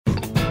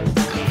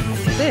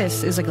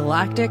This is a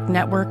Galactic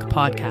Network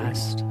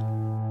podcast.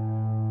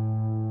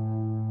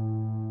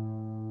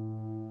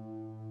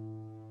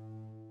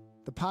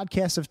 The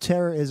Podcast of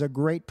Terror is a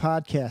great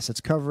podcast.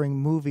 It's covering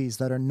movies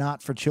that are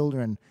not for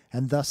children,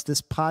 and thus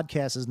this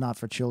podcast is not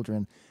for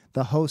children.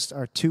 The hosts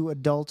are two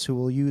adults who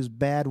will use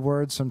bad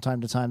words from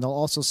time to time. They'll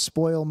also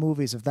spoil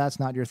movies if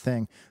that's not your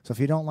thing. So if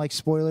you don't like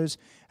spoilers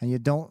and you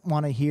don't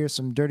want to hear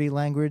some dirty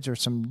language or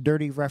some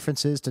dirty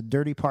references to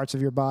dirty parts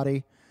of your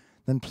body,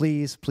 then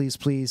please, please,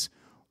 please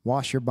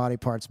wash your body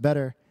parts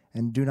better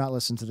and do not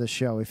listen to this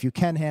show. If you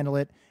can handle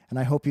it, and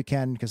I hope you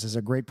can because there's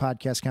a great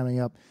podcast coming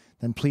up,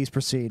 then please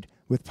proceed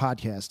with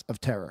Podcast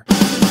of Terror. Burn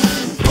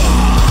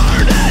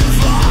and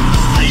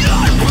fire,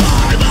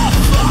 burn the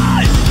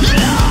fire.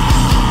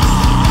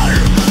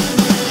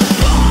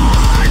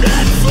 Burn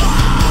and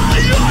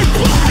fire,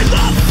 burn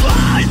the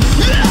fire.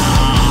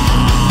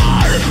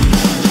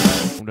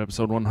 Welcome to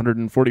episode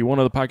 141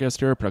 of the Podcast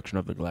Terror, production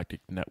of the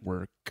Galactic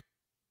Network.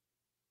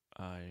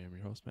 I am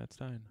your host, Matt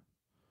Stein.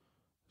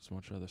 There's a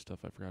bunch of other stuff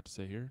I forgot to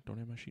say here. Don't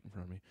have my sheet in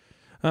front of me.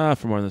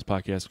 For more on this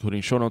podcast,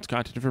 including show notes,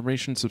 content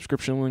information,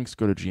 subscription links,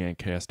 go to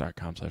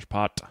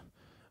gncast.com/pot.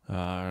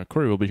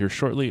 Corey will be here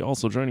shortly.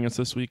 Also joining us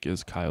this week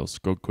is Kyle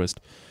Skogquist.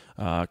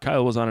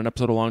 Kyle was on an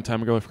episode a long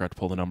time ago. I forgot to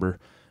pull the number.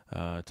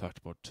 Talked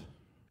about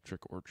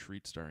Trick or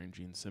Treat starring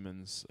Gene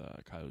Simmons.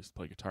 Kyle used to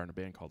play guitar in a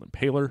band called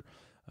Impaler.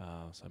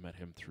 So I met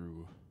him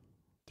through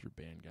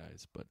band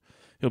guys. But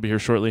he'll be here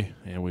shortly,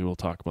 and we will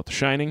talk about The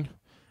Shining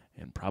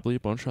and probably a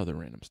bunch of other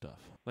random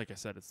stuff. Like I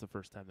said, it's the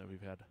first time that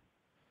we've had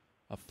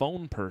a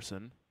phone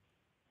person.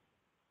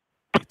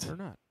 Or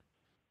not.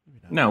 Maybe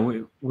not.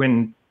 No,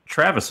 when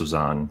Travis was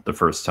on the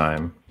first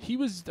time.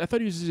 I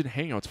thought he was using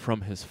Hangouts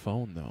from his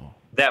phone, though.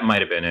 That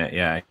might have been it,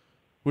 yeah.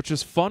 Which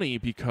is funny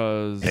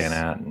because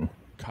And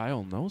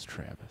Kyle knows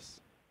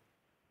Travis.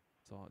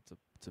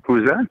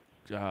 Who is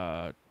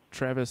that?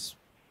 Travis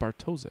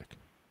Bartosik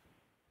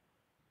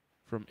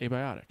from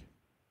Abiotic.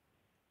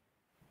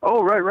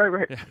 Oh,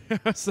 right.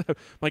 Yeah. So,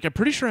 I'm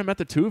pretty sure I met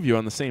the two of you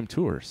on the same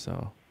tour,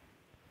 so.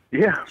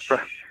 Yeah,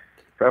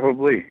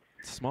 probably.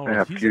 Small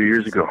a few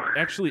years ago.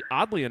 Actually,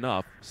 oddly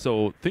enough,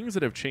 so things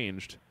that have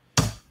changed.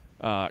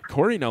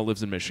 Corey now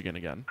lives in Michigan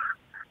again.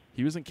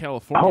 He was in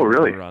California. Oh,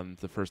 really? On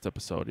the first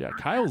episode. Yeah,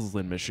 Kyle's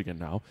in Michigan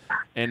now.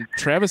 And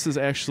Travis is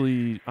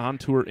actually on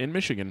tour in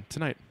Michigan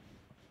tonight.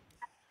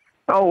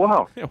 Oh,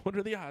 wow. Yeah, what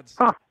are the odds?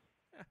 Huh.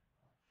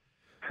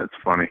 That's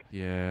funny.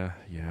 Yeah.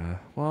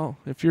 Well,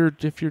 if you're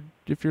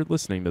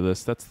listening to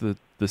this, that's the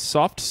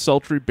soft,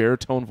 sultry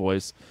baritone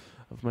voice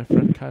of my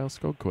friend Kyle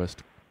Skogquist.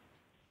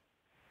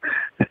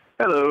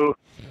 Hello.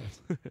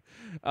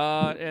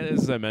 And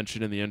as I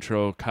mentioned in the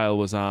intro, Kyle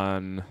was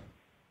on.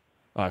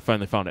 I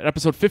finally found it.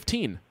 Episode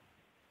 15,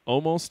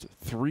 almost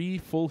 3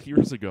 full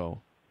years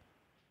ago.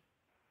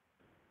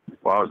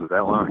 Wow, is it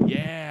that long?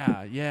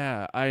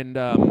 Yeah. And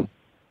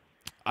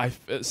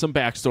some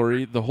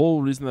backstory. The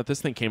whole reason that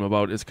this thing came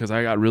about is because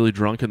I got really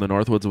drunk in the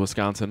Northwoods of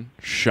Wisconsin.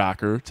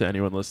 Shocker to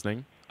anyone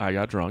listening. I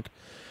got drunk.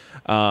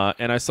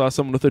 And I saw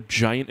someone with a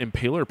giant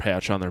impaler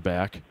patch on their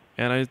back.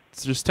 And I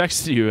just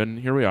texted you, and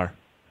here we are.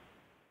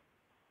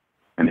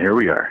 And here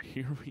we are.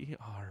 Here we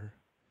are.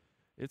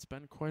 It's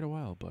been quite a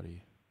while,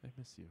 buddy. I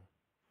miss you.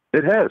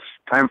 It has.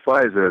 Time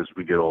flies as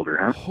we get older,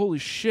 huh? Holy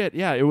shit.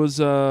 Yeah, it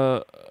was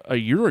a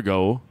year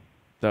ago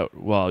that,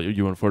 well,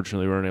 you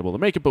unfortunately weren't able to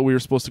make it, but we were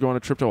supposed to go on a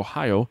trip to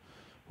Ohio,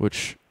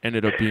 which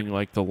ended up being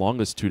like the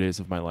longest 2 days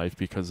of my life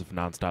because of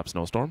nonstop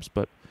snowstorms,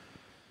 but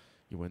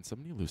you win some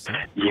and you lose some.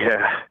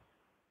 Yeah,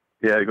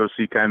 to go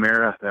see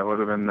Chimera. That would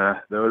have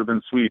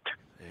been sweet.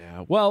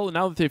 Yeah. Well,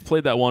 now that they've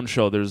played that one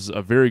show, there's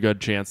a very good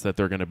chance that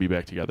they're going to be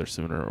back together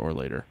sooner or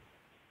later.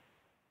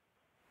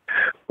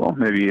 Well,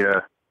 maybe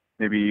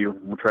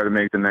we'll try to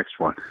make the next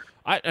one.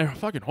 I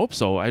fucking hope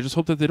so. I just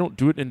hope that they don't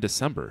do it in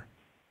December.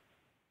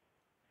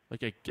 I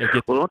get.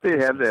 Well, don't they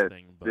have that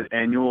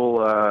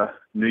annual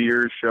New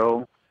Year's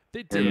show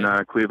they did.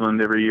 in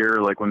Cleveland every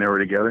year, like when they were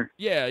together?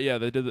 Yeah,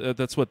 they did.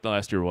 That's what the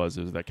last year was.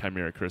 It was that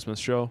Chimera Christmas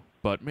show.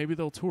 But maybe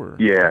they'll tour.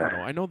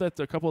 Yeah. I know that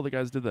a couple of the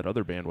guys did that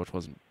other band, which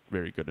wasn't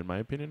very good in my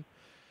opinion.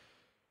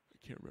 I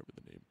can't remember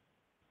the name.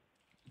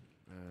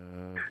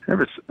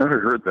 Never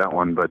heard that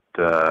one, but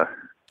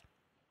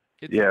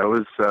yeah, it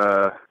was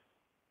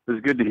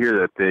good to hear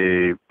that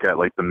they got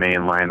like the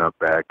main lineup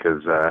back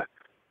because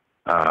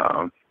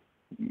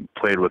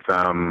played with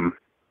them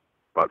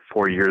about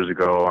 4 years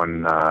ago,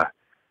 and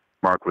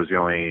Mark was the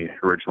only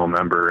original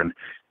member, and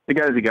the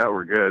guys he got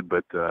were good,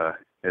 but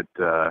it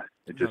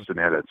just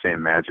didn't have that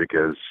same magic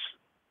as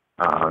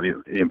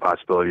the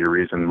Impossibility of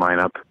Reason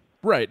lineup.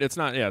 Right. It's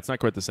not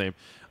quite the same.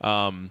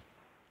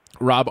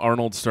 Rob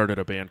Arnold started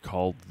a band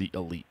called The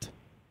Elite.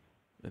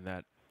 And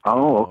that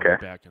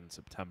back in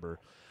September.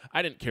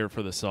 I didn't care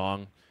for the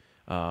song.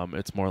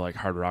 It's more like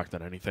hard rock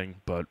than anything,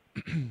 but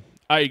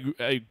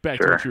I back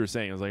to what you were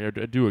saying. I was like,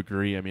 I do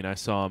agree. I mean, I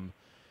saw him.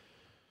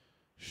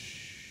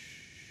 Shit.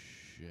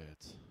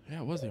 Yeah,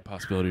 it was The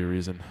Impossibility of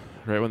Reason.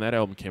 Right when that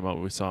album came out,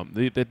 we saw him.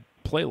 They'd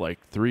play like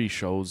 3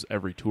 shows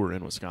every tour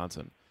in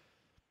Wisconsin.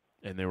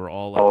 and they were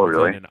all like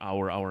within an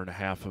hour and a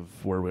half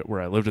of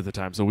where I lived at the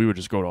time. So we would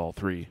just go to all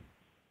three.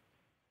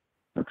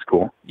 That's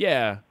cool.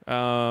 Yeah.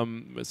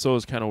 So it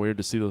was kind of weird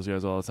to see those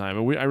guys all the time.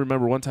 And I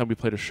remember one time we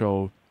played a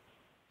show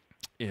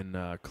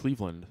in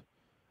Cleveland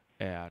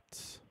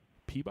at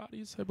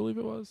Peabody's, I believe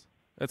it was.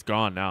 That's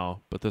gone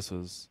now, but this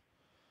was.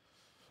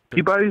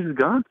 Peabody's is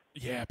gone?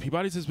 Yeah,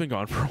 Peabody's has been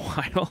gone for a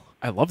while.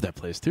 I love that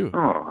place too.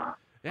 Oh,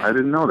 yeah. I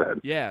didn't know that.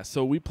 Yeah,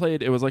 so we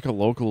played. It was like a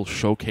local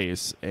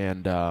showcase,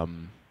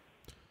 and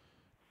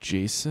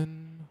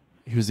Jason,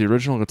 he was the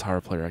original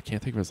guitar player. I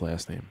can't think of his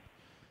last name.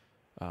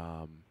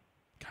 God,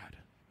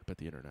 I bet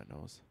the internet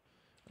knows.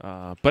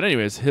 But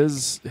anyways,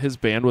 his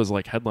band was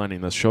like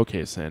headlining this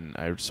showcase, and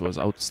I just was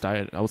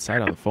outside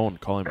on the phone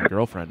calling my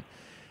girlfriend,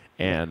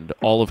 and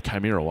all of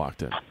Chimera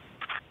walked in.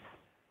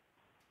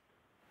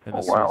 And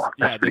this wow.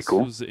 That's pretty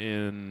cool. This was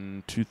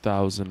in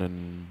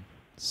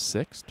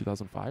 2006,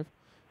 2005.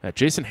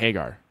 Jason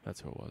Hagar,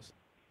 that's who it was.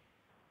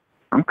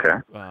 Okay.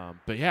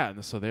 But yeah,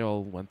 and so they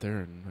all went there,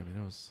 and I mean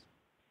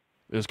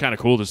it was kind of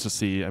cool just to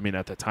see. I mean,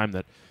 at the time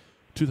that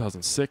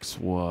 2006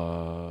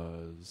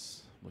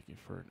 was looking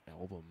for an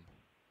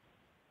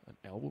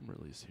album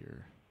release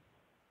here,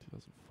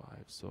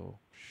 2005. So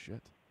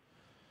shit.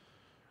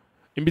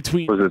 In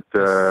between, was it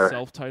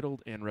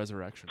self-titled and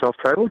Resurrection?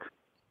 Self-titled?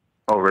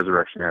 Oh,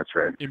 Resurrection. That's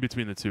right. In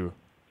between the two.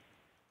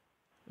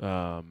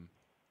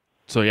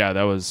 So yeah,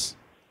 that was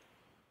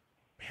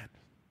a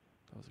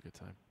good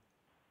time.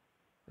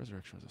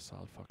 Resurrection was a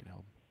solid fucking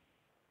album.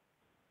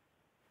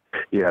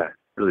 Yeah, it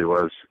really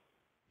was.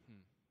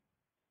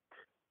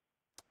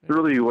 It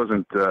really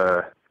wasn't.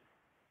 I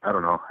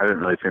don't know. I didn't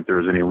really think there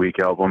was any weak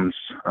albums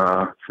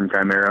from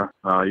Chimera.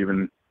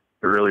 Even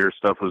the earlier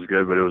stuff was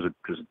good, but it was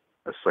just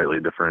a slightly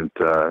different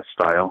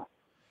style.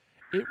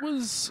 It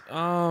was.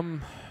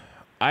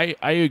 I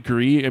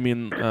agree. I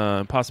mean,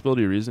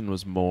 Possibility of Reason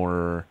was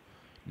more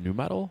nu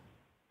metal.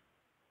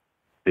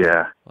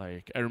 Yeah.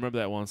 Like, I remember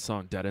that one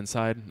song, Dead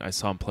Inside. I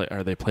saw them play,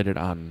 or they played it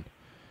on,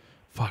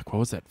 what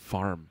was that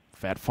farm?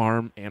 Fat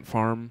Farm? Ant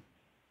Farm?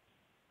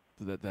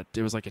 That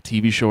it was like a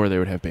TV show where they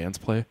would have bands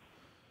play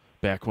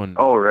back when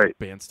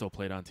bands still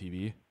played on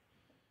TV.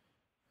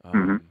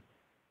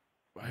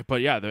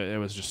 But yeah, it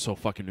was just so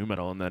fucking nu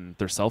metal. And then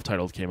their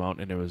self-titled came out,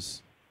 and it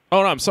was...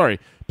 Oh, no, I'm sorry.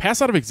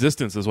 Pass Out of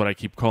Existence is what I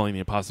keep calling The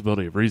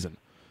Impossibility of Reason.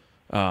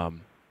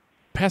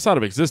 Pass Out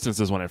of Existence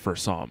is when I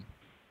first saw them.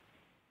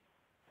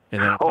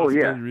 And then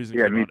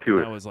me too.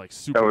 That was like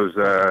super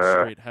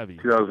straight heavy.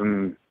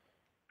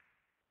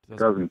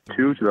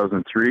 2002,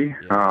 2003. Yeah.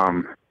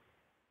 I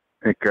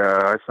think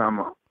I saw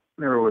them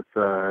there with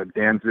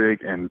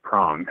Danzig and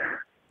Prong.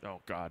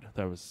 Oh God,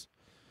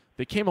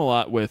 they came a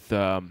lot with.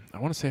 I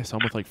want to say I saw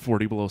them with like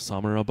 40 Below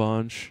Summer a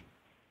bunch.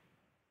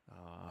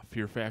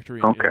 Fear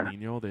Factory and El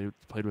Nino. They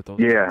played with those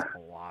guys a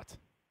lot.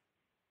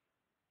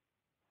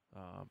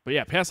 But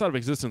yeah, Pass Out of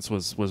Existence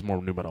was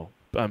more nu metal.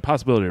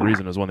 Possibility of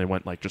Reason is when they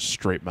went like just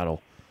straight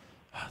metal.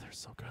 Oh, they're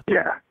so good.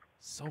 Yeah.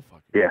 So fucking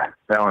good. Yeah,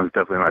 that one's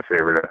definitely my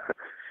favorite.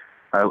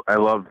 I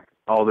love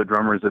all the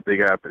drummers that they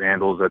got, but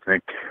Andals, I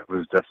think,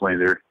 was definitely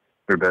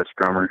their best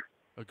drummer.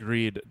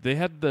 Agreed. They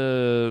had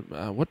the...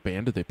 what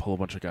band did they pull a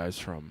bunch of guys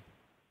from?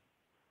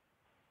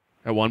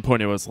 At one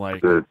point, it was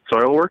like... The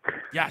Soilwork?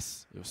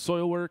 Yes. It was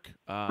Soilwork.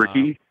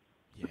 Ricky?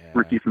 Yeah.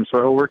 Ricky from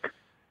Soilwork?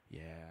 Yeah.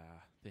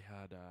 They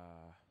had... damn.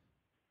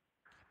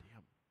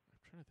 I'm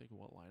trying to think of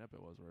what lineup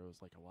it was, where it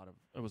was like a lot of...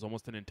 It was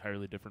almost an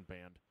entirely different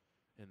band,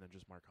 and then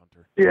just Mark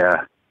Hunter.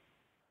 Yeah.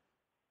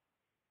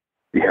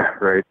 Yeah,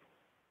 right.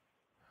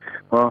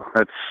 Well,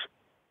 that's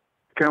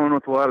coming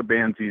with a lot of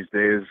bands these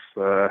days.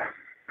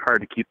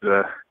 Hard to keep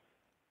the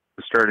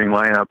starting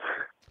lineup.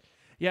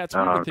 Yeah, it's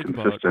weird to think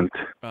consistent.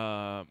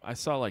 About. I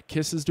saw like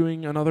Kiss is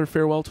doing another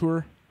farewell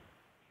tour.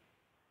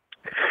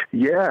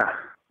 Yeah,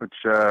 which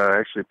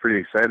actually pretty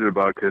excited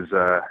about because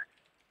I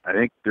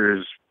think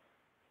there's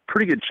a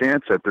pretty good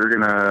chance that they're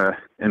gonna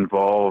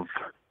involve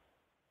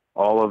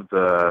all of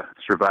the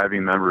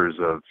surviving members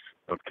of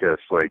Kiss,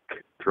 like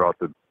throughout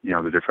the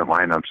different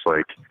lineups,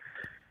 like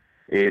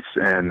Ace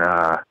and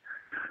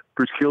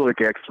Bruce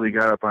Kulick actually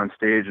got up on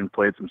stage and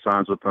played some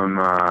songs with them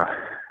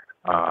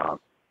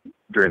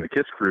during the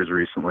Kiss cruise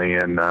recently,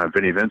 and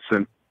Vinnie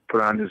Vincent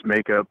put on his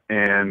makeup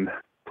and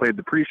played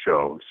the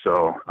pre-show.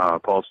 So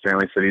Paul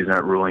Stanley said he's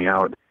not ruling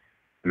out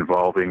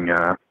involving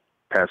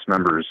past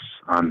members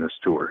on this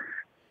tour.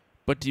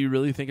 But do you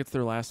really think it's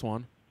their last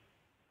one?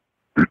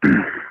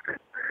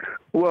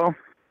 Well,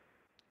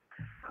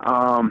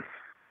 I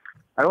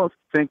don't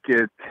think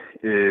it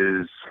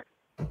is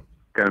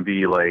going to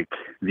be like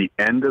the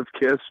end of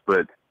Kiss,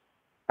 but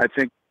I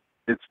think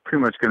it's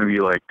pretty much going to be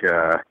like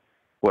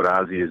what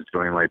Ozzy is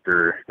doing. Like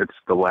it's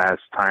the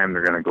last time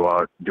they're going to go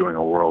out doing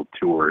a world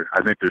tour.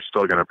 I think they're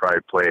still going to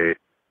probably play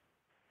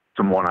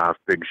some one-off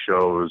big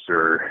shows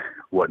or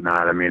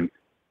whatnot. I mean,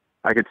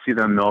 I could see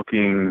them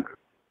milking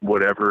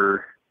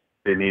whatever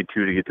they need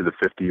to get to the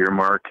 50-year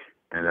mark,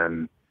 and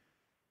then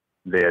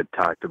they had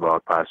talked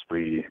about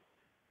possibly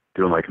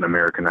doing like an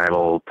American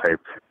Idol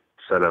type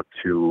setup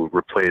to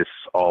replace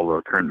all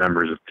the current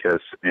members of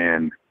Kiss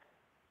and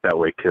that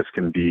way Kiss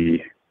can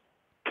be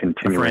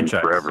continuing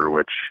forever,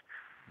 which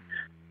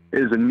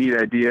is a neat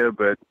idea,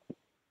 but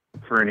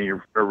for any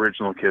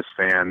original Kiss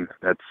fan,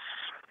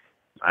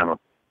 I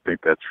don't think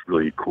that's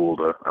really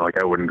cool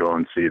I wouldn't go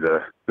and see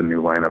the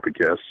new lineup of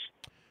Kiss.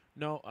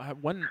 No,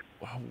 when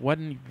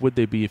would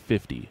they be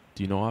 50?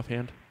 Do you know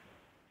offhand?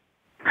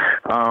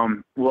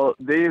 Well,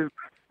 they've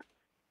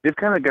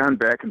kind of gone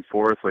back and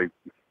forth. Like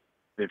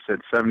they've said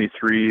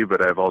 73,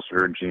 but I've also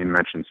heard Gene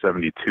mention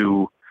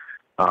 72.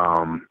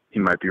 He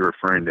might be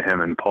referring to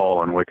him and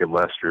Paul and Wicked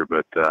Lester,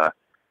 but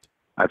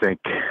I think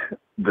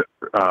the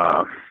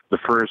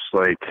first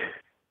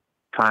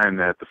time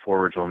that the 4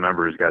 original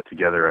members got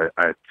together,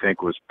 I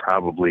think was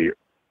probably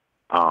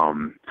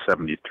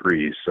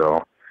 73.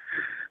 So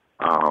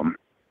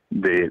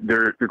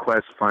they're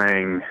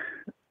classifying.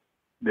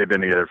 They've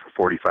been together for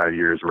 45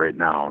 years right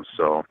now.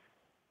 So,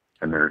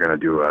 and they're going to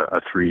do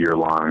a 3-year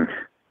long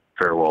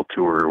farewell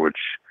tour,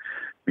 which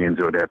means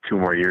they would have 2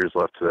 more years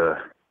left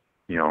to,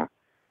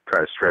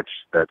 try to stretch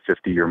that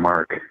 50-year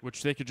mark.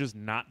 Which they could just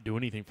not do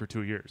anything for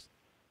 2 years.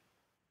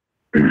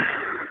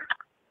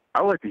 I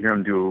would like to hear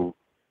them do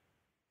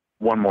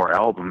one more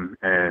album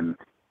and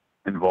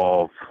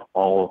involve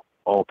all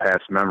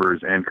past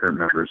members and current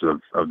members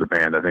of the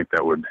band. I think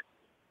that would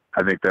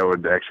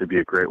actually be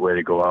a great way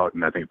to go out,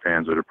 and I think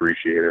fans would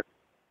appreciate it.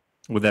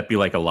 Would that be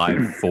like a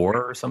live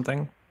 4 or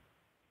something?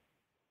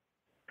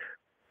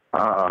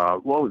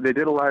 Well, they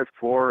did a live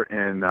 4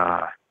 in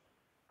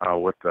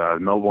with the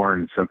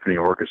Melbourne Symphony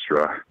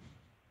Orchestra.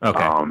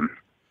 Okay.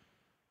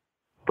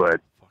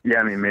 But yeah,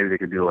 I mean, maybe they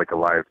could do like a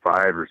live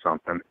 5 or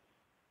something.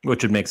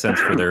 Which would make sense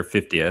for their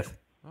 50th.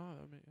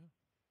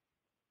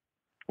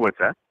 What's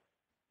that?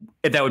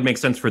 That would make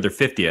sense for their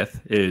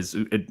 50th, is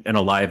in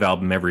a live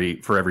album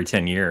every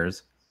 10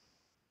 years.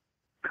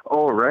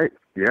 Oh, right.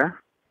 Yeah.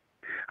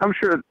 I'm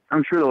sure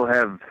they'll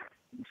have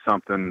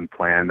something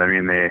planned. I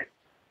mean,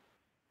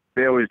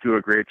 they always do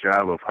a great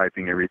job of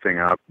hyping everything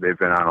up. They've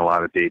been on a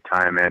lot of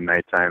daytime and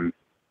nighttime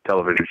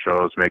television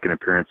shows, making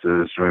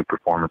appearances, doing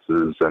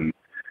performances, and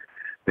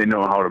they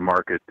know how to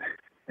market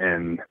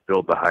and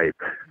build the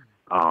hype.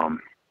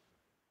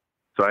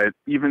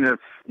 Even if,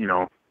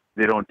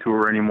 they don't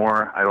tour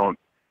anymore, I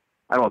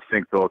don't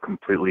think they'll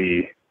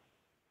completely,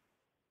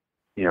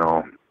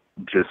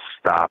 just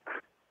stop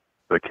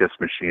the Kiss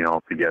machine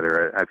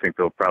altogether. I think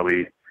they'll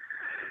probably,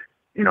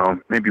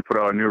 maybe put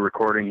out a new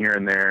recording here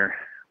and there.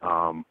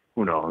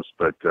 Who knows?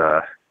 But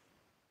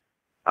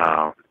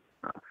I'm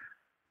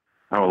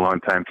a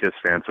longtime Kiss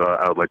fan, so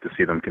I would like to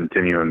see them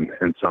continue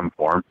in some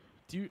form.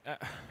 Do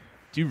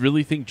you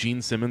really think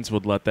Gene Simmons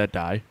would let that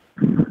die?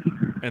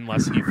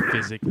 Unless he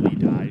physically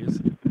dies?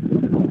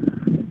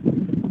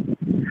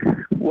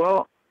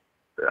 Well,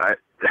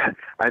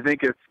 I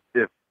think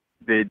if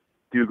they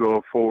do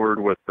go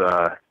forward with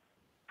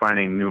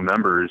finding new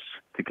members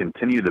to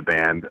continue the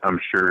band, I'm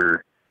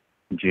sure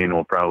Gene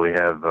will probably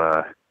have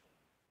a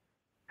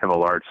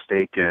large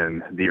stake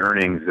in the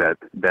earnings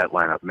that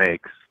lineup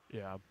makes.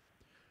 Yeah.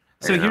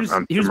 So here's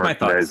my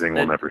thoughts. Merchandising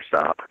will never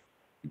stop.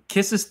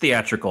 Kiss is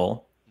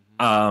theatrical,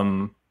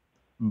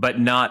 but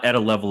not at a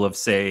level of,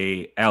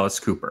 say, Alice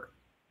Cooper.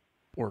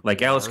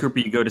 Alice Cooper,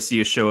 you go to see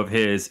a show of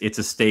his, it's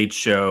a stage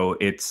show.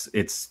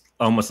 It's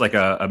almost like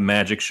a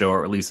magic show,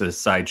 or at least a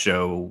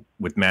sideshow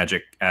with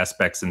magic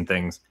aspects and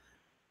things.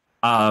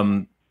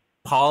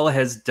 Paul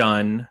has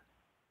done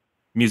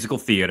musical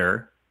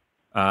theater.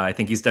 I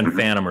think he's done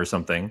Phantom or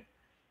something.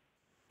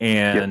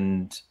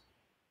 And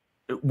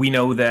we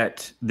know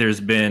that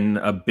there's been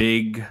a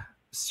big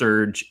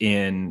surge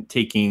in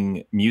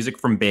taking music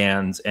from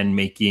bands and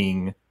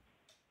making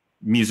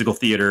musical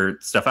theater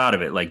stuff out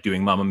of it, like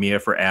doing Mamma Mia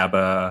for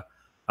ABBA.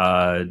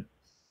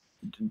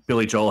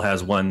 Billy Joel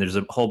has one. There's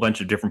a whole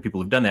bunch of different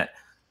people who've done that.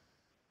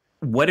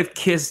 What if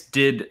Kiss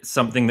did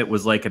something that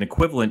was like an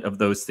equivalent of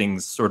those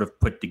things sort of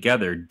put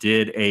together?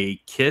 Did a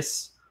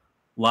Kiss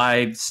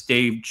live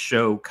stage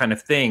show kind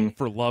of thing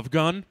for Love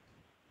Gun?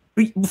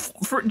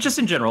 For just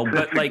in general,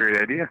 but like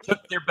great idea.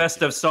 Took their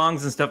best of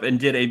songs and stuff and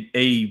did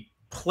a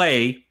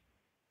play,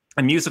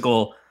 a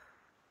musical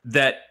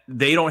that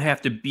they don't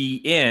have to be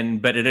in,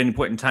 but at any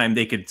point in time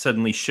they could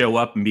suddenly show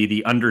up and be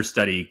the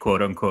understudy,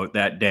 quote unquote,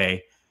 that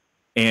day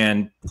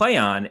and play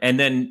on. And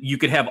then you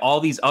could have all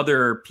these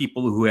other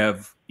people who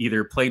have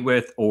either played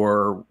with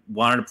or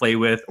wanted to play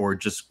with or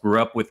just grew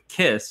up with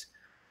Kiss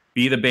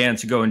be the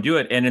bands to go and do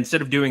it. And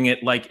instead of doing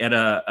it like at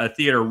a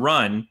theater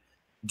run,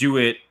 do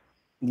it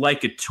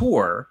like a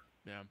tour.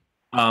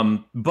 Yeah.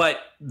 But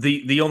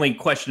the only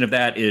question of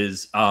that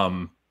is,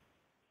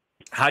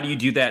 how do you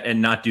do that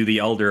and not do the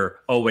Elder?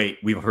 Oh wait,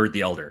 we've heard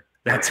the Elder.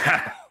 That's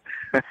how.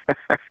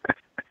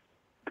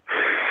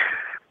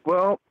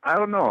 Well, I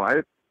don't know.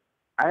 I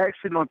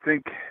actually don't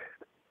think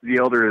the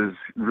Elder is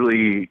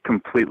really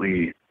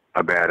completely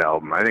a bad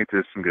album. I think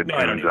there's some good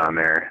tunes on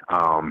there.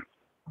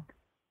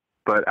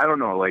 But I don't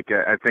know. Like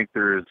I think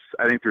there's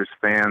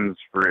fans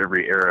for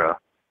every era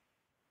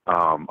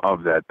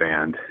of that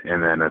band,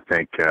 and then I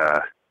think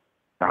the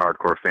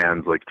hardcore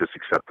fans like just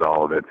accept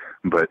all of it.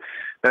 But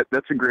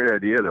that's a great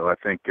idea, though. I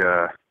think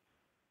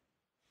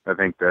I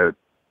think that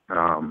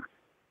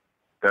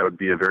that would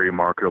be a very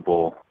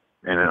marketable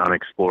and an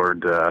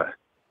unexplored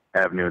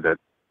avenue that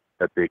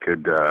they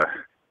could,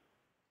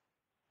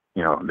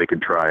 they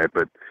could try it.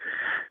 But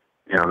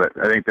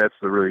I think that's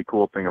the really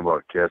cool thing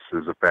about Kiss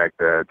is the fact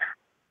that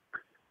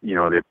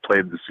they've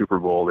played the Super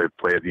Bowl, they've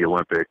played the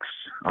Olympics.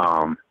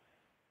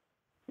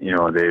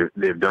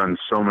 They've done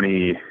so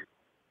many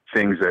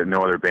things that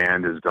no other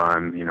band has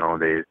done.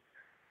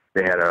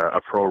 They had a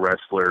pro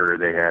wrestler.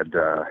 They had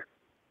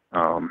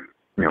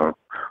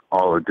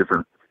all the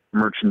different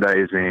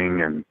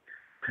merchandising and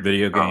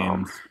video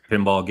games,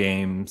 pinball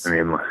games,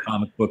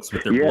 comic books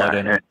with their blood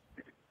in it.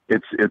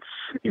 It's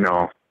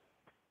a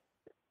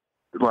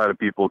lot of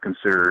people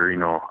consider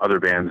other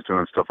bands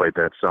doing stuff like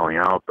that selling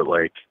out, but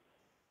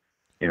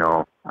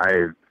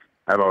I've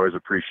always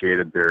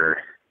appreciated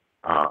their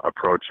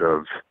approach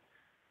of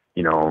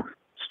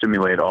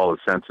stimulate all the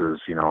senses.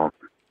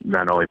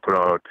 Not only put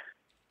out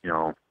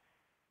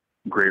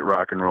great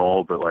rock and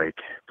roll, but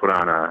put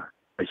on a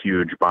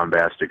huge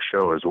bombastic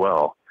show as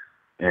well.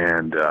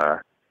 And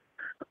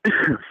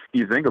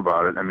you think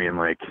about it,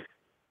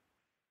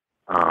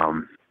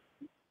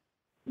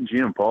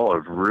 Gene and Paul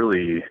have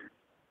really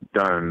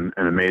done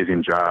an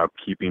amazing job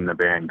keeping the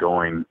band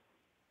going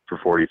for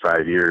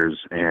 45 years.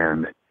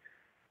 And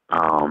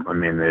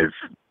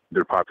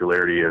their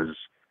popularity has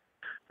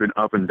been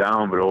up and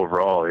down, but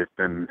overall they've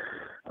been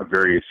a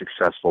very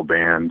successful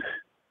band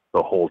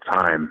the whole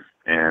time.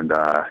 And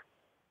I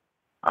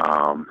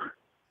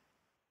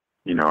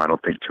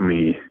don't think too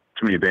many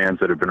bands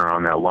that have been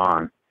around that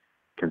long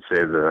can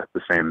say the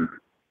same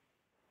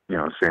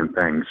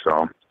thing.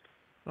 So,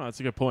 that's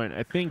a good point.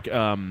 I think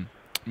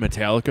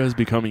Metallica is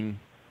becoming,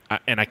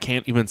 and I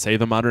can't even say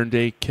the modern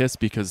day Kiss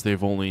because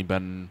they've only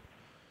been,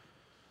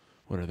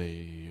 what are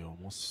they,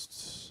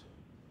 almost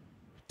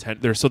 10?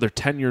 They're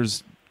 10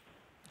 years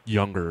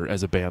younger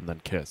as a band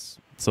than Kiss,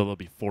 so they'll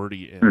be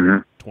 40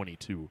 in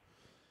 22.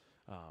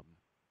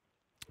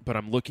 But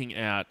I'm looking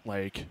at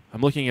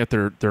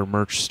their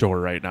merch store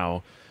right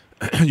now.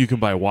 You can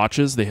buy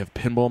watches. They have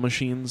pinball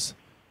machines,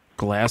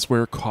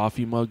 glassware,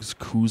 coffee mugs,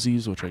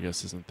 koozies, which I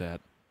guess isn't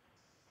that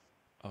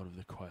out of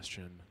the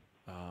question.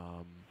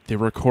 They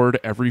record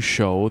every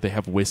show. They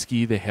have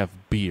whiskey. They have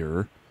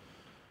beer.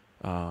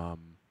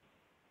 James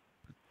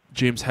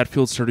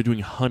Hetfield started doing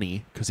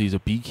honey because he's a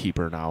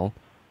beekeeper now.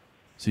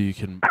 So you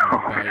can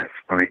buy. That's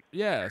funny.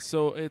 Yeah,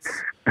 so it's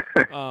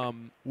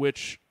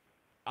which.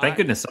 Thank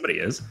goodness somebody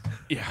is.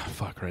 Yeah,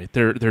 fuck right.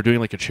 They're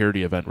doing a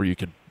charity event where you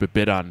could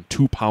bid on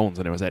 2 pounds,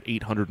 and it was at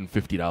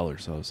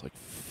 $850. So I was like,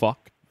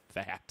 fuck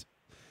that.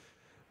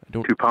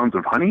 2 pounds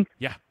of honey?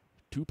 Yeah,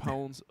 2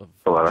 pounds of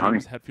a lot of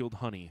James honey. Hetfield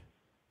honey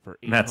for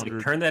 $800. That's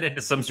turn that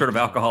into some sort of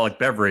alcoholic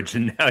beverage,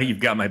 and now you've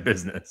got my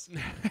business.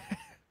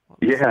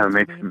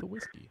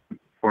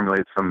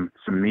 Formulate some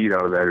meat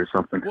out of that or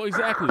something. Well,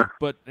 exactly.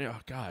 But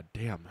god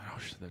damn,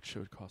 that shit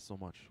would cost so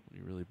much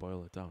when you really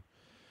boil it down.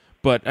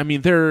 But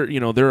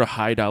they're a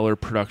high dollar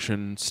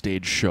production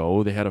stage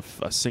show. They had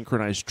a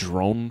synchronized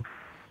drone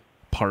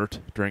part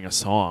during a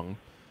song.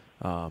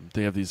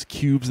 They have these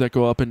cubes that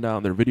go up and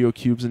down. They're video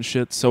cubes and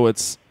shit. So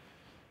it's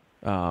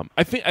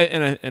I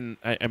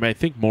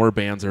think more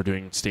bands are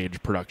doing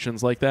stage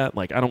productions like that.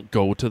 I don't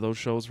go to those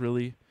shows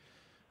really.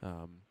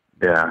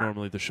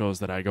 Normally the shows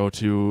that I go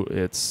to,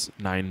 it's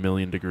 9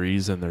 million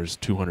degrees and there's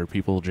 200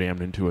 people jammed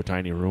into a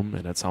tiny room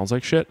and it sounds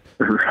like shit.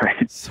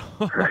 Right. So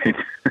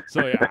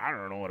yeah, I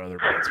don't know what other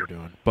bands are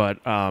doing, but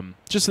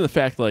just in the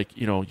fact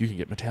you can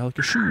get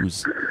Metallica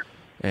shoes,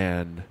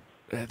 and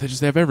they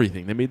just have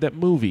everything. They made that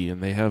movie,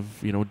 and they have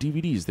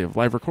DVDs. They have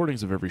live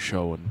recordings of every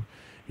show, and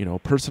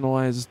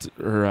personalized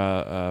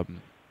or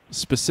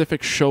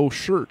specific show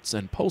shirts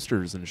and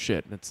posters and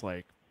shit. And it's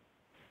like,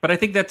 but I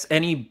think that's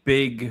any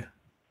big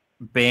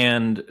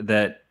band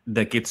that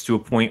gets to a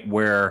point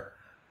where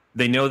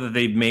they know that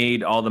they've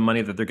made all the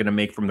money that they're going to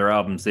make from their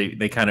albums.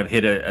 They kind of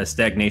hit a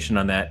stagnation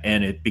on that,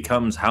 and it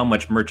becomes how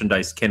much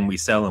merchandise can we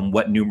sell and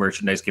what new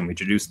merchandise can we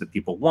introduce that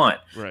people want.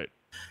 Right.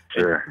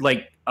 Sure.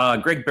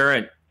 Greg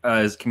Barrett,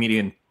 as a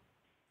comedian,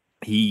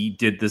 he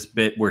did this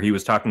bit where he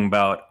was talking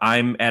about,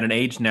 I'm at an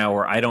age now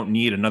where I don't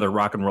need another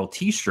rock and roll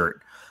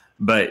t-shirt,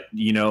 but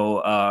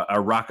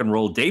a rock and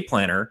roll day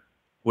planner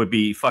would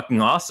be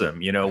fucking awesome.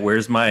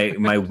 Where's my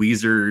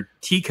Weezer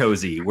tea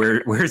cozy?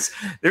 Where's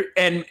there?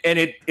 And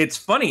it's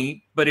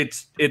funny, but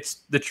it's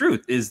the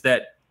truth is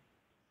that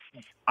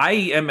I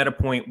am at a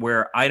point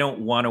where I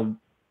don't want to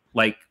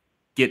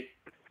get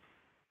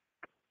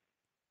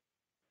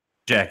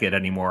jacket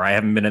anymore. I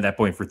haven't been at that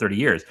point for 30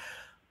 years,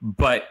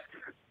 but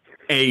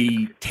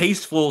a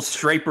tasteful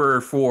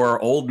striper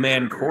for old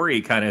man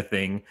Corey kind of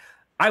thing,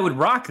 I would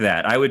rock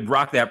that. I would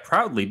rock that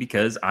proudly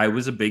because I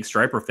was a big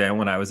Striper fan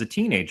when I was a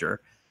teenager.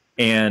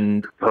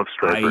 And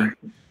I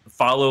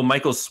follow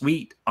Michael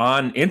Sweet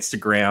on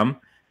Instagram,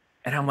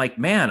 and I'm like,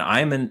 man,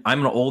 I'm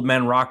an old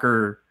man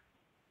rocker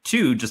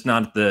too, just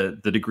not the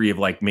degree of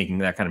making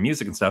that kind of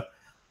music and stuff.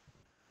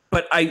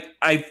 But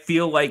I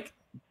feel like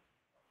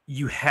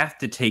you have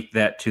to take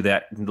that to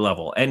that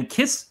level. And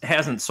Kiss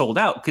hasn't sold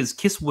out because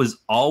Kiss was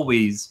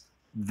always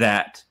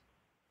that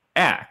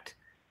act,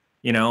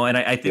 you know. And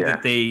I think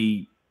that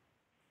they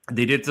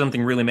did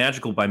something really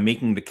magical by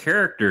making the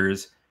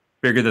characters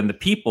bigger than the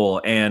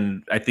people.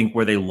 And I think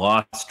where they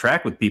lost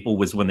track with people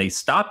was when they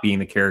stopped being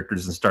the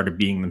characters and started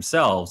being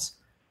themselves.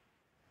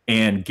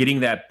 And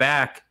getting that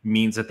back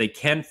means that they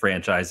can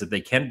franchise it,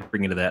 they can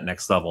bring it to that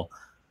next level.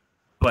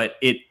 But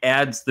it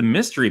adds the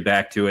mystery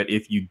back to it.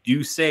 If you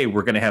do say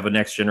we're going to have a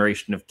next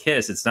generation of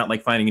Kiss, it's not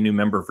like finding a new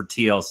member for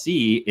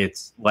TLC.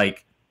 It's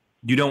like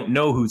you don't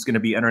know who's going to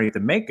be underneath the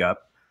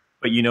makeup,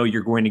 but you know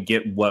you're going to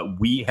get what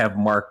we have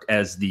marked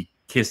as the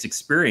Kiss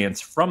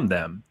experience from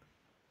them.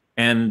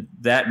 And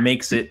that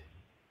makes it,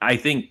 I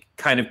think,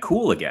 kind of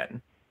cool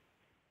again.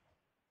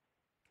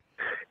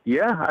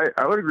 Yeah,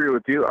 I would agree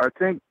with you. I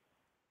think,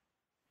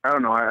 I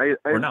don't know, I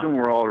assume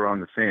we're all around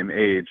the same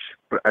age,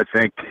 but I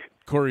think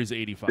Corey's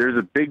 85. There's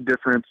a big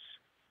difference.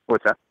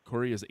 What's that?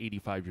 Corey is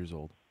 85 years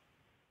old.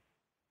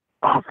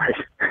 Oh, right.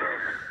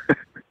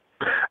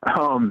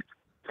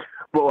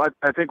 Well,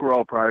 I think we're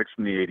all products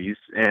from the 80s,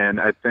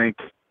 and I think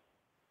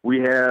we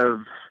have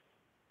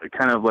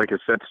kind of like a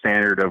set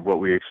standard of what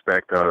we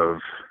expect out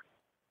of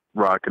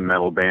rock and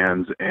metal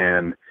bands,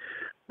 and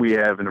we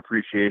have an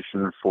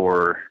appreciation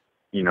for,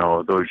 you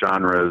know, those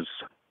genres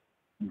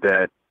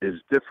that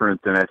is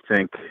different than I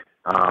think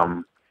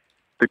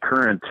the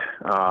current,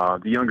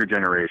 the younger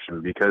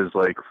generation, because,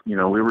 like, you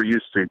know, we were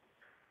used to,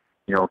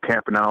 you know,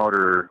 camping out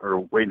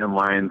or waiting in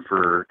line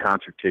for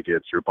concert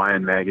tickets or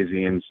buying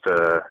magazines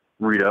to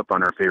read up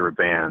on our favorite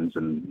bands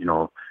and, you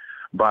know,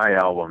 buy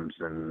albums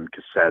and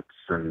cassettes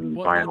and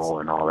vinyl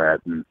and all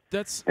that. And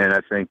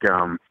I think,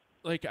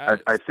 like,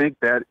 I think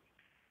that,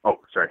 oh,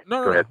 sorry.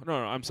 No, Go ahead. No,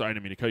 I'm sorry. I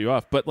didn't mean to cut you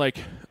off. But, like,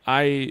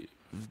 I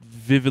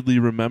vividly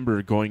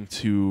remember going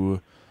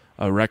to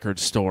a record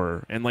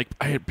store and, like,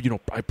 I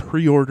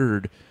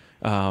pre-ordered,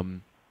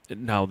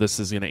 now this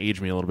is going to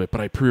age me a little bit,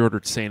 but I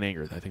pre-ordered Saint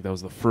Anger. I think that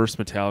was the first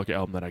Metallica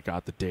album that I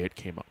got the day it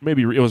came out.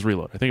 Maybe it was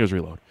Reload. I think it was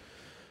Reload.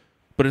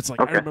 But it's like,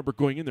 I remember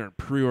going in there and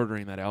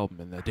pre-ordering that album,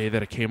 and the day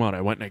that it came out,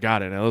 I went and I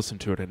got it and I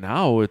listened to it. And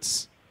now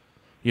it's,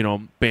 you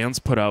know, bands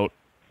put out,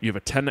 you have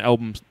a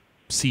 10-album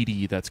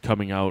CD that's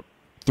coming out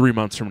 3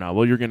 months from now.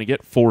 Well, you're going to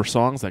get 4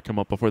 songs that come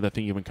up before that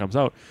thing even comes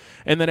out.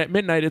 And then at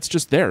midnight, it's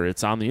just there.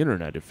 It's on the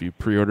internet. If you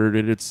pre-ordered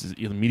it, it's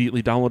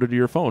immediately downloaded to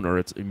your phone, or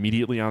it's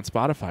immediately on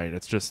Spotify. And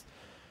it's just,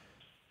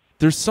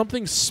 there's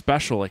something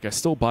special. Like, I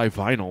still buy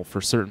vinyl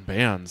for certain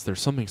bands.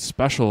 There's something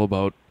special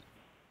about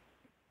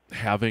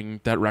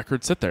having that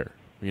record sit there,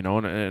 you know,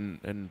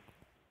 and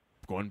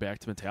going back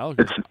to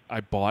Metallica,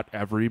 I bought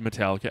every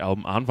Metallica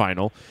album on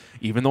vinyl,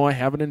 even though I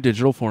have it in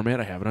digital format.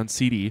 I have it on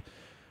CD.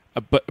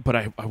 But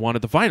I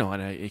wanted the vinyl,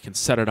 and I can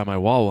set it on my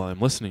wall while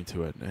I'm listening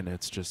to it. And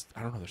it's just,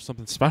 I don't know, there's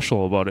something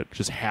special about it,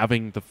 just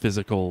having the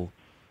physical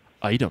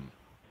item.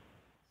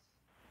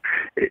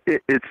 I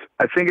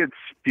think it's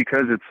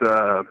because it's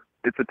a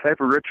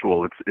type of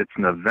ritual. It's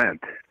an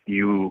event.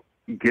 You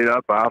get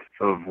up off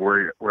of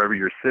wherever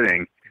you're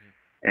sitting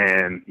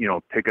and, you know,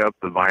 pick up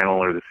the vinyl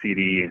or the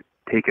CD,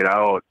 take it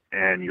out,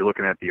 and you're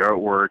looking at the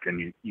artwork,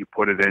 and you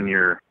put it in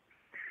your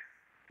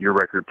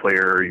record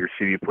player, your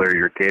CD player,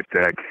 your tape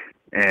deck,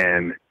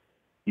 and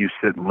you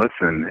sit and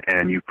listen,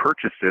 and you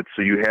purchased it,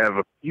 so you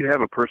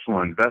have a personal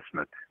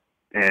investment.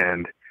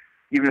 And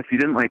even if you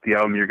didn't like the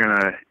album, you're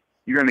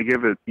gonna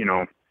give it, you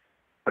know,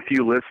 a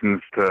few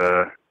listens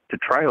to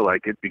try to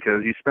like it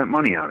because you spent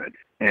money on it.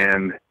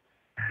 And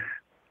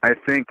I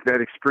think that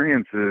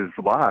experience is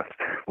lost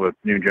with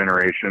new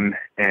generation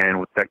and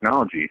with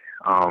technology,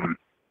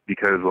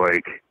 because,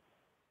 like,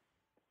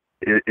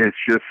 it's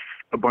just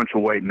a bunch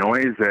of white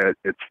noise that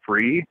it's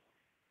free,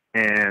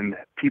 and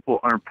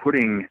people aren't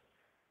putting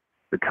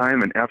the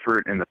time and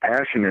effort and the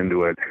passion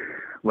into it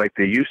like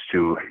they used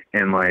to.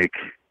 And, like,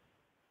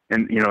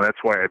 and, you know, that's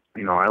why,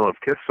 I love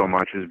Kiss so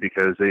much, is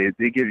because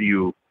they give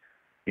you,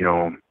 you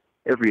know,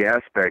 every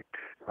aspect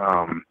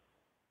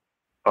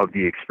of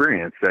the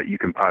experience that you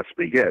can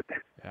possibly get.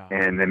 Yeah.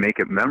 And they make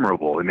it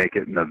memorable. They make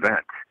it an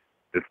event.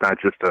 It's not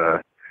just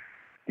a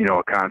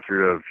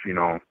concert of, you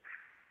know,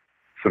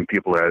 some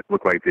people that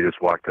look like they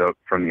just walked up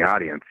from the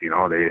audience. You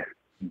know,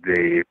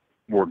 they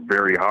work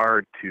very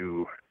hard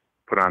to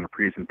put on a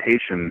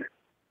presentation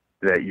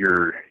that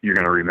you're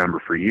going to remember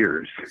for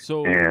years.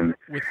 So, and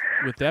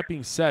with that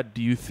being said,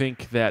 do you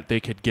think that they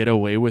could get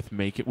away with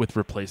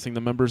replacing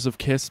the members of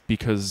Kiss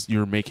because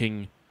you're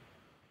making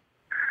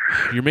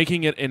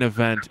it an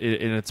event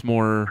and it's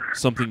more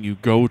something you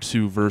go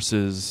to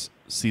versus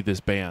see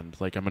this band?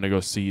 Like, I'm going to go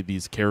see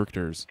these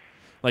characters.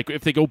 Like,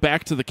 if they go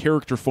back to the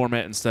character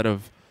format instead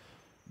of,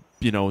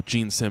 you know,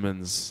 Gene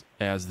Simmons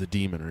as the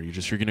Demon, or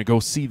you're going to go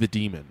see the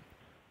Demon.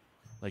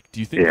 Like,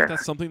 do you think that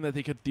that's something that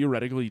they could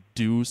theoretically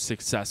do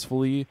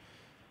successfully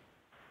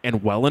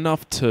and well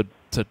enough to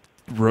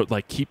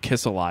like keep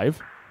Kiss alive?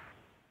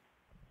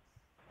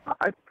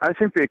 I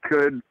think they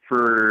could,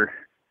 for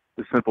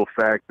the simple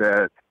fact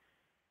that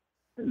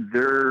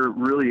there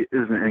really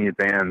isn't any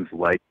bands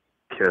like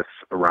Kiss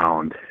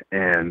around.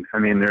 And I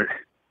mean,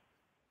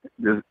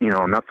 there's, you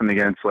know, nothing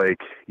against,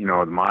 like, you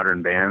know, the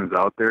modern bands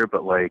out there,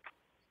 but, like,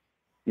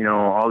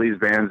 all these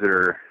bands that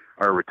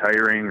are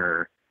retiring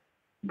or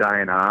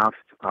dying off,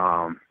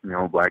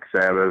 Black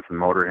Sabbath and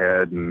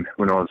Motorhead, and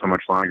who knows how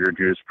much longer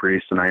Judas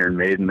Priest and Iron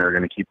Maiden are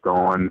going to keep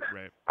going.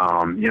 Right.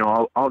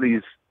 All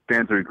these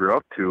bands that we grew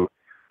up to,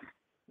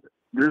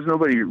 there's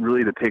nobody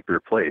really to take their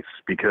place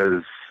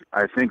because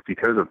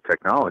of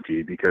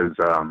technology, because,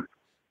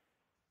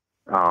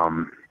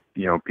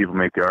 people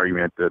make the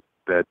argument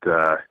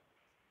that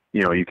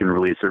you can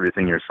release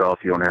everything yourself.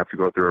 You don't have to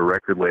go through a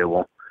record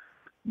label,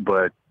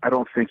 but I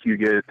don't think you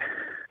get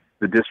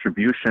the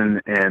distribution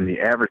and the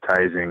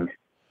advertising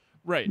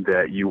Right.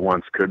 that you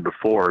once could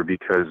before,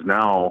 because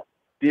now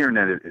the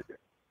internet,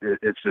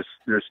 it's just,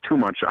 there's too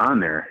much on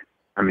there.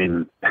 I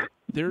mean,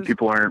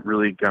 people aren't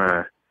really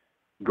gonna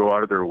go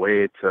out of their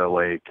way to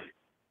like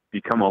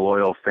become a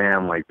loyal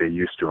fan like they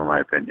used to, in my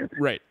opinion.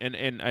 Right.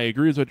 And I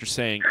agree with what you're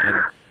saying.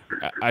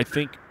 And I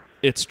think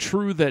it's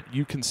true that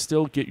you can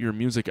still get your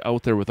music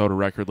out there without a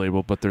record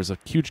label, but there's a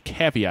huge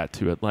caveat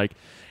to it. Like,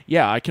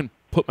 yeah, I can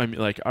put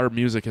our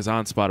music is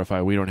on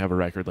Spotify. We don't have a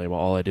record label.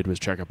 All I did was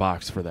check a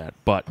box for that.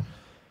 But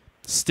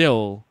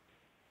still,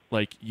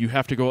 like, you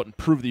have to go out and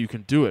prove that you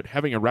can do it.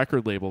 Having a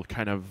record label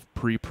kind of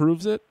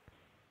pre-proves it.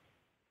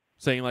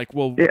 Saying like,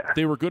 well,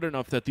 they were good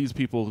enough that these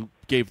people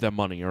gave them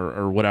money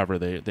or whatever.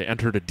 They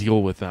entered a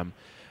deal with them.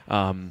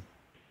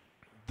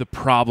 The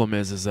problem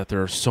is that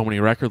there are so many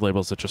record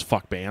labels that just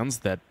fuck bands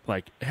that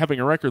like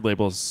having a record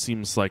label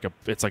seems like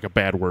it's like a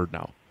bad word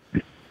now.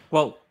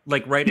 Well,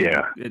 like writing,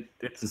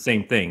 it's the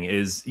same thing.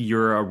 Is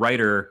you're a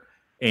writer,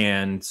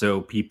 and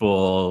so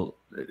people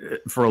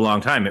for a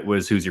long time it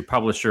was who's your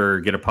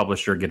publisher, get a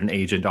publisher, get an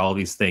agent, all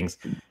these things.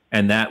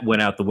 And that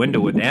went out the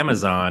window with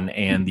Amazon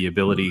and the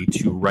ability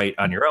to write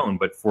on your own.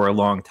 But for a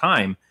long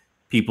time,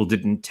 people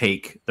didn't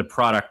take the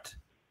product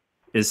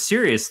as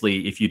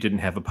seriously if you didn't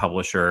have a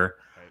publisher,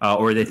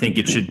 or they think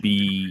it should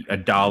be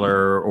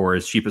 $1 or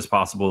as cheap as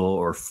possible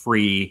or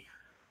free.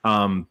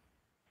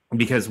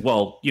 Because,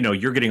 well,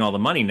 you're getting all the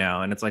money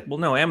now. And it's like, well,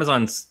 no,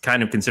 Amazon's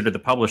kind of considered the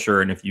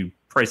publisher. And if you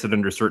price it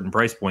under a certain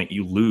price point,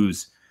 you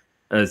lose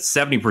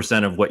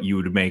 70% of what you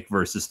would make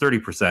versus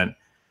 30%.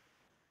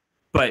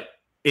 But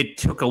it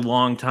took a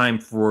long time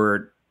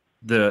for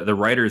the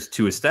writers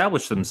to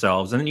establish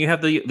themselves. And then you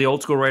have the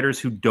old school writers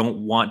who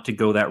don't want to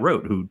go that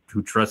route,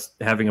 who trust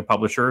having a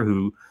publisher,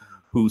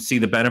 who see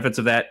the benefits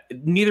of that.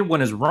 Neither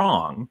one is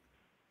wrong.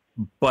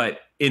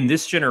 But in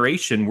this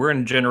generation, we're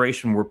in a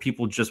generation where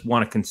people just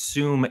want to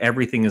consume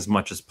everything as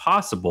much as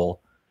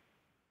possible.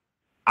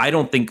 I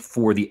don't think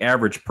for the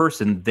average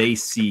person, they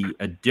see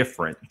a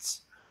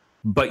difference.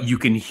 But you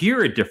can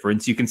hear a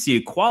difference. You can see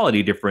a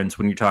quality difference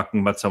when you're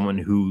talking about someone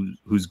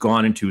who's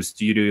gone into a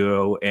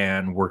studio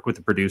and worked with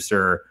a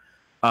producer,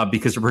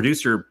 because a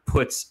producer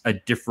puts a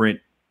different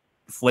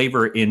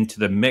flavor into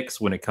the mix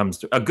when it comes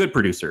to a good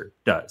producer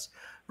does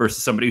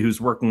versus somebody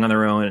who's working on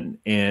their own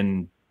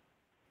in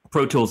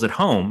Pro Tools at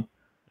home.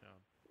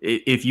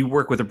 If you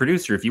work with a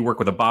producer, if you work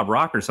with a Bob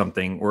Rock or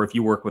something, or if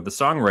you work with a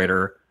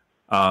songwriter,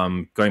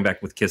 going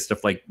back with Kiss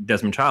stuff like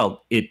Desmond Child,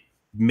 it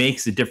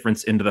makes a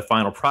difference into the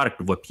final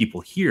product of what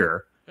people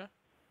hear. Yeah.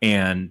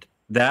 And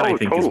that, I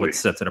think, is what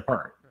sets it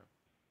apart.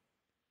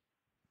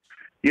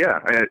 Yeah.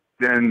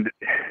 And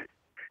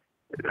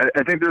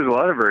I think there's a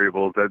lot of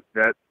variables,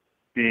 that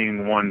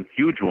being one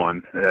huge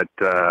one that,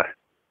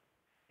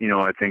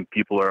 I think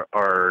people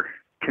are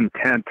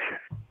content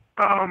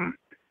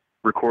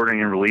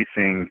recording and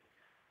releasing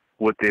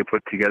what they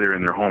put together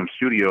in their home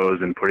studios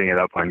and putting it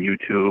up on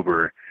YouTube,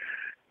 or,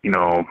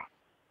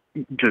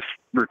 just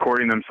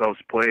recording themselves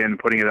play and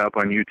putting it up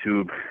on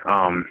YouTube.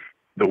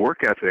 The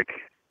work ethic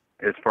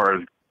as far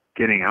as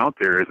getting out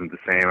there isn't the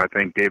same. I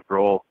think Dave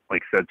Grohl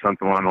said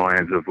something along the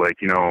lines of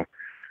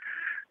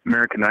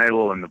American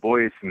Idol and The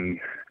Voice and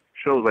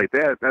shows like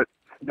that.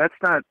 That's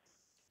not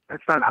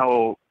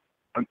how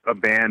a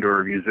band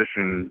or a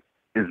musician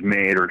is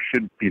made or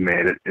should be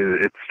made.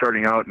 It's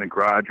starting out in a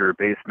garage or a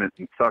basement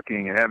and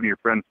sucking and having your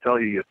friends tell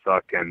you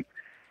suck, and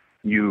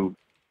you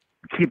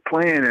keep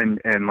playing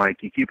and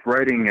you keep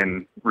writing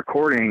and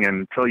recording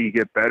until you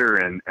get better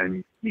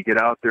and you get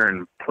out there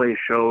and play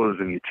shows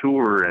and you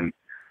tour and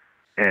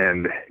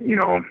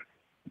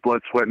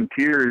blood, sweat, and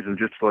tears, and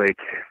just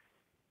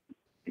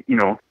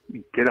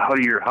get out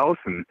of your house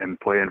and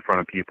play in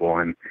front of people.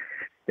 And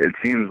it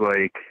seems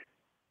like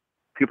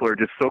people are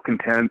just so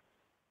content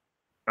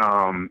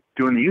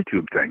doing the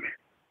YouTube thing.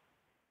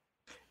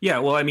 Yeah,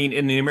 well, I mean,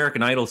 in the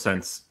American Idol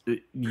sense,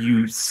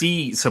 you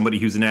see somebody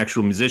who's an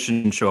actual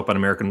musician show up on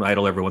American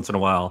Idol every once in a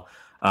while.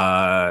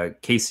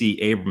 Casey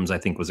Abrams, I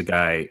think, was a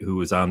guy who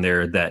was on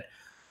there that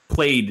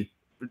played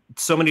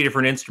so many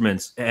different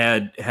instruments,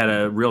 had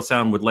a real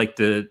sound, would like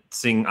to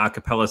sing a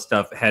cappella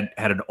stuff, had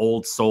an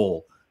old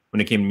soul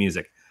when it came to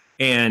music.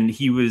 And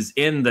he was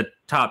in the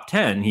top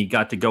 10. He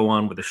got to go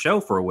on with the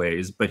show for a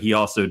ways, but he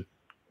also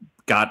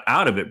got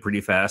out of it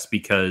pretty fast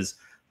because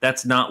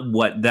that's not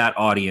what that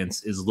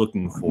audience is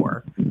looking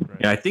for. Right.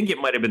 And I think it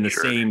might have been the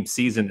same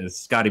season as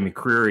Scotty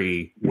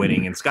McCreery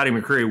winning. And Scotty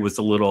McCreery was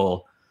the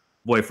little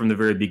boy from the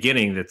very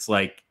beginning that's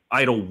like,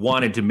 Idol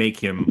wanted to make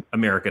him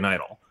American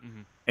Idol.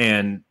 Mm-hmm.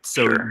 And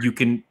so you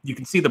can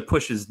see the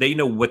pushes. They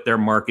know what their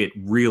market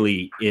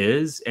really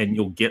is, and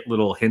you'll get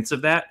little hints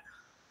of that.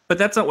 But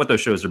that's not what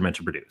those shows are meant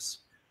to produce,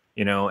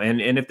 you know. And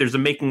if there's a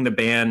making the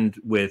band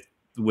with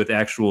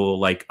actual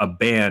like a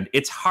band,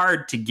 it's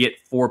hard to get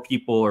 4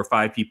 people or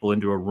 5 people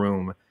into a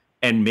room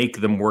and make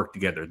them work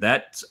together.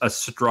 That's a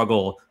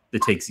struggle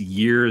that takes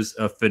years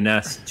of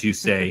finesse to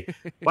say,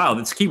 wow,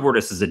 this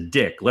keyboardist is a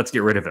dick. Let's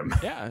get rid of him.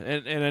 Yeah,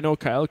 and I know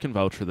Kyle can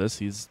vouch for this.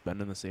 He's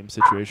been in the same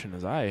situation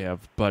as I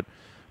have, but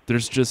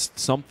there's just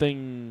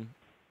something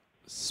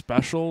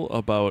special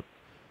about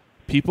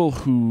people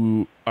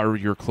who are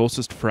your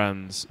closest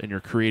friends and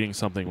you're creating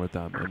something with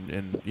them.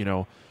 And you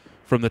know,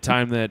 from the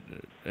time that,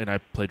 and I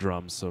play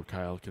drums, so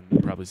Kyle can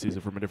probably see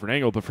it from a different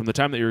angle, but from the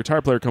time that your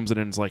guitar player comes in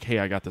and is like, hey,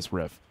 I got this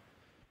riff.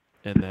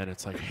 And then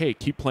it's like, hey,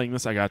 keep playing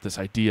this. I got this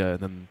idea. And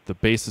then the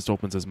bassist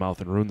opens his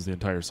mouth and ruins the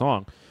entire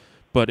song.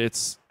 But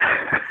it's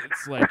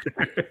like,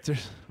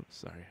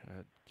 sorry,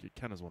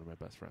 Ken is one of my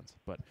best friends.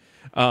 But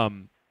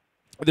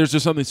there's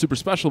just something super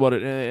special about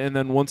it. And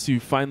then once you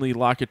finally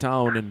lock it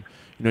down and,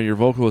 you know, your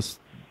vocalist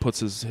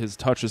puts his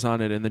touches on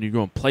it, and then you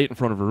go and play it in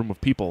front of a room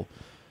of people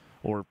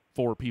or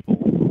 4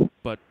 people.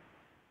 But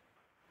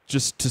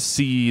just to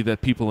see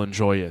that people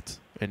enjoy it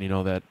and, you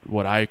know, that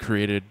what I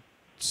created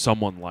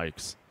someone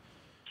likes.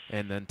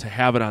 And then to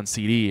have it on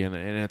CD, and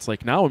it's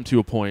like now I'm to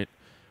a point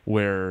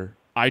where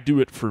I do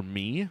it for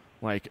me.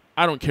 Like,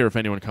 I don't care if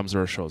anyone comes to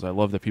our shows. I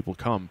love that people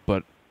come,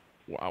 but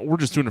we're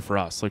just doing it for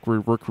us. Like,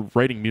 we're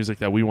writing music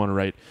that we want to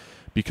write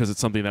because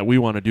it's something that we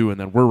want to do, and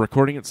then we're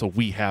recording it so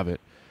we have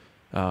it.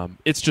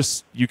 It's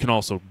just, you can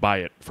also buy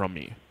it from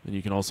me, and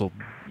you can also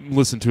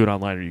listen to it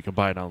online, or you can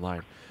buy it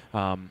online.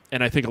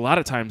 And I think a lot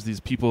of times these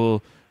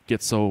people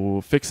get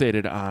so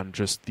fixated on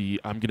just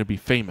I'm going to be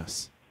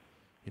famous.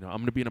 You know, I'm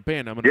going to be in a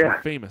band, I'm going to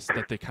be famous,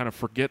 that they kind of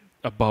forget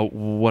about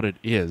what it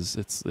is.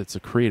 It's a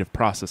creative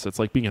process. It's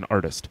like being an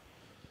artist.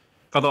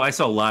 Although I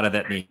saw a lot of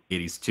that in the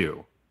 80s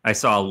too. I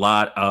saw a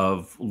lot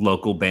of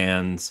local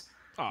bands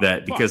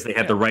that, because they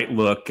had the right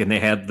look and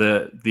they had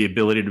the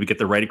ability to get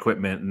the right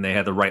equipment and they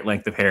had the right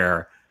length of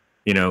hair,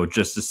 you know,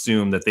 just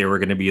assume that they were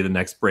going to be the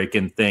next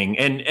break-in thing.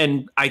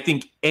 And I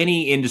think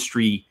any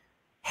industry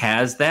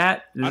has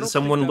that.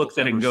 Someone looks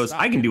at it and goes,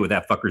 I can do what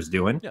that fucker's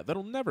doing. Yeah,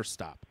 that'll never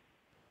stop.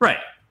 Right.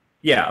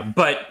 Yeah,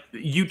 but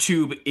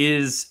YouTube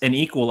is an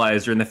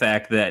equalizer in the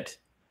fact that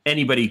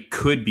anybody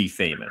could be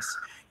famous.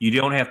 You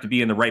don't have to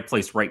be in the right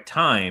place, right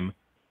time,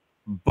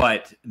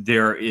 but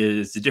there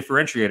is a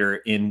differentiator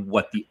in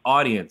what the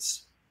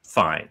audience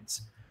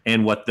finds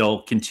and what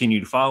they'll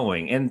continue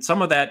following. And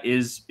some of that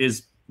is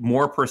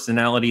more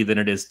personality than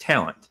it is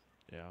talent.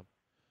 Yeah.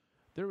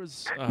 There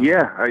was...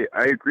 I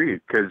agree,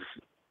 because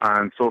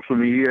on social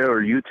media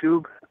or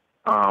YouTube,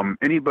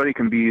 anybody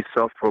can be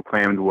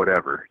self-proclaimed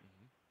whatever.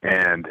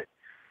 And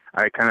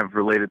I kind of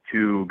related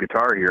to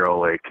Guitar Hero,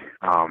 like,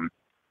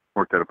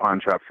 worked at a pawn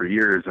shop for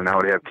years, and I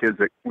would have kids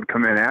that would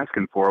come in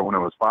asking for it when it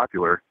was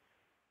popular.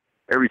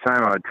 Every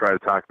time I would try to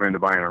talk them into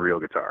buying a real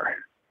guitar.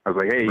 I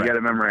was like, hey, you got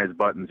to memorize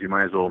buttons. You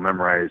might as well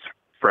memorize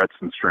frets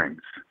and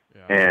strings.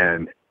 Yeah.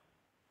 And,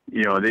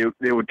 you know,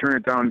 they would turn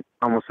it down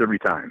almost every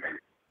time.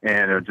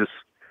 And it just,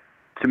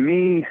 to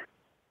me,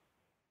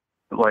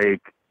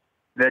 like,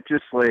 that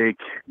just, like,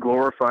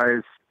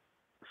 glorifies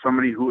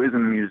somebody who isn't a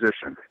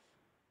musician.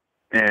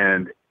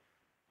 And,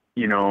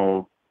 you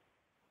know,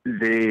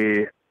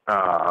 they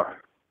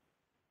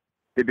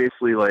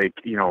basically, like,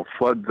 you know,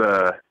 flood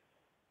the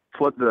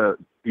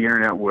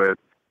internet with,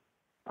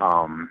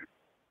 you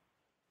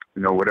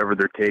know, whatever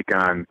their take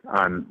on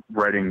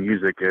writing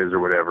music is or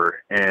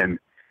whatever. And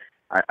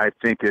I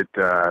think it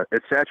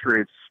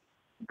saturates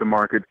the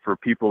market for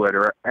people that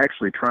are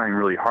actually trying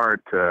really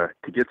hard to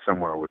get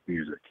somewhere with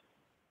music.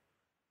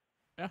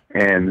 Yeah.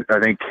 And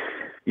I think,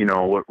 you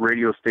know, what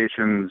radio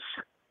stations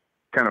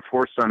kind of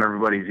forced on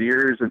everybody's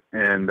ears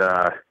and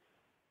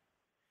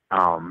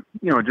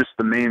you know, just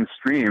the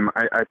mainstream,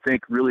 I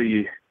think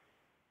really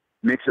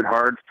makes it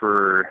hard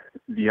for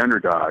the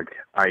underdog,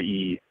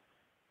 i.e.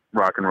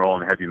 rock and roll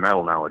and heavy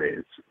metal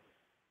nowadays.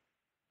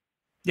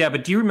 Yeah,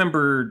 but do you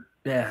remember,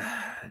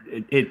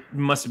 it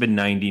must have been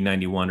 90,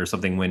 91 or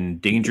something when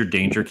Danger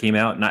Danger came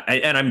out?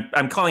 And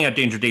I'm calling out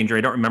Danger Danger.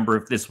 I don't remember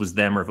if this was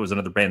them or if it was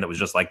another band that was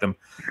just like them.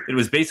 It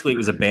was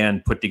a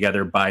band put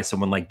together by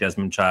someone like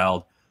Desmond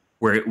Child,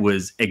 where it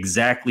was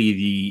exactly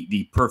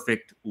the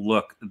perfect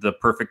look, the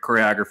perfect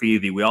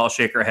choreography. We all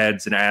shake our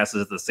heads and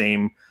asses at the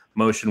same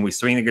motion. We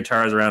swing the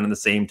guitars around in the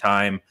same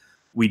time.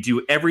 We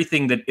do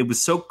everything that it was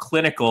so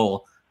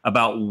clinical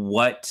about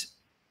what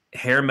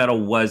hair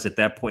metal was at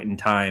that point in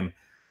time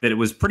that it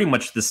was pretty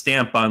much the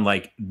stamp on,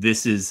 like,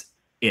 this is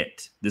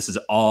it. This is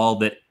all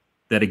that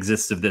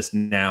exists of this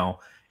now.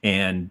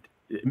 And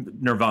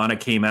Nirvana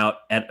came out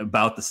at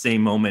about the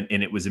same moment,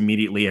 and it was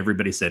immediately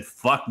everybody said,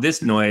 fuck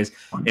this noise,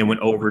 and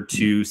went over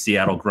to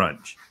Seattle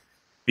grunge.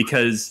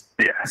 Because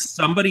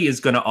somebody is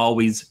going to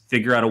always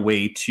figure out a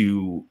way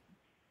to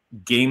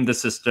game the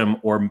system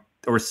or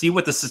see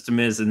what the system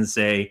is and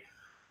say,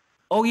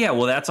 oh yeah,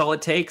 well that's all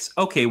it takes.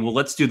 Okay, well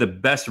let's do the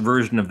best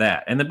version of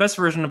that. And the best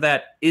version of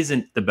that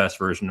isn't the best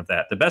version of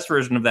that. The best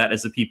version of that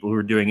is the people who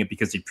are doing it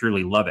because they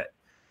purely love it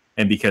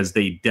and because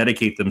they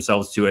dedicate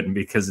themselves to it and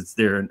because it's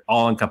their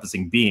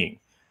all-encompassing being.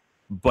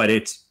 But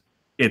it's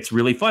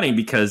really funny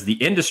because the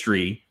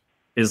industry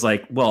is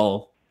like,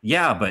 well,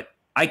 yeah, but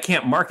I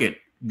can't market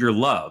your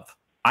love.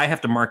 I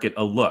have to market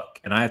a look,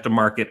 and I have to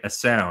market a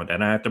sound,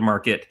 and I have to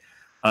market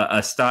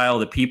a style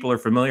that people are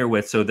familiar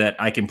with so that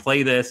I can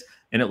play this,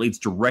 and it leads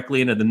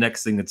directly into the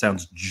next thing that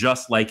sounds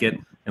just like it,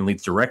 and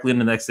leads directly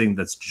into the next thing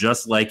that's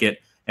just like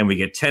it, and we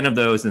get 10 of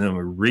those, and then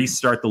we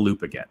restart the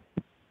loop again.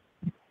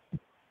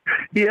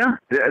 Yeah,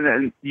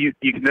 and you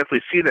can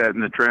definitely see that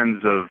in the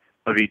trends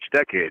of each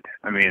decade.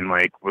 I mean,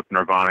 like with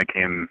Nirvana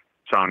came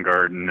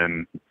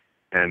Soundgarden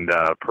and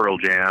Pearl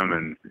Jam,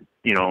 and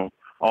you know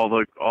all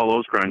those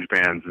grunge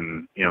bands,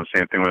 and you know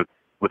same thing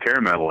with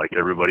hair metal. Like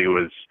everybody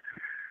was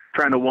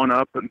trying to one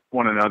up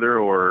one another,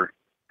 or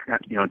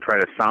you know try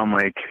to sound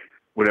like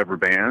whatever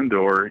band,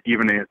 or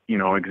even you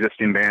know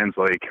existing bands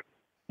like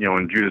you know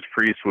when Judas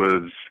Priest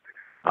was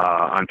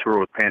on tour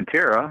with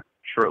Pantera.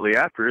 Shortly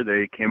after,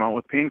 they came out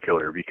with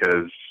Painkiller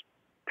because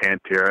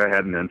Pantera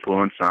had an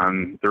influence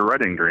on their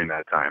writing during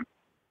that time.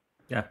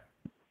 Yeah.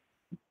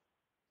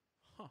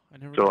 Huh,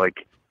 I So,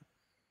 like,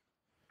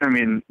 I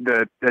mean,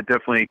 that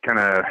definitely kind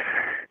of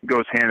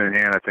goes hand in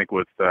hand, I think,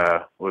 with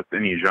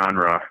any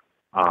genre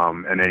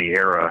and any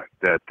era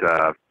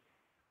that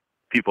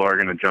people are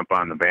going to jump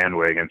on the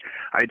bandwagon.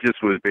 I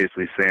just was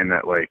basically saying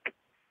that, like,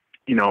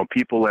 you know,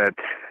 people that,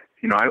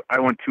 you know, I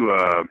went to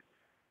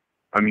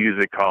a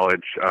music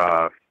college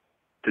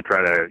to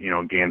try to, you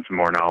know, gain some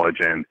more knowledge,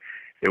 and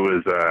it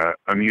was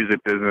a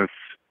music business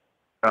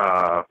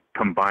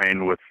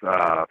combined with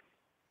a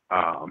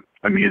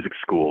music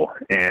school.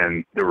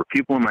 And there were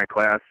people in my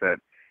class that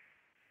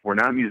were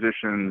not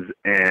musicians,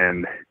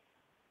 and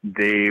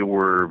they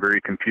were very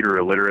computer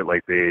illiterate.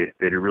 Like they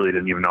really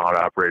didn't even know how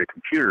to operate a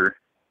computer,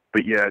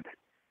 but yet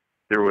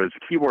there was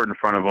a keyboard in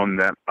front of them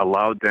that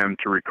allowed them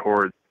to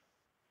record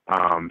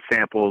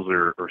samples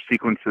or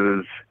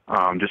sequences,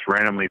 just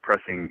randomly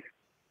pressing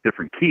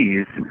different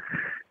keys,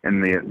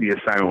 and the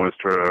assignment was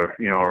to,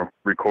 you know,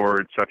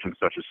 record such and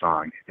such a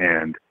song.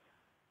 And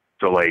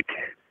so, like,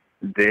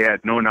 they had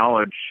no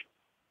knowledge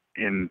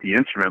in the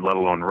instrument, let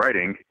alone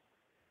writing,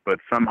 but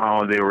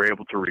somehow they were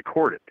able to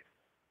record it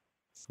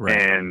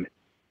and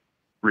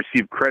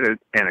receive credit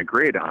and a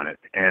grade on it.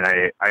 And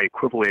I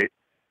equivalent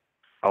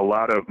a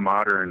lot of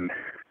modern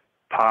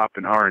pop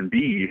and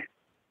R&B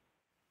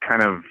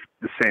kind of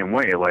the same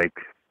way. Like,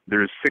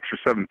 there's 6 or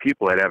 7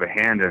 people that have a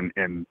hand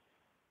in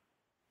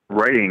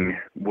writing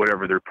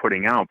whatever they're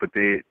putting out, but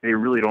they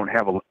really don't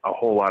have a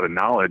whole lot of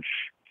knowledge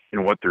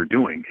in what they're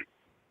doing.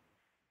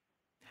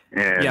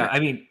 And yeah, I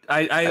mean,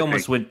 I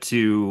almost went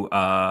to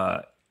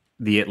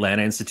the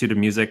Atlanta Institute of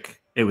Music.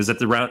 It was at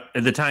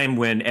the time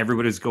when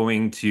everybody was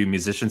going to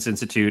Musicians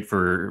Institute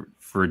for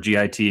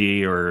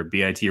GIT or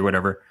BIT or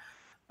whatever.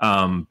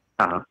 And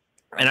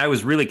I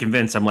was really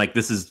convinced. I'm like,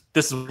 this is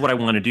what I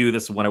want to do.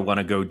 This is what I want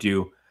to go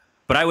do.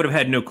 But I would have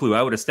had no clue.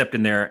 I would have stepped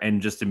in there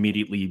and just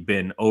immediately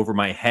been over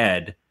my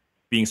head,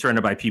 being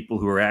surrounded by people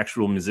who were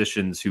actual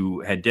musicians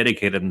who had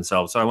dedicated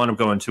themselves. So I wound up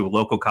going to a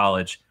local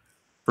college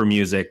for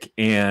music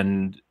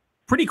and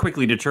pretty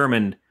quickly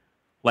determined,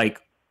 like,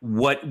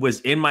 what was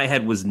in my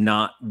head was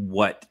not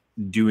what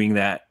doing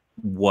that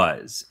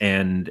was.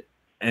 And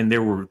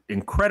there were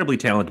incredibly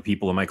talented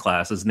people in my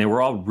classes, and they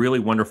were all really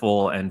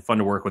wonderful and fun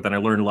to work with, and I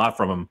learned a lot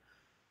from them.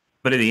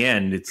 But in the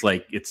end, it's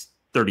like, it's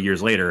 30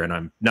 years later, and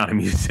I'm not a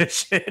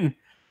musician.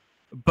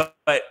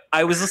 But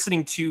I was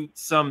listening to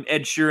some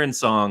Ed Sheeran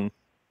song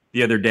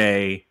the other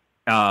day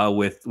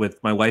with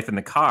my wife in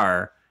the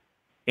car,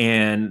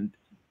 and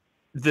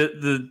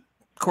the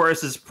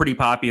chorus is pretty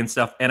poppy and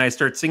stuff, and I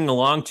start singing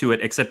along to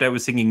it, except I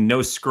was singing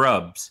No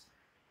Scrubs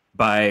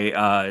by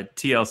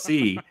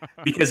TLC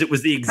because it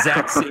was the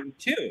exact same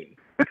tune.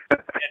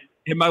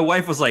 And my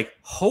wife was like,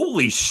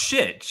 holy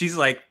shit. She's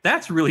like,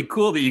 that's really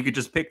cool that you could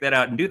just pick that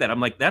out and do that. I'm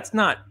like, that's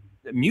not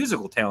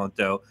musical talent,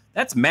 though.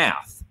 That's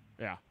math.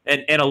 Yeah.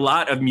 And a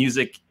lot of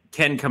music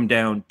can come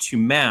down to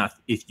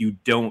math if you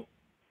don't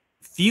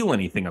feel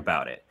anything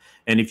about it.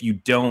 And if you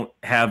don't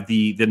have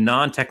the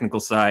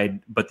non-technical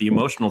side, but the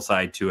emotional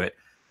side to it.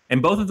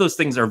 And both of those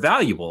things are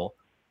valuable.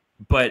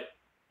 But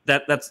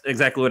that's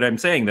exactly what I'm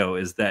saying, though,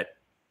 is that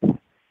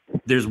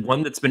there's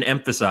one that's been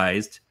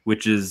emphasized,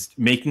 which is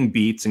making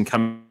beats and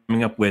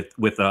coming up with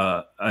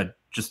a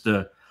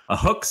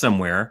hook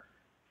somewhere,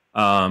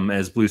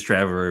 as Blues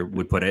Traveler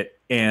would put it.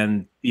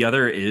 And the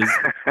other is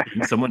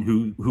being someone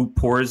who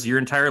pours your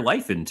entire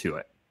life into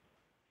it.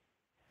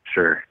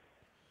 Sure.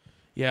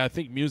 Yeah, I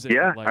think music.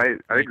 Yeah, I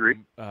agree.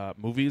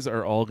 Movies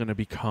are all going to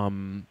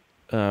become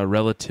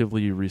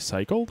relatively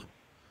recycled.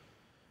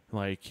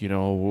 Like, you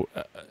know,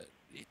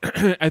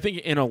 I think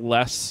in a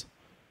less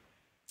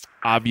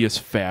obvious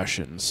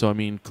fashion. So, I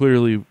mean,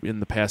 clearly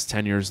in the past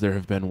 10 years, there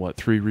have been,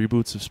 3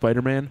 reboots of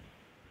Spider-Man?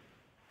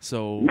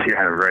 So,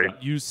 yeah, right.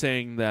 You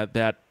saying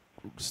that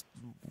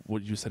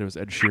what you said it was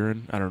Ed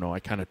Sheeran. I don't know. I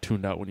kind of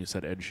tuned out when you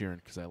said Ed Sheeran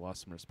because I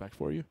lost some respect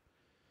for you.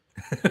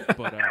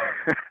 But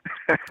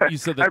you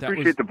said that I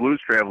appreciate the Blues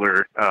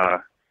Traveler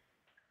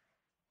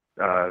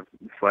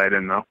slide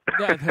in though.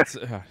 Yeah, that's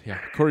yeah.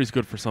 Corey's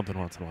good for something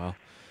once in a while.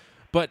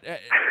 But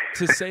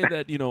to say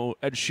that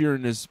Ed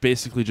Sheeran is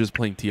basically just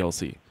playing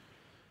TLC,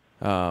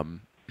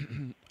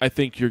 I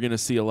think you're going to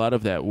see a lot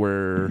of that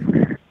where,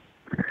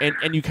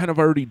 and you kind of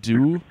already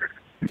do.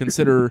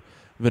 Consider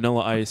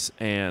Vanilla Ice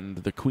and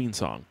the Queen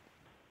song.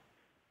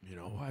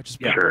 I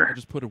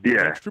just put a weird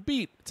extra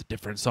beat. It's a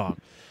different song.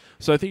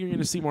 So I think you're going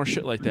to see more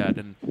shit like that,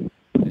 and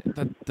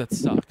that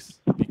sucks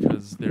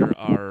because there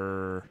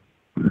are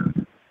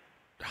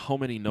how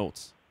many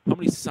notes, how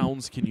many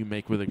sounds can you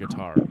make with a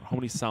guitar? How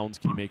many sounds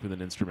can you make with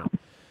an instrument?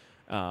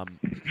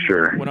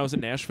 Sure. When I was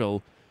in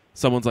Nashville,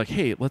 someone's like,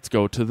 "Hey, let's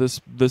go to this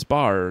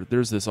bar.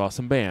 There's this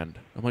awesome band."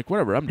 I'm like,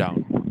 "Whatever, I'm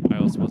down." I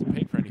also wasn't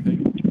paying for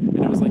anything, and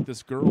it was like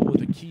this girl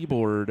with a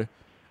keyboard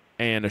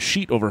and a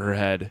sheet over her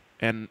head,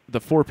 and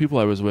the 4 people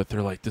I was with,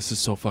 they're like, "This is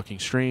so fucking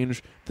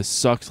strange. This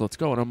sucks. Let's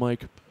go." And I'm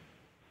like,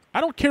 I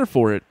don't care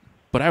for it,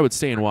 but I would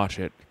stay and watch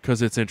it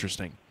because it's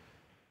interesting.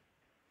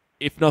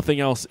 If nothing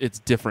else, it's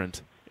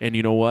different. And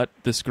you know what?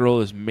 This girl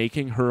is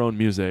making her own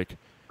music.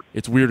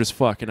 It's weird as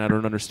fuck, and I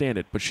don't understand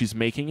it, but she's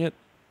making it,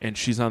 and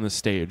she's on the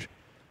stage.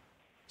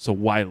 So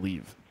why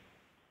leave?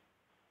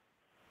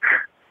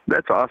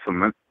 That's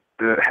awesome.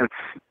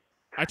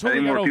 I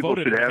totally got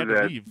outvoted. Should have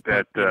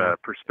that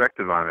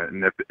perspective on it,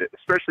 and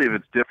especially if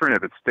it's different,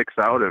 if it sticks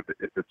out, if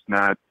it's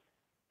not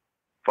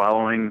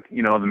following,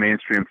 the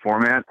mainstream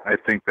format, I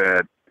think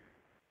that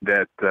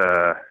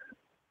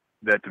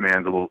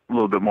demands a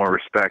little bit more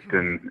respect.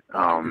 And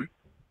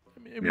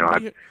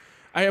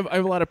I have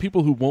a lot of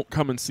people who won't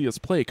come and see us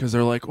play because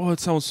they're like, "Oh, it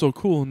sounds so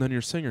cool," and then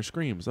your singer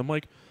screams. I'm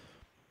like,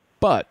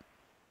 what?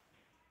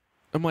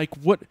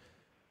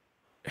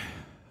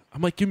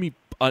 Give me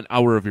an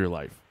hour of your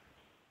life.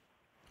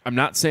 I'm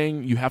not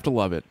saying you have to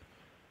love it.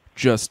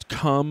 Just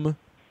come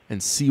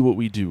and see what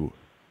we do.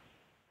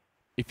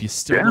 If you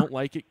still don't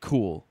like it,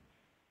 cool.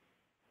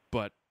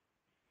 But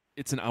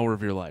it's an hour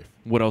of your life.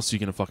 What else are you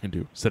going to fucking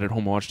do? Sit at home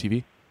and watch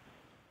TV?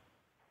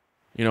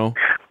 Well,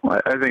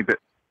 I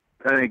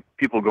think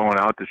people going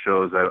out to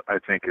shows, I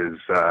think is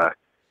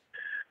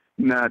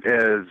not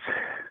as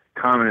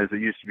common as it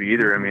used to be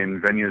either. I mean,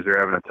 venues are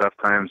having a tough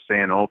time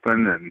staying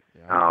open, and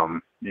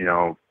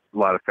a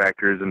lot of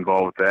factors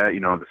involved with that.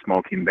 The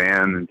smoking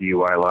ban and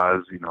DUI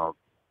laws.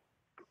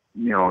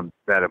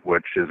 That of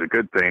which is a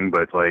good thing,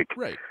 but right.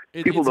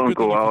 People don't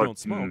go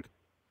out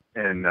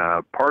and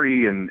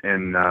party and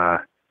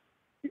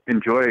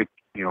enjoy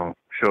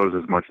shows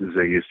as much as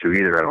they used to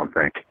either. I don't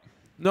think.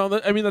 No,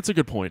 that's a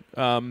good point.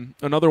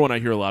 Another one I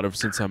hear a lot of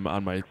since I'm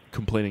on my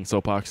complaining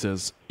soapbox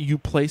is you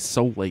play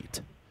so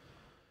late.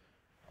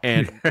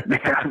 And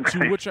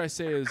to which I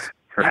say is,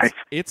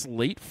 it's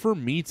late for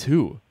me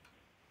too.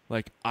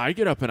 I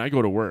get up and I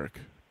go to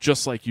work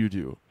just like you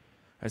do.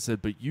 I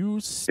said, but you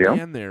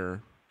stand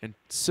there and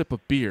sip a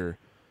beer.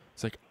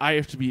 It's like I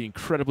have to be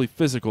incredibly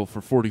physical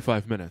for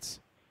 45 minutes.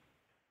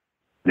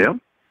 Yeah.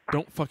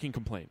 Don't fucking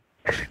complain.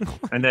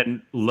 And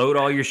then load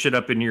all your shit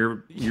up in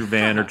your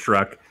van or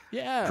truck.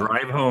 Yeah.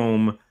 Drive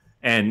home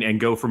and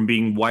go from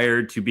being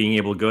wired to being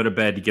able to go to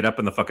bed to get up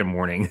in the fucking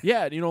morning.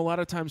 Yeah, and a lot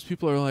of times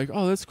people are like,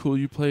 "Oh, that's cool.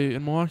 You play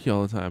in Milwaukee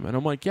all the time." And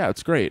I'm like, "Yeah,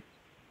 it's great."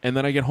 And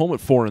then I get home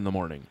at 4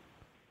 a.m.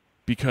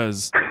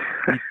 because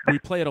we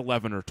play at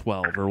 11 or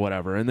 12 or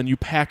whatever, and then you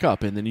pack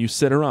up and then you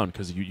sit around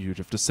because you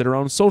have to sit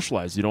around and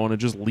socialize. You don't want to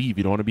just leave.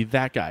 You don't want to be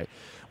that guy.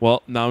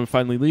 Well, now I'm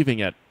finally leaving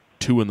at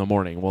 2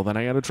 a.m. Well, then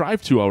I got to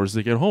drive 2 hours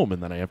to get home,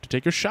 and then I have to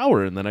take a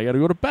shower, and then I got to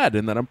go to bed,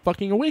 and then I'm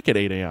fucking awake at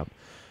 8 a.m.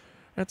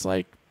 It's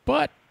like,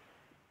 but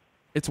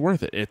it's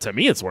worth it. To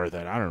me, it's worth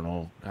it. I don't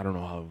know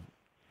how.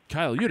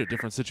 Kyle, you had a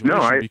different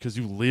situation because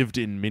you lived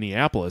in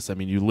Minneapolis. I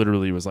mean, you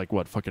literally was like,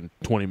 what, fucking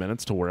 20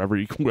 minutes to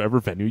wherever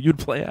venue you'd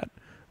play at,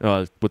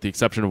 with the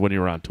exception of when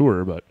you were on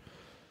tour. But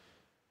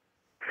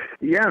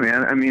yeah,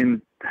 man. I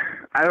mean,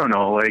 I don't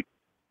know.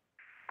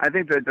 I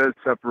think that does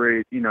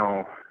separate,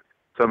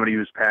 somebody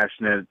who's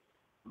passionate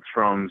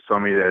from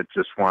somebody that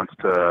just wants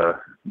to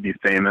be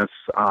famous.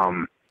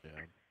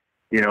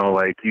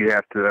 You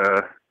have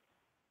to,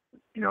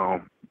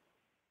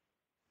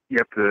 you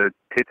have to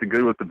take the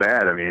good with the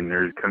bad. I mean,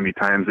 there's going to be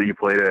times that you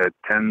played at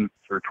 10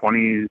 or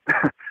 20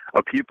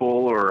 of people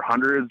or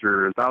hundreds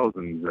or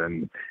thousands,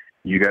 and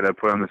you got to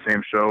put on the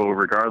same show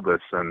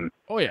regardless. And,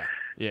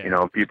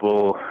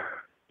 people,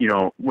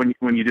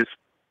 when you just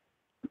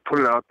put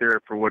it out there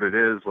for what it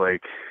is,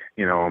 playing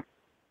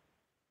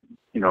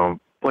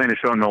a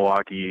show in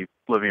Milwaukee,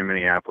 living in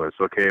Minneapolis.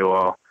 Okay,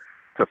 well,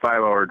 it's a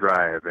 5-hour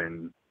drive,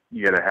 and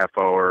you get a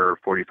half-hour,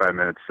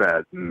 45-minute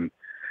set, and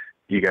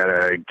you got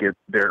to get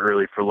there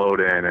early for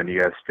load-in, and you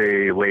got to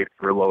stay late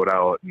for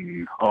load-out,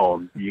 and,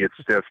 you get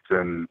stiffed,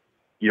 and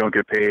you don't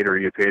get paid, or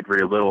you get paid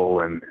very little,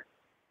 and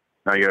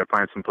now you got to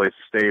find some place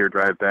to stay or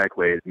drive back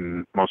late,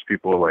 and most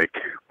people are like,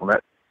 well,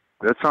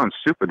 that sounds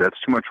stupid. That's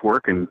too much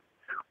work, and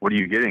what are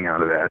you getting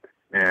out of that?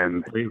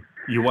 And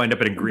you wind up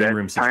in a green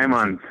room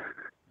situation.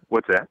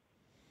 What's that?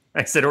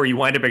 I said, or you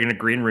wind up in a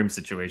green room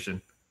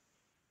situation.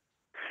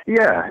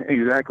 Yeah,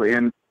 exactly.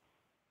 And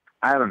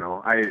I don't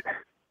know. I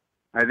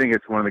think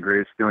it's one of the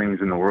greatest feelings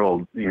in the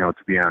world, to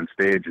be on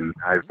stage. And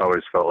I've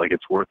always felt like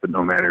it's worth it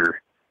no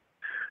matter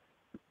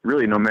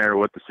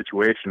what the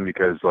situation,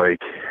 because the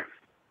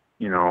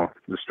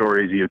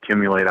stories you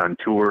accumulate on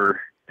tour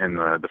and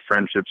the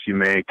friendships you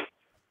make.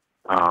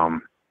 I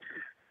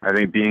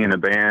think being in a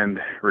band,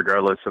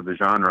 regardless of the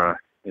genre,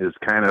 is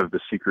kind of the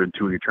secret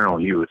to eternal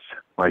youth.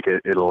 Like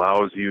it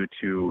allows you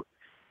to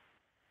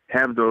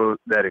have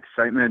that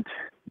excitement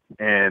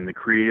and the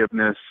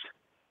creativeness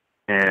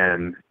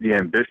and the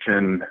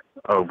ambition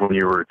of when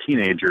you were a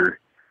teenager.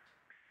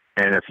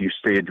 And if you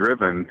stay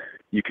driven,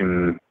 you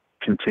can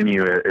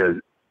continue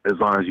as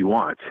long as you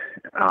want.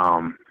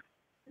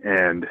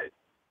 And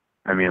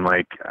I mean,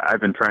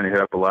 I've been trying to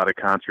hit up a lot of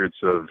concerts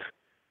of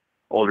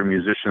older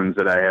musicians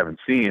that I haven't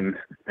seen,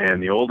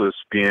 and the oldest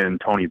being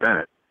Tony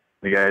Bennett.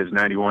 The guy is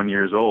 91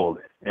 years old,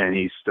 and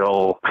he's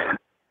still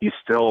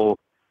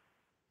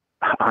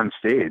on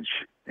stage.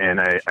 And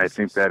I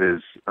think that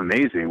is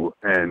amazing.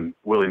 And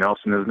Willie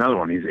Nelson is another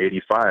one. He's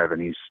 85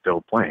 and he's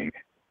still playing.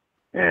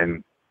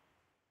 And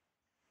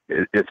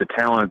it's a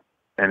talent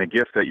and a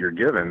gift that you're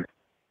given.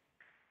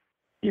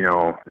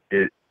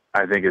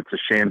 I think it's a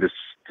shame to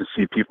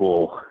see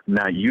people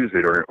not use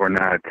it or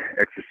not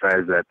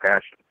exercise that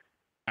passion.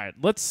 All right,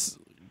 let's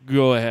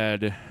go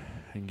ahead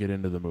and get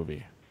into the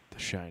movie, The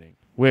Shining,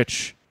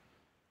 which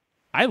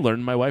I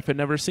learned my wife had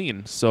never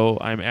seen, so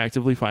I'm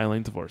actively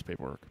filing divorce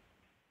paperwork.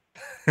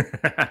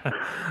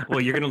 Well,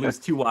 you're going to lose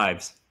 2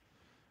 wives.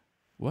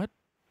 What?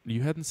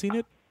 You hadn't seen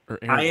it? Or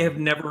I have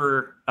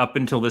never, up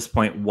until this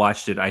point,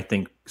 watched it, I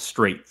think,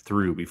 straight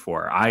through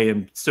before. I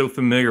am so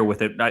familiar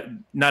with it.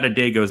 Not a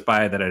day goes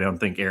by that I don't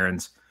think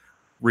Aaron's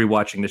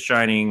rewatching The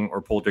Shining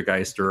or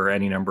Poltergeist or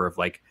any number of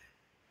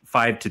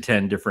 5 to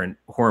 10 different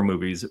horror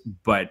movies,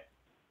 but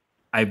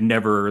I've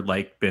never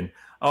been,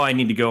 I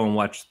need to go and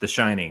watch The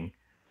Shining.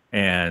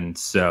 And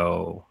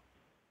so,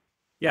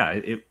 yeah,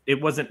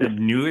 it wasn't a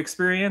new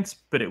experience,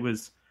 but it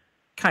was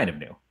kind of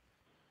new.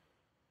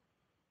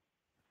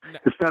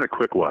 It's not a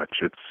quick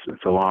watch.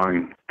 It's a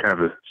long, kind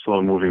of a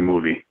slow-moving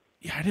movie.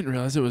 Yeah, I didn't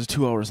realize it was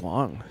 2 hours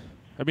long.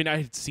 I mean, I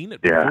had seen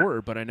it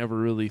before, but I never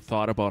really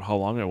thought about how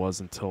long it was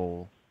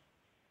until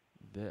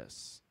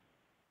this.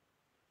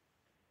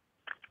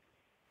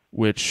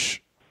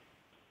 Which,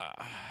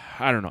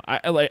 I don't know.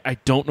 I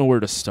don't know where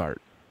to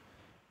start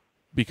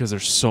because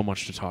there's so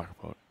much to talk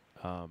about.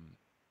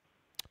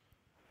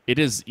 It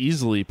is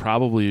easily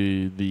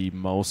probably the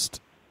most,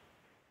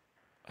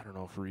 I don't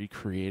know if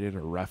recreated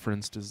or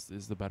referenced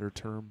is the better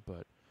term,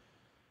 but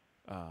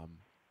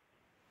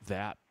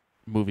that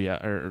movie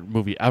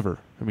ever.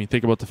 I mean,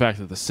 think about the fact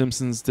that The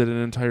Simpsons did an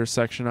entire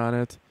section on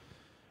it.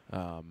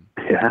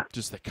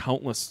 Just the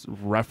countless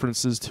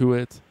references to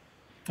it.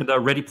 The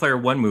Ready Player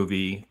One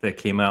movie that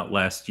came out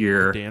last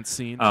year. The dance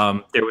scene.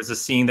 There was a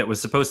scene that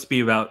was supposed to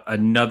be about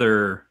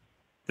another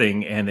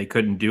thing, and they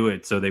couldn't do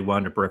it, so they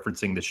wound up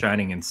referencing The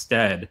Shining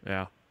instead.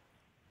 Yeah,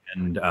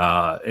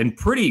 and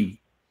pretty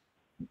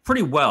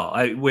well.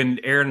 When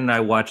Erin and I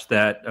watched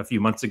that a few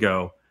months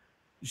ago,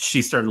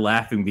 she started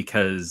laughing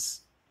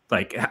because,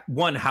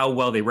 one, how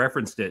well they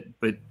referenced it,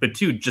 but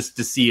two, just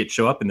to see it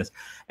show up in this.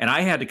 And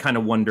I had to kind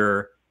of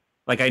wonder,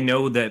 I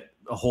know that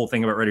the whole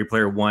thing about Ready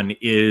Player One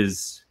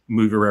is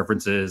movie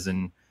references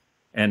and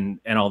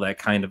all that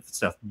kind of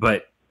stuff,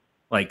 but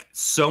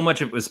so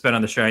much of it was spent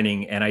on The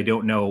Shining, and I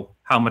don't know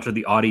how much of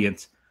the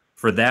audience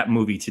for that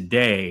movie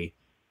today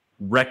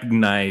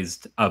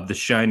recognized of The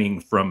Shining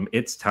from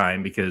its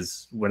time,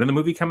 because when did the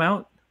movie come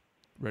out?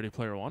 Ready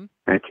Player One?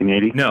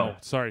 1980? No. Oh,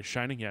 sorry,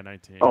 Shining,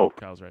 1980. Oh.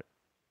 Kyle's right.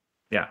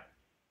 Yeah.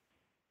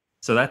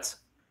 So that's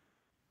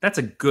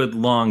a good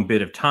long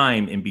bit of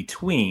time in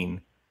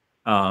between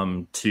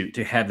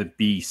to have it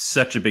be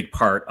such a big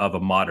part of a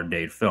modern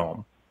day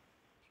film.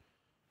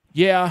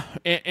 Yeah,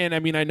 and I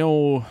mean, I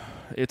know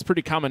it's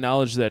pretty common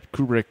knowledge that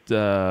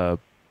Kubrick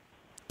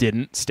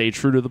didn't stay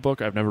true to the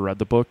book. I've never read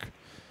the book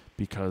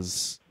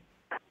because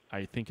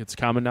I think it's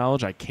common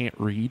knowledge. I can't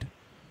read.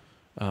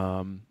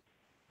 But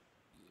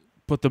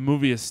the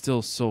movie is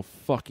still so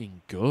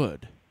fucking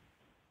good.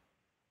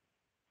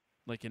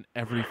 In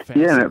every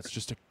facet, it's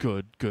just a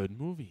good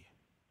movie.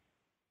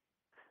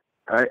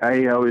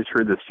 I always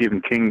heard that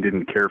Stephen King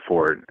didn't care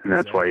for it, and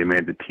that's why he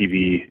made the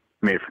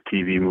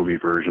made-for-TV movie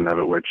version of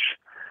it, which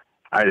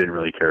I didn't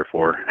really care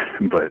for.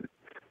 But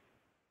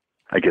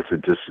I guess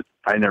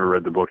I never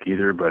read the book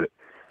either, but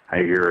I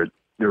hear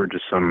there were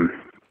just some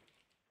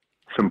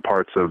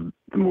parts of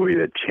the movie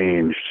that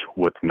changed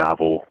what the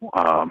novel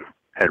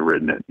had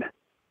written it.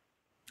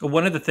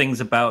 One of the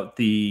things about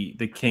the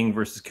King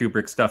versus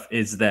Kubrick stuff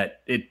is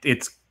that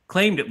it's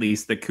claimed, at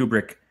least, that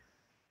Kubrick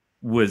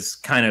was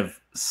kind of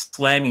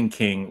slamming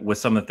King with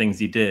some of the things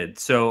he did.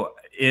 So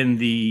in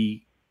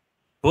the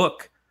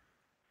book,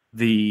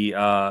 the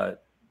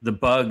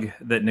bug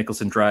that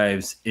Nicholson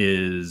drives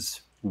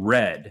is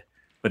red,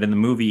 but in the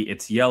movie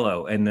it's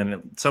yellow. And then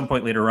at some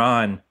point later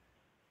on,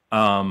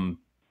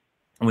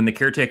 when the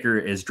caretaker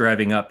is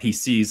driving up, he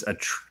sees a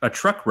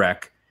truck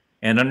wreck,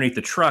 and underneath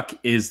the truck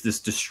is this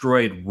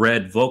destroyed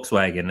red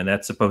Volkswagen, and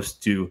that's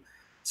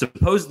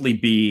supposedly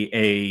be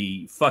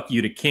a fuck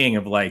you to King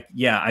of like,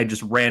 yeah, I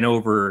just ran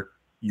over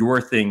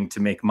your thing to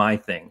make my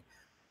thing.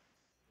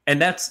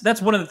 And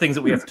that's one of the things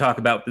that we have to talk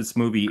about with this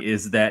movie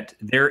is that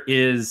there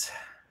is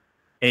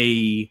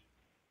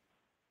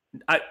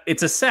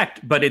it's a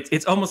sect, but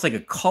it's almost like a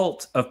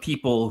cult of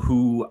people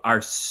who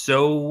are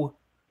so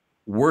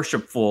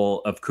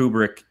worshipful of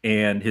Kubrick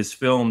and his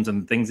films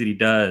and the things that he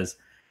does.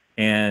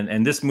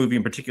 And this movie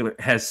in particular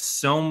has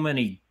so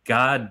many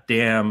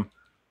goddamn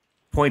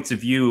points of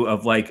view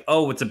of like,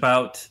 oh, it's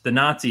about the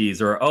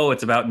Nazis, or oh,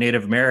 it's about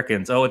Native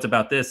Americans. Oh, it's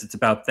about this, it's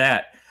about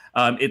that.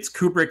 It's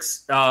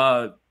Kubrick's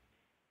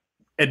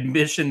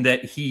admission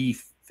that he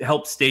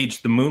helped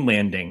stage the moon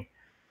landing.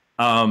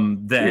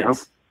 The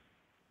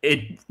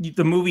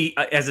movie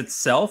as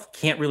itself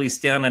can't really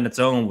stand on its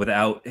own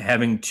without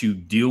having to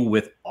deal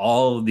with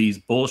all of these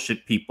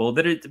bullshit people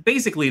that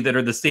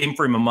are the same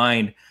frame of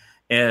mind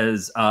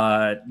as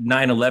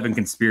 9/11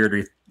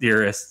 conspiracy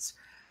theorists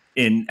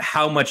in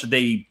how much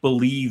they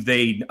believe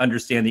they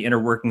understand the inner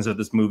workings of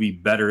this movie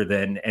better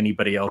than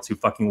anybody else who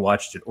fucking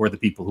watched it or the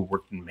people who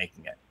worked in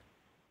making it.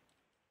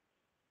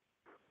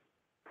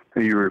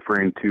 Are you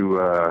referring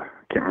to, I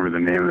can't remember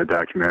the name of the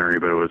documentary,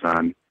 but it was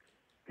on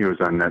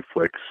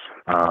Netflix.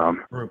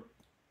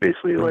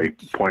 Basically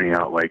like pointing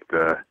out like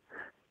the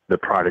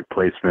product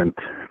placement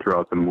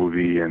throughout the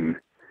movie and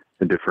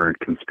the different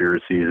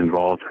conspiracies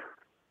involved.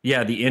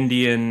 Yeah, the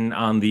Indian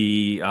on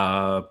the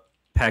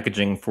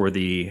packaging for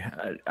the,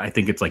 I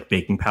think it's like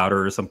baking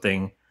powder or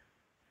something.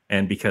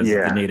 And because of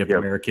the Native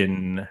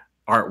American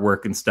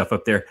artwork and stuff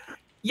up there.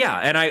 Yeah,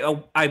 and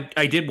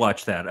I did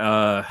watch that.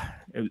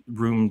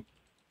 Room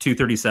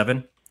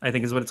 237, I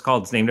think is what it's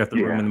called. It's named after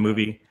the room in the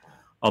movie.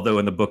 Although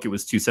in the book it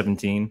was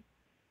 217.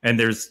 And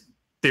there's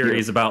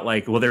theories about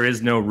like, well, there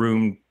is no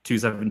room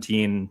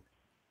 217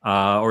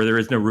 or there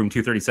is no room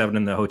 237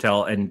 in the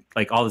hotel, and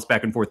like all this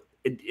back and forth.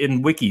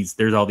 In wikis,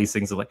 there's all these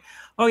things of like,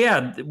 oh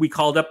yeah, we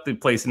called up the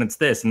place and it's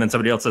this, and then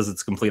somebody else says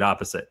it's complete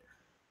opposite.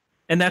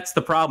 And that's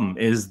the problem,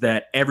 is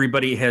that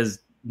everybody has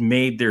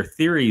made their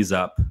theories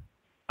up.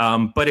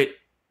 But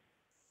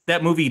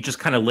that movie just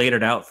kind of laid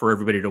it out for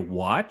everybody to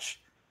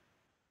watch.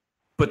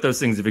 But those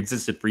things have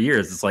existed for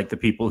years. It's like the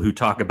people who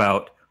talk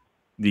about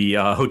the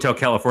Hotel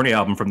California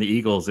album from the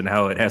Eagles and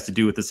how it has to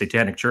do with the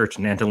Satanic Church,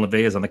 and Anton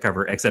LaVey is on the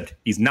cover, except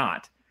he's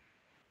not.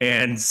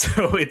 And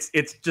so it's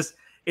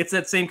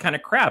that same kind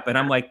of crap. And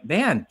I'm like,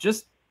 man,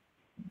 just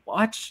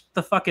watch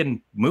the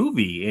fucking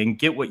movie and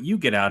get what you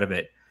get out of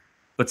it.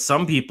 But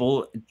some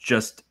people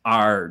just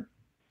are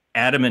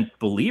adamant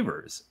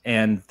believers,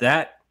 and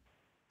that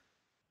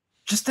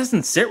just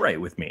doesn't sit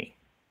right with me.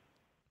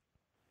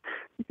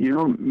 You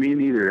know, me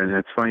neither. And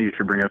it's funny you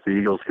should bring up the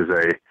Eagles, because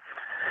I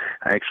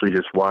actually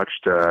just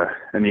watched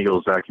an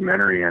Eagles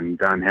documentary, and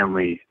Don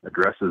Henley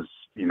addresses,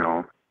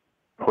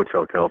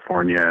 Hotel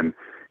California and,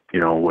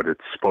 what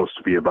it's supposed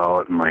to be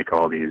about, and like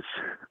all these,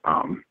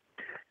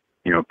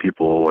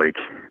 people like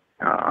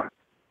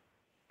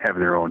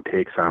having their own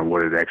takes on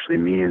what it actually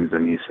means.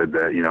 And he said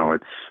that,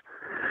 it's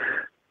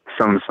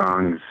some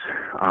songs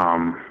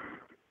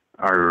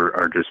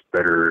are just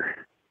better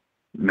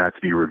not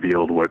to be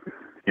revealed what,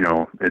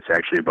 it's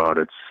actually about.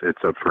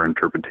 It's up for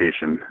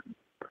interpretation.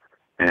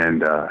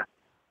 And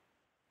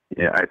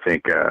I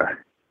think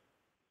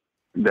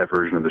that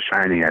version of The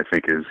Shining, I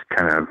think, is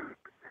kind of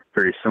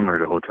very similar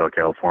to Hotel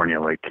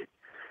California. Like,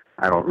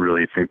 I don't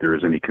really think there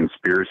was any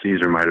conspiracies.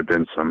 There might have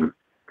been some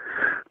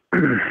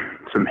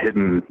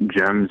hidden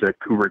gems that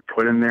Kubrick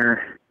put in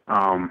there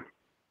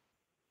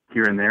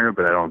here and there,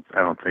 but I don't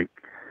think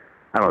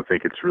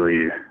it's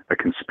really a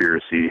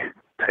conspiracy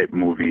type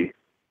movie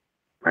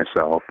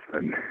myself.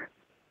 And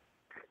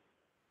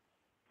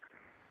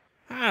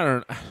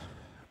I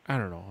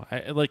don't know.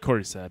 Like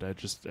Corey said, I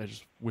just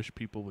wish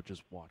people would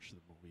just watch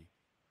the movie.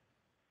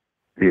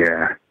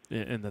 Yeah.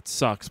 And that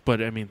sucks.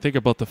 But I mean, think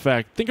of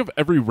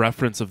every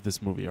reference of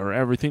this movie, or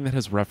everything that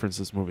has referenced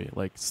this movie.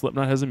 Like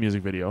Slipknot has a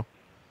music video.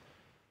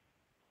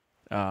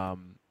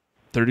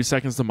 30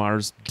 Seconds to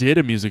Mars did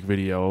a music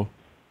video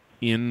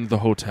in the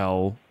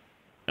hotel,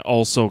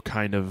 also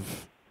kind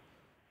of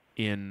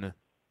in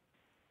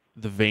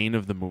the vein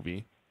of the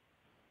movie.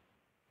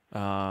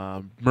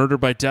 Murder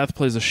by Death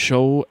plays a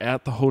show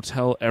at the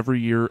hotel every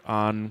year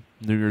on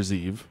New Year's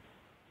Eve.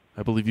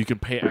 I believe you can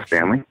pay extra.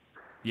 Family?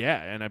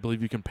 Yeah, and I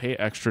believe you can pay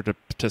extra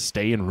to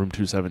stay in room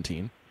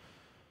 217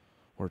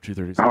 or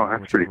 237. Oh,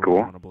 that's pretty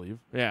cool. I believe.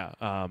 Yeah.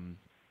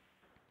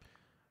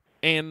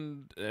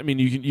 And I mean,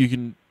 you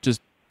can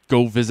just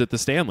go visit the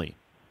Stanley.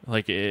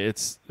 Like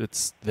it's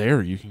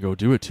there. You can go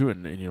do it too.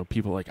 And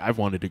people like, I've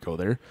wanted to go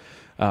there.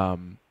 I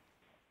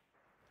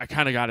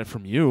kind of got it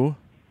from you.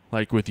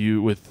 Like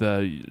you went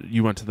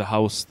to the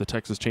house, the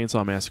Texas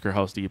Chainsaw Massacre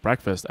house, to eat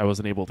breakfast. I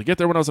wasn't able to get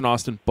there when I was in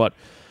Austin, but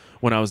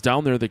when I was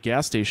down there, the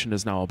gas station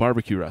is now a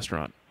barbecue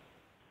restaurant.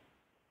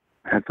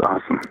 That's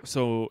awesome.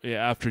 So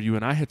yeah, after you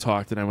and I had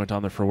talked and I went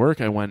down there for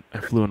work, I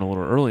flew in a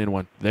little early and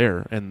went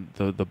there, and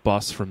the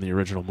bus from the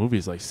original movie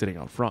is like sitting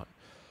out front.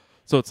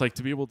 So it's like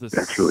to be able to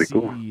That's see really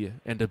cool.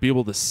 and to be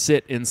able to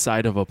sit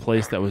inside of a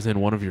place that was in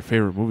one of your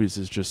favorite movies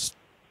is just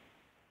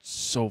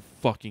so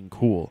fucking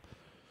cool.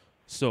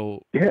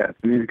 So Yeah, it's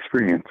a neat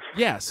experience.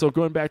 yeah, so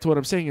going back to what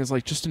I'm saying is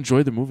like just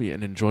enjoy the movie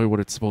and enjoy what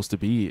it's supposed to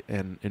be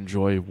and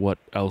enjoy what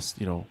else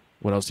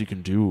you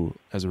can do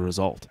as a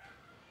result.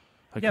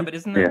 Like, Yeah, but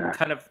isn't that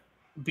kind of,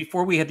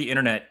 before we had the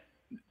internet,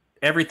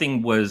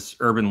 everything was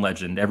urban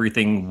legend.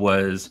 Everything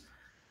was,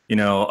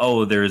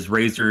 there's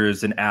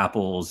razors and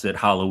apples at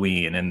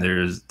Halloween, and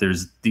there's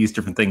these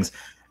different things.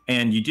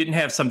 And you didn't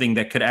have something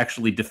that could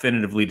actually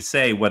definitively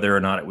say whether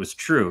or not it was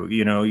true.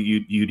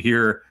 You'd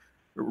hear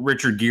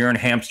Richard Gere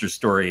hamster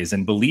stories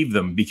and believe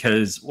them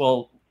because,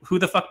 well, who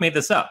the fuck made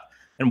this up?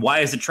 And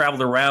why has it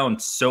traveled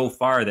around so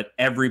far that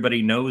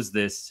everybody knows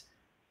this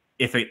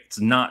if it's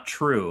not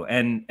true?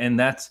 And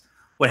that's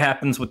what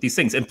happens with these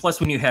things. And plus,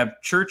 when you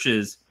have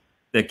churches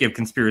that give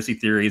conspiracy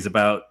theories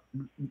about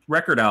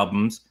record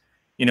albums,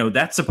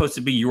 that's supposed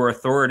to be your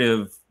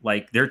authoritative,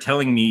 like they're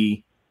telling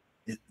me,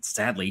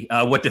 sadly,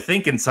 what to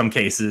think in some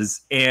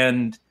cases.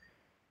 And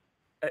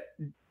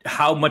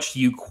how much do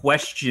you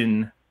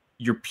question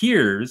your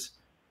peers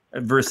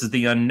versus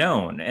the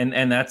unknown?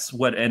 And that's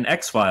what an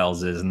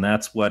X-Files is, and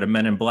that's what a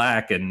Men in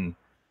Black and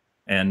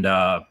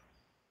the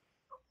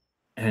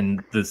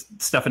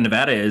stuff in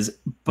Nevada is.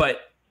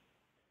 But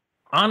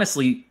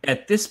honestly,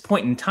 at this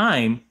point in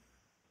time,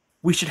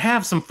 we should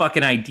have some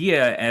fucking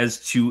idea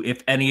as to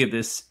if any of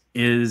this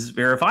is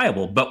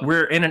verifiable. But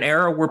we're in an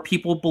era where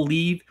people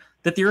believe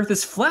that the earth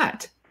is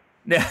flat.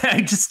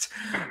 I just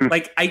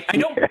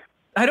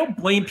I don't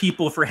blame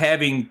people for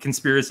having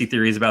conspiracy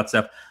theories about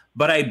stuff,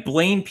 but I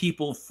blame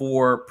people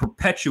for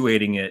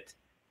perpetuating it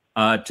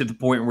to the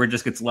point where it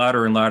just gets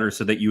louder and louder,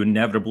 so that you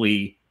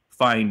inevitably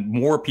find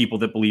more people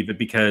that believe it,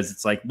 because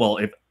it's like, well,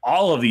 if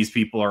all of these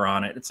people are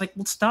on it, it's like,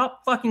 well,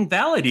 stop fucking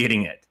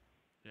validating it.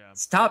 Yeah.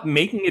 Stop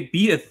making it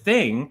be a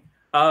thing,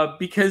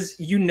 because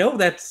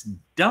that's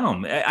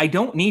dumb. I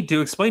don't need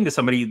to explain to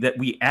somebody that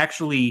we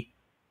actually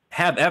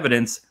have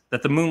evidence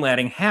that the moon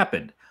landing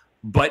happened.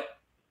 But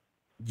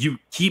you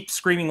keep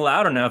screaming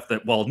loud enough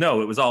that, well,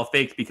 no, it was all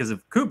fake because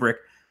of Kubrick.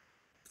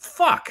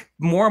 Fuck.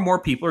 More and more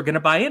people are going to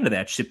buy into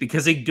that shit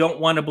because they don't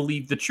want to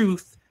believe the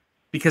truth,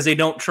 because they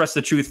don't trust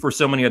the truth for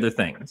so many other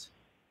things.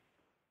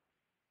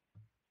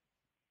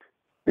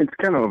 It's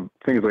kind of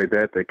things like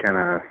that kind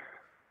of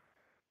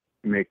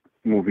make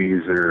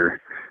movies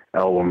or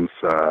albums,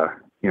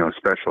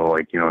 special.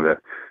 Like,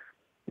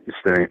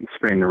 the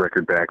spinning the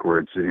record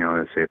backwards, they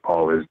say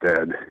Paul is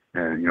dead,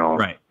 and,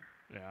 right.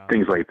 Yeah.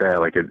 Things like that.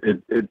 Like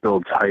it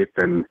builds hype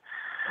and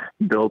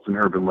builds an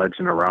urban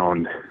legend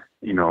around,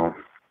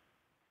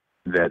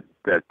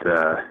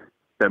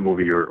 that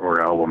movie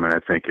or album. And I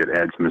think it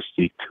adds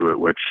mystique to it,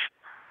 which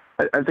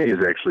I think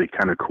is actually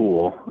kind of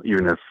cool,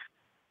 even if,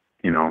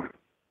 you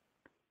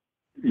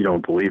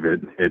don't believe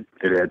it. It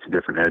adds a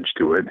different edge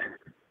to it.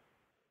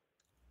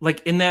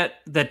 Like in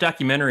that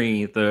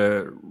documentary,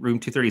 the Room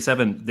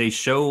 237, they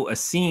show a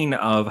scene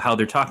of how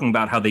they're talking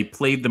about how they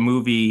played the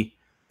movie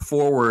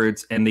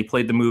forwards and they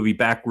played the movie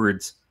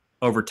backwards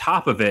over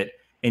top of it,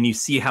 and you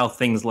see how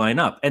things line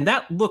up. And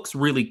that looks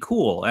really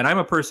cool. And I'm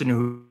a person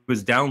who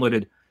has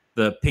downloaded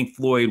the Pink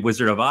Floyd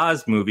Wizard of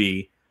Oz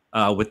movie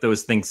with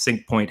those things,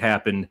 sync point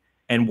happened,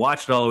 and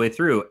watched it all the way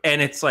through.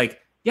 And it's like,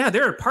 yeah,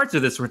 there are parts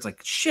of this where it's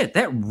like, shit,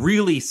 that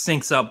really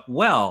syncs up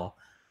well.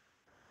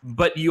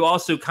 But you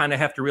also kind of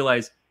have to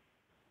realize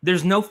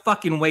there's no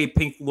fucking way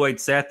Pink Floyd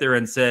sat there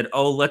and said,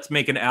 oh, let's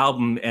make an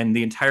album and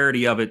the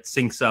entirety of it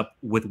syncs up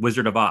with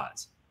Wizard of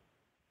Oz.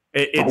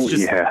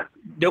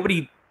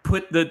 Nobody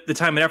put the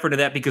time and effort into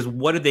that, because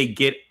what did they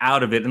get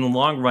out of it? In the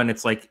long run,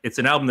 it's like, it's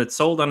an album that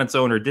sold on its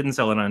own or didn't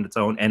sell it on its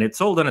own, and it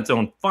sold on its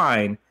own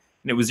fine.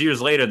 And it was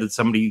years later that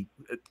somebody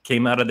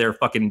came out of their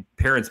fucking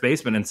parents'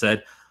 basement and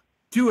said,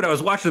 dude, I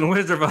was watching The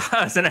Wizard of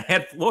Oz and I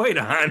had Floyd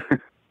on.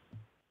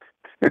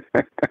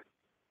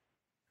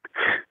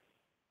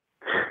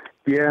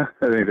 Yeah,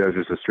 I think that was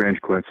just a strange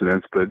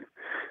coincidence, but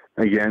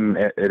again,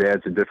 it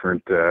adds a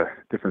different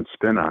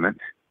spin on it.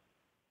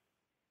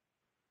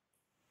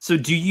 So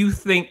do you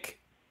think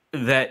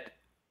that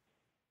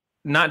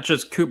not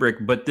just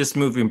Kubrick, but this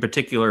movie in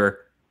particular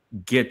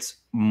gets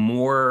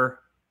more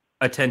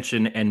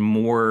attention and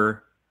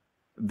more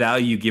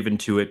value given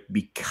to it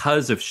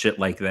because of shit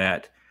like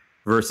that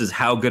versus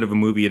how good of a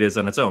movie it is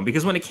on its own?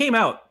 Because when it came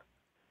out,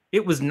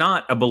 it was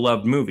not a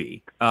beloved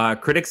movie.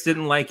 Critics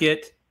didn't like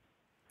it.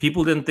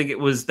 People didn't think it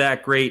was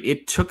that great.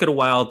 It took it a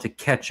while to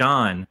catch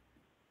on.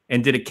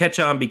 And did it catch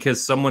on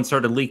because someone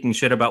started leaking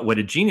shit about what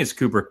a genius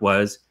Kubrick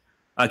was?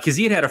 Because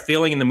he had a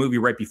failing in the movie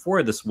right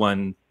before this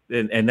one,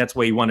 and that's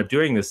why he wound up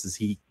doing this. Is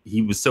he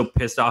was so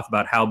pissed off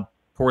about how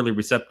poorly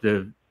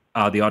receptive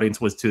the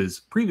audience was to his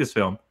previous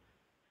film,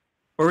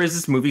 or is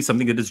this movie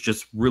something that is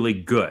just really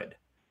good?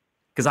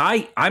 Because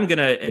I'm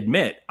gonna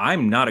admit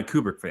I'm not a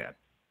Kubrick fan.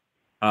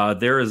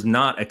 There is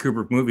not a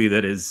Kubrick movie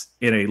that is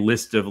in a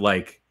list of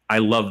like I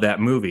love that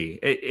movie.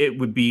 It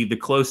would be the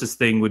closest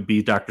thing would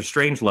be Dr.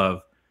 Strangelove,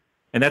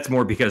 and that's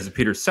more because of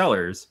Peter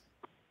Sellers.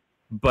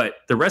 But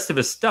the rest of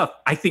his stuff,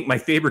 I think my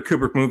favorite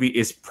Kubrick movie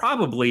is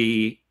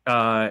probably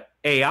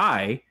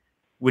AI,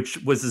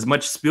 which was as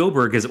much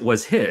Spielberg as it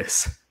was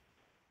his.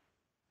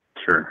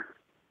 Sure.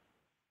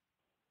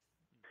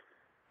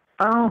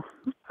 Oh,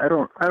 I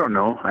don't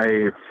know.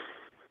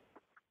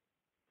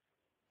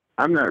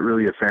 I'm not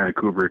really a fan of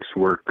Kubrick's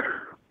work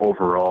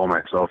overall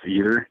myself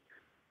either.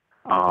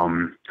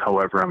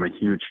 However, I'm a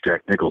huge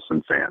Jack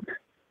Nicholson fan,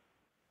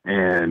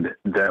 and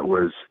that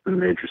was the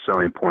major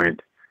selling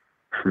point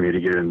for me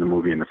to get in the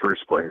movie in the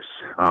first place.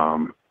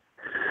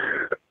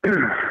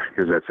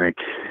 Because I think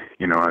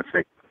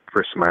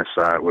first time I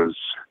saw it was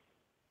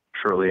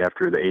shortly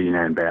after the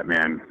 '89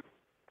 Batman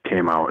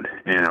came out,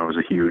 and I was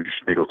a huge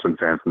Nicholson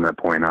fan from that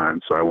point on.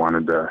 So I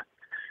wanted to,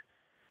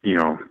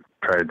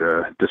 try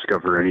to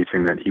discover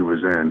anything that he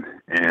was in,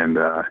 and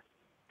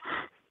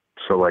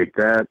so like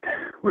that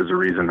was the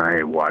reason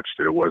I watched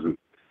it. It wasn't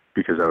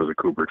because I was a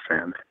Kubrick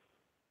fan.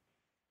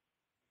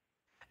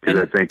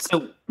 Because I think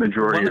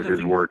majority of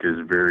his work is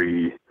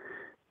very,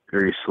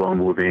 very slow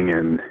moving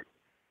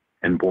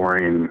and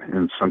boring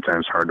and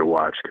sometimes hard to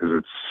watch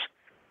because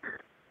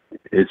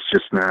it's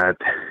just not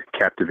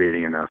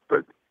captivating enough.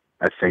 But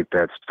I think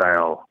that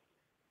style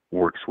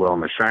works well in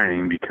The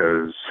Shining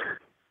because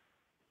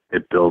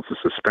it builds the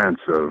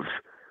suspense of,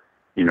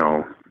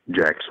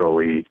 Jack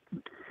slowly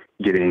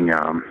getting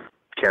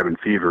cabin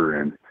fever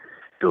and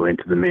building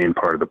to the main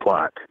part of the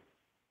plot.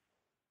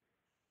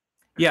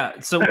 Yeah,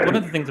 so one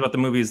of the things about the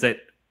movie is that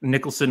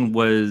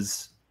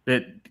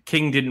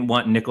King didn't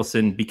want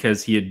Nicholson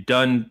because he had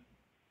done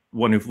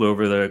One Who Flew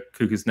Over the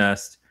Cuckoo's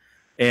Nest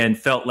and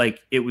felt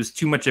like it was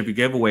too much of a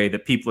giveaway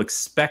that people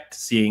expect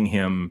seeing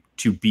him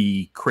to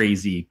be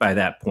crazy by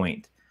that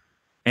point.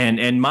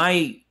 And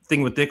my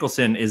thing with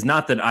Nicholson is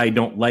not that I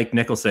don't like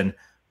Nicholson,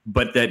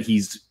 but that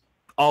he's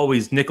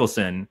always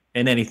Nicholson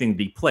in anything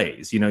that he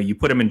plays. You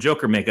put him in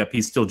Joker makeup,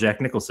 he's still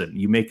Jack Nicholson.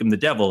 You make him the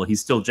devil, he's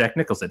still Jack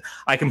Nicholson.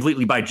 I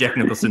completely buy Jack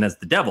Nicholson as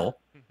the devil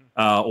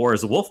or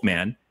as a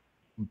Wolfman,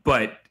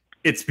 but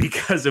it's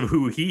because of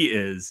who he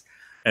is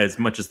as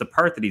much as the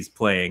part that he's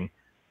playing.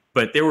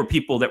 But there were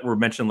people that were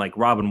mentioned like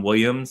Robin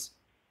Williams,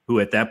 who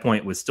at that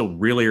point was still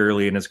really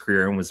early in his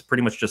career and was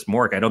pretty much just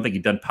Mork. I don't think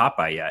he'd done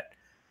Popeye yet.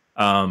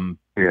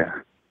 Yeah.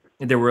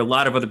 There were a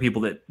lot of other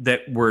people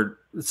that were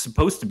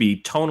supposed to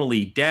be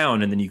tonally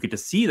down, and then you get to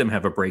see them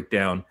have a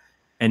breakdown.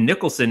 And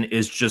Nicholson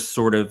is just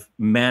sort of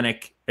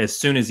manic as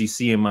soon as you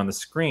see him on the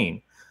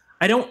screen.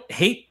 I don't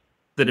hate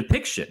the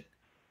depiction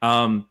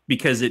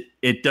because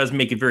it does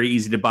make it very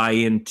easy to buy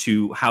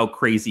into how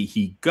crazy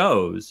he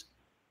goes.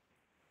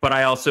 But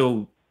I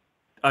also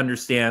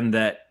understand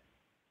that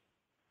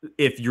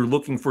if you're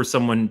looking for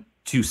someone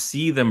to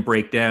see them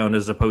break down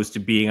as opposed to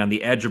being on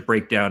the edge of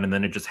breakdown and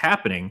then it just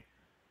happening,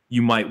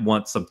 you might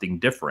want something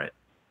different.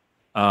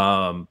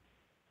 But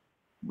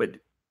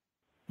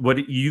what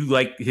do you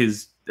like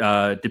his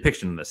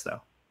depiction in this,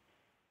 though?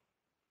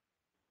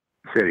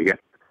 Say it again.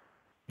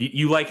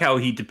 You like how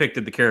he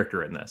depicted the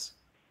character in this?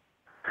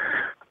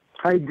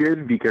 I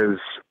did because,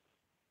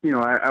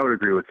 I would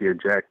agree with you.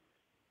 Jack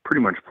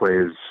pretty much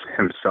plays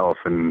himself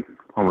in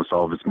almost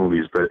all of his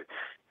movies, but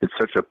it's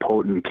such a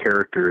potent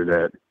character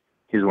that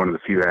he's one of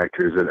the few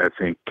actors that I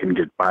think can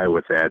get by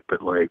with that.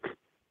 But like,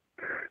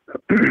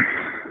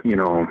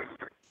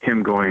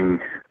 him going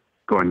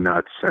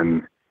nuts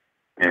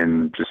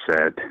and just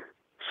that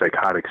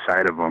psychotic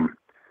side of him,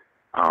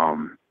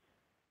 I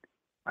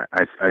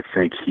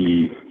think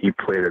he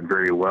played it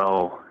very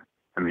well.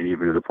 I mean,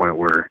 even to the point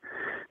where,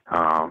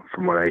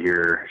 from what I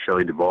hear,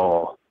 Shelley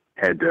Duvall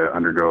had to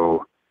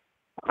undergo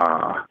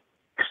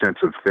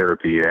extensive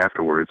therapy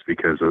afterwards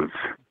because of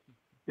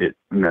it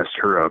messed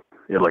her up.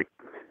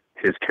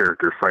 His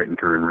character frightened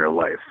her in real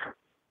life.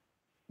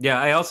 Yeah,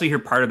 I also hear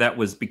part of that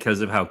was because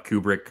of how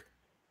Kubrick,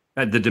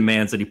 the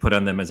demands that he put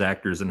on them as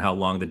actors and how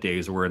long the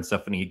days were and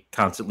stuff, and he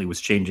constantly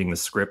was changing the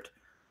script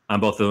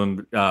on both of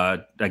them.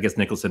 I guess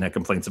Nicholson had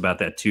complaints about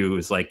that too. It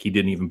was like he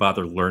didn't even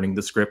bother learning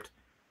the script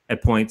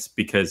at points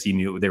because he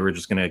knew they were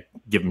just going to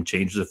give him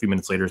changes a few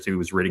minutes later, so he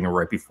was reading it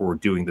right before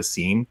doing the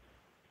scene.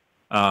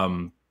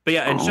 But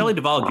yeah, and Shelley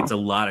Duvall gets a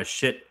lot of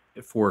shit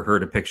for her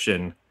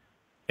depiction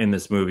in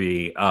this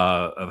movie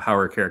of how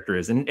her character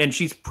is. And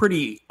she's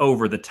pretty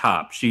over the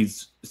top.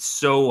 She's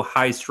so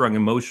high-strung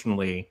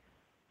emotionally.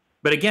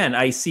 But again,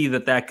 I see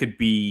that could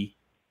be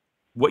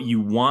what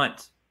you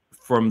want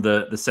from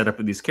the setup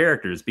of these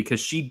characters, because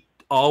she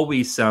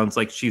always sounds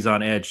like she's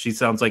on edge. She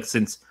sounds like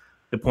since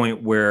the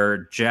point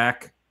where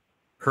Jack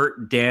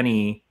hurt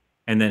Danny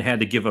and then had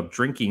to give up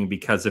drinking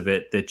because of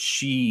it, that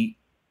she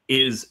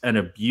is an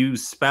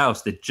abused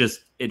spouse that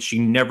she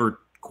never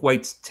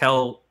quite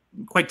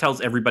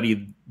tells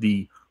everybody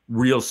the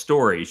real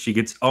story. She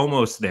gets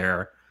almost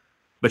there,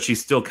 but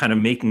she's still kind of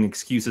making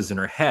excuses in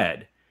her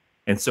head.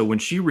 And so when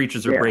she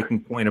reaches her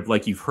breaking point of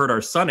like, you've hurt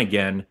our son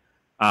again,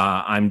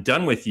 I'm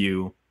done with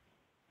you.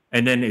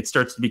 And then it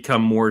starts to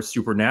become more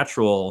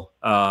supernatural,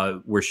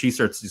 where she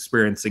starts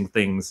experiencing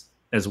things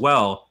as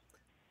well.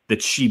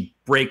 that she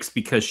breaks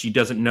because she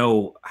doesn't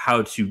know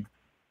how to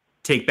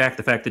take back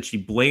the fact that she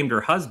blamed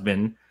her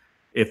husband,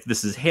 if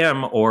this is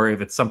him or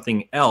if it's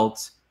something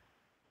else.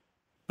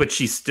 But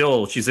she's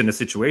in a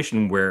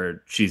situation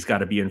where she's got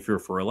to be in fear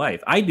for her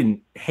life. I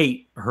didn't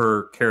hate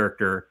her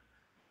character,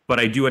 but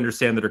I do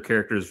understand that her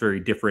character is very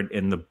different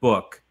in the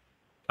book.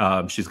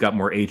 She's got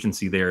more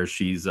agency there.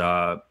 She's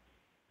a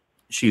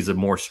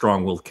more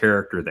strong-willed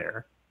character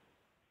there.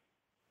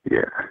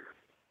 Yeah.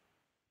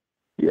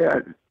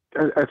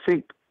 I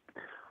think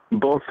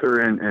both her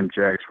and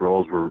Jack's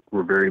roles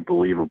were very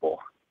believable.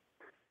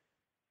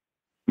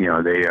 You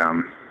know, they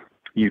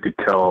you could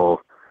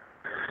tell,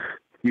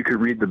 you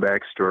could read the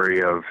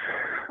backstory of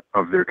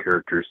their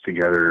characters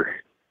together,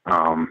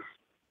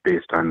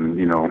 based on,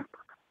 you know,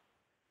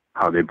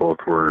 how they both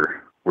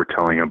were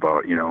telling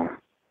about, you know,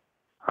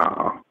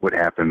 what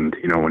happened,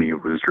 you know, when he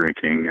was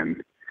drinking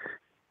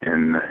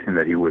and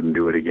that he wouldn't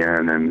do it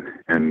again,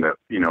 and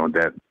you know,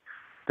 that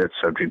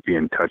subject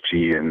being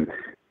touchy, and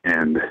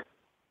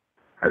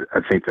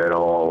I think that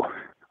all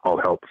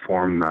helped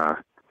form the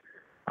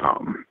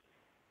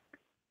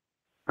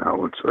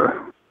what's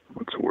the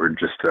word,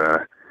 just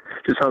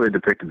how they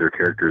depicted their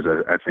characters.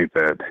 I think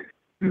that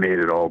made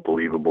it all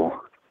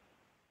believable.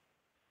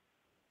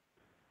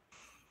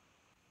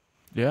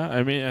 Yeah,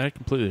 I mean, I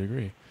completely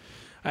agree.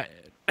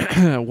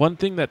 One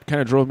thing that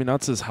kind of drove me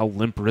nuts is how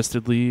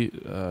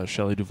limp-wristedly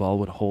Shelley Duvall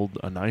would hold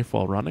a knife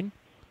while running.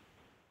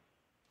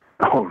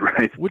 Oh,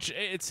 right. Which,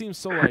 it seems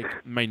so,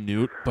 like,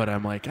 minute, but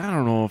I'm like, I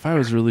don't know, if I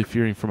was really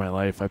fearing for my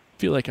life, I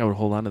feel like I would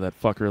hold on to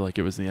that fucker like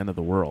it was the end of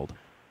the world.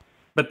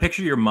 But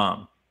picture your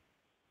mom.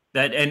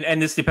 And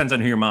this depends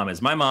on who your mom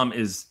is. My mom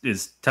is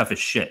tough as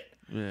shit.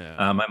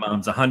 Yeah. My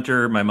mom's a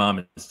hunter. My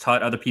mom has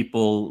taught other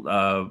people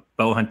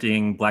bow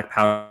hunting, black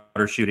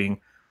powder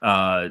shooting.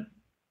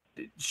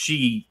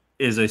 She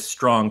is a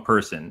strong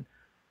person,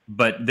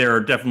 but there are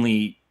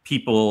definitely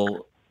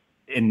people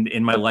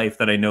in my life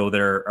that I know that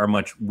are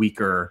much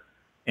weaker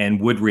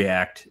and would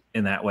react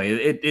in that way.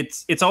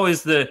 It's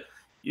always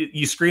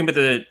you scream at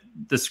the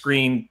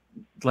screen,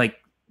 like,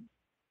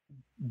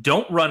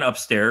 don't run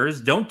upstairs,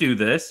 don't do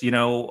this, you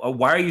know,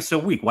 why are you so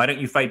weak? Why don't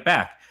you fight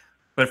back?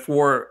 But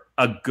for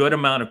a good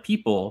amount of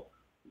people,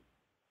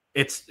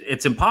 it's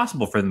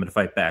impossible for them to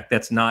fight back.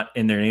 That's not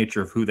in their nature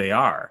of who they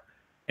are.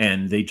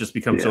 And they just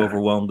become so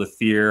overwhelmed with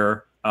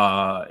fear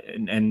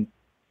and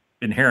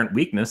inherent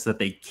weakness that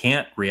they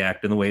can't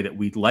react in the way that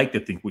we'd like to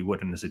think we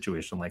would in a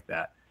situation like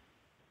that.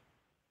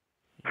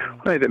 I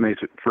think that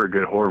makes it for a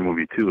good horror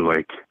movie too.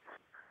 Like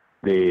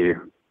they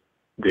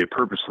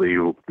purposely,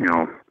 you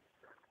know,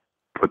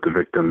 put the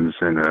victims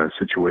in a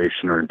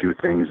situation or do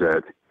things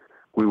that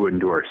we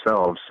wouldn't do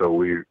ourselves. So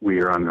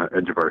we are on the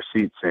edge of our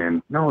seat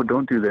saying, no,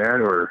 don't do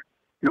that. Or,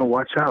 you know,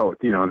 watch out.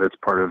 You know, that's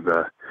part of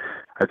the,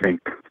 I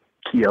think,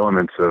 key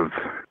elements of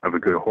a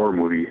good horror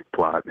movie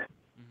plot. I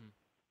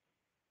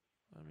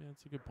mean,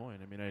 that's a good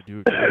point. I mean, I do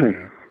agree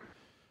with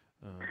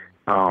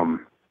that.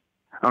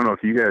 I don't know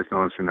if you guys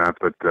know this or not,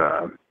 but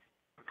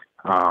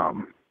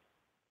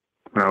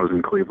when I was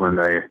in Cleveland,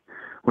 I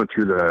went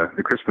through the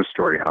Christmas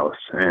Story house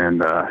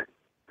and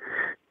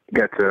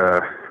got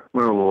to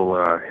learn a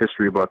little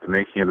history about the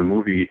making of the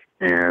movie.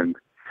 And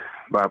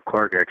Bob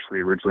Clark actually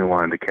originally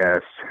wanted to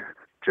cast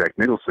Jack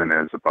Nicholson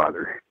as the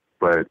father,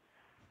 but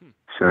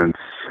since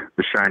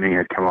The Shining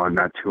had come on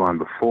not too long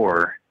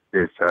before,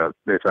 they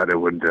thought it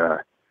would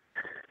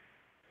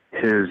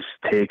his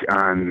take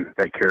on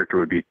that character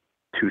would be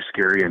too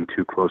scary and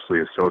too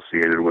closely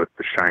associated with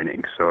The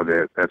Shining, so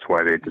that's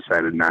why they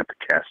decided not to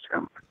cast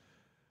him.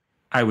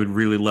 I would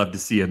really love to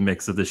see a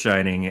mix of The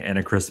Shining and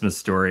A Christmas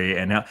Story.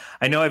 And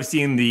I know I've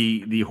seen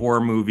the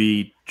horror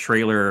movie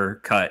trailer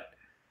cut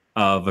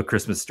of A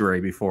Christmas Story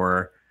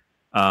before,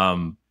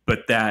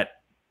 but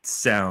that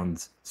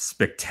sounds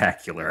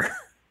spectacular.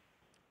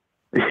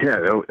 Yeah,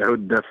 that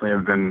would definitely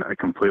have been a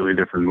completely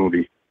different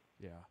movie.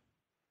 Yeah.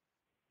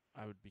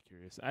 I would be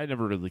curious. I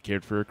never really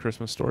cared for A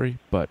Christmas Story,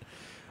 but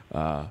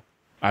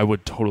I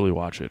would totally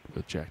watch it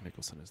with Jack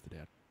Nicholson as the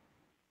dad.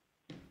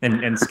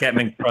 And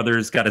Scatman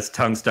Crothers got his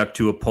tongue stuck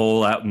to a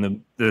pole out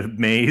in the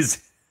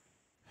maze.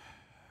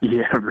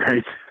 Yeah,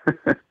 right.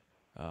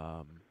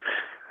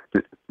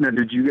 Now,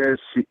 did you guys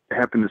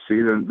happen to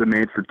see the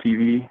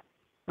made-for-TV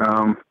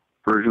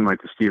version,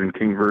 like the Stephen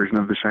King version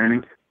of The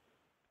Shining?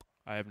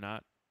 I have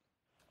not.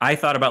 I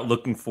thought about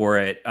looking for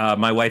it.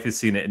 My wife has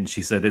seen it, and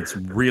she said it's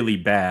really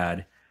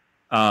bad,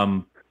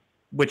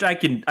 which I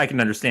can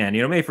understand.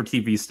 You know,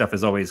 made-for-TV stuff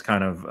is always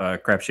kind of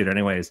crapshoot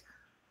anyways.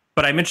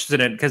 But I'm interested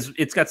in it because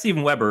it's got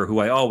Steven Weber, who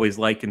I always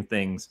like in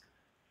things.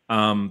 But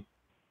on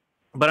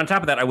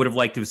top of that, I would have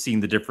liked to have seen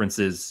the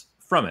differences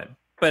from it.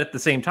 But at the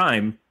same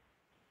time,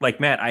 like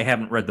Matt, I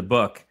haven't read the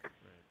book.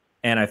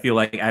 And I feel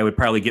like I would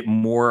probably get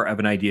more of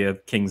an idea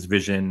of King's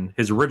vision,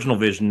 his original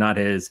vision, not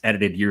his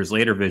edited years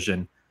later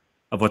vision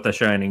of what The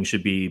Shining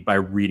should be by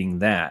reading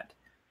that.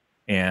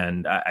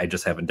 And I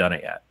just haven't done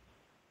it yet.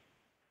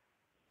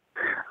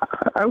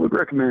 I would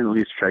recommend at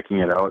least checking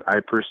it out. I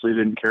personally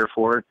didn't care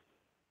for it.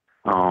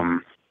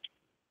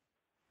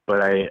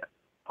 But I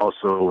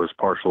also was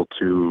partial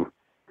to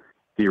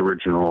the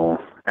original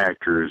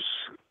actor's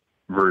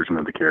version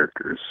of the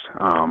characters.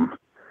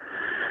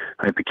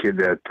 Like the kid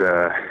that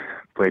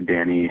played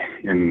Danny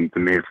in the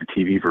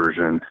made-for-TV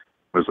version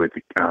was like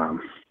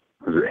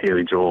was it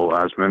Haley Joel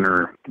Osment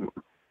or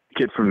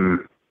kid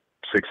from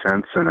Sixth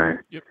Sense? And I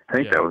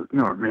think that was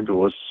maybe it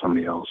was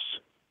somebody else.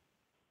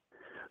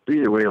 But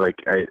either way, like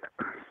I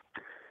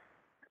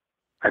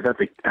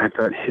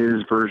thought his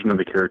version of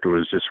the character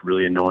was just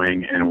really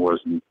annoying and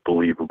wasn't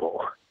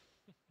believable.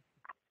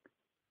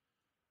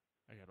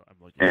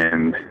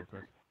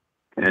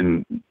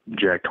 And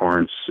Jack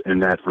Torrance in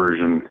that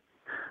version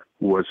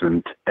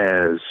wasn't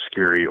as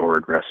scary or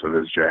aggressive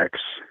as Jack's.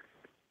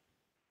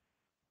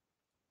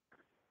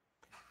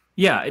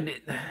 Yeah,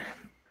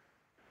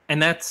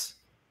 and that's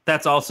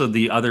also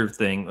the other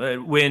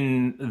thing.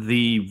 When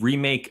the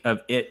remake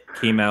of It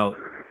came out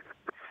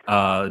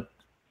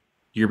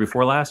year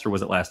before last, or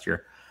was it last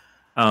year?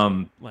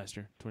 Last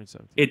year,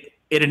 2017.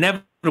 It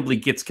inevitably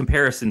gets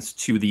comparisons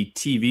to the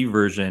TV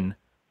version,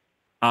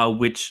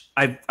 which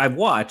I've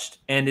watched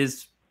and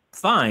is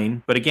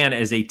fine, but again,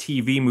 as a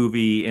TV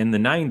movie in the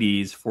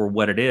 90s for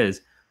what it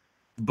is,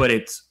 but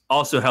it's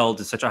also held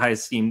to such a high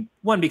esteem,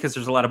 one, because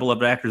there's a lot of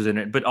beloved actors in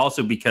it, but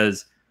also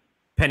because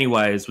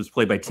Pennywise was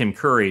played by Tim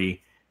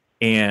Curry,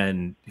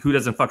 and who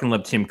doesn't fucking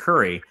love Tim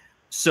Curry?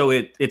 So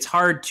it's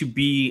hard to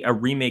be a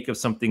remake of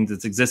something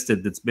that's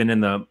existed, that's been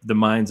in the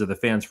minds of the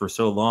fans for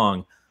so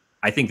long.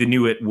 I think the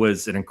new It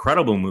was an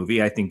incredible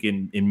movie. I think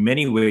in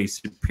many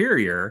ways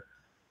superior,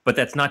 but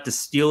that's not to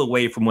steal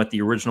away from what the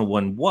original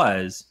one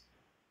was.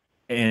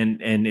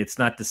 And it's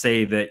not to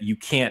say that you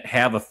can't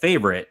have a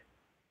favorite,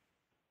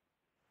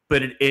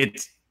 but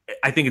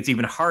I think it's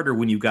even harder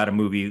when you've got a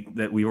movie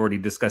that we've already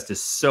discussed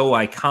is so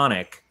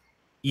iconic,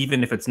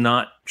 even if it's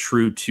not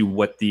true to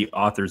what the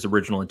author's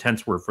original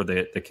intents were for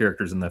the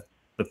characters in the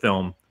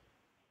film.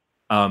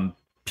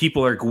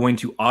 People are going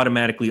to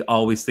automatically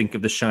always think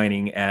of The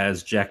Shining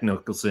as Jack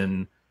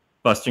Nicholson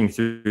busting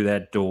through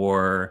that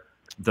door,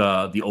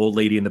 the old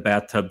lady in the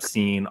bathtub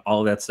scene, all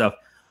of that stuff.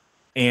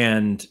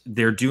 And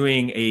they're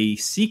doing a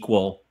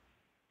sequel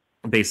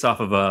based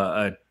off of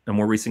a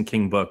more recent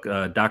King book,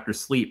 Dr.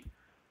 Sleep,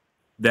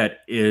 that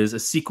is a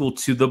sequel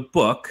to the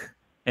book,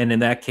 and in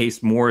that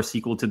case, more a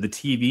sequel to the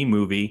TV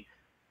movie,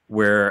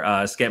 where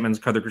Scatman's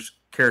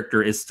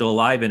character is still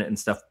alive in it and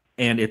stuff.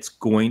 And it's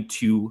going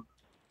to,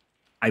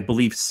 I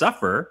believe,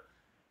 suffer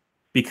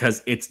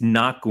because it's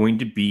not going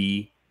to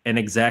be an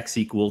exact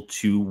sequel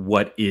to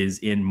what is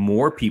in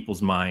more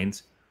people's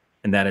minds,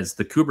 and that is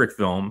the Kubrick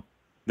film,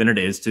 than it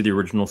is to the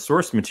original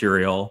source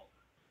material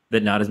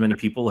that not as many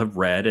people have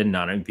read and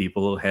not many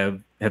people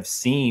have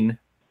seen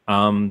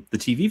the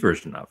TV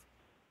version of.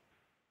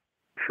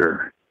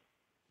 Sure.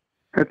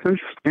 That's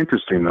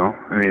interesting, though.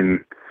 I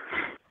mean,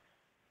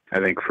 I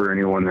think for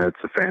anyone that's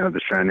a fan of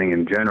The Shining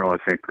in general, I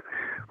think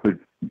would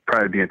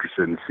probably be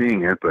interested in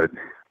seeing it. But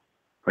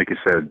like you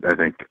said, I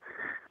think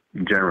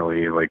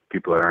generally, like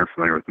people that aren't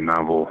familiar with the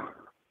novel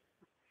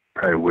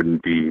probably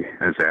wouldn't be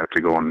as apt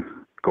to go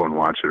and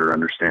watch it or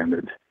understand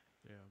it.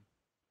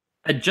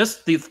 And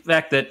just the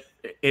fact that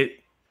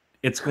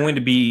it's going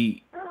to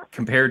be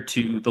compared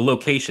to the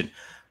location.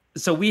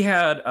 So we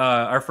had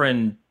our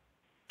friend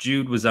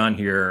Jude was on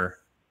here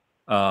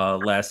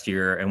last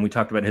year, and we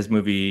talked about his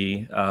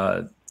movie,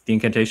 The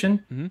Incantation.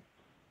 Mm-hmm.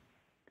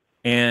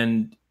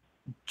 And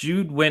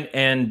Jude went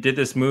and did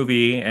this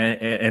movie, and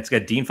it's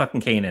got Dean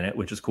fucking Cain in it,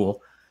 which is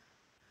cool.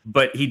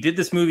 But he did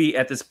this movie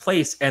at this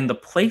place, and the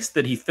place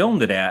that he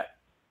filmed it at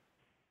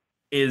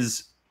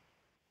is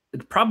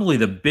probably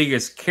the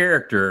biggest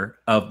character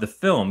of the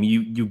film.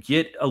 You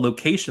get a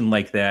location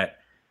like that,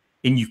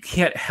 and you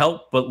can't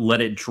help but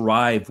let it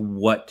drive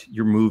what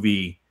your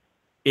movie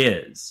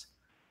is.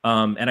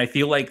 And I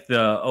feel like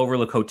the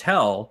Overlook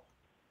Hotel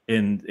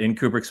in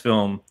Kubrick's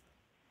film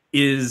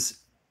is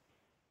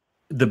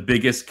the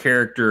biggest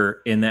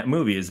character in that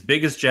movie. As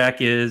big as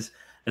Jack is,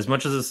 as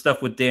much as the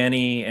stuff with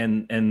Danny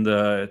and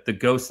the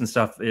ghosts and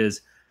stuff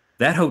is,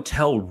 that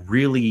hotel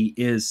really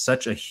is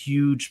such a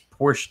huge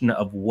portion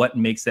of what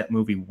makes that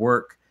movie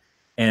work.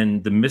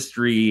 And the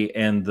mystery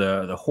and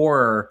the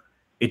horror,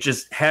 it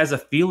just has a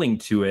feeling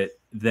to it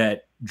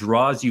that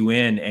draws you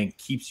in and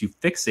keeps you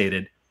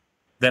fixated.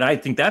 That I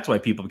think that's why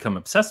people become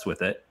obsessed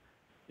with it,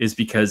 is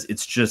because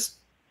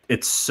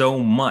it's so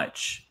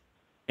much,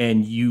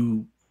 and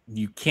you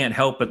can't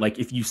help but, like,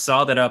 if you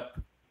saw that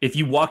if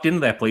you walked into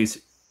that place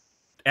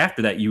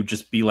after that, you would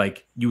just be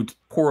like, you would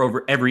pour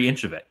over every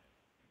inch of it.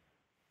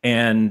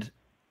 And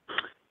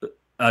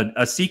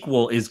a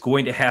sequel is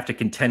going to have to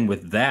contend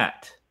with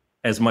that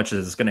as much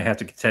as it's going to have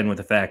to contend with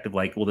the fact of,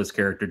 like, well, this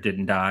character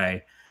didn't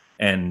die,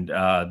 and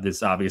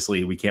this,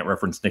 obviously we can't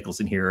reference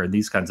Nicholson here, and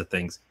these kinds of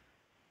things.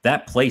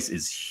 That place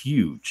is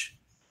huge.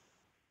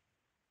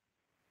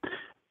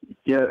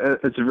 Yeah,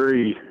 it's a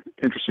very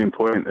interesting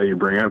point that you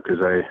bring up, because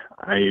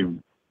I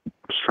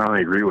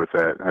strongly agree with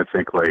that. I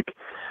think, like,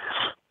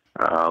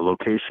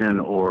 location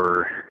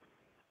or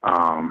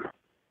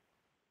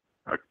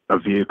a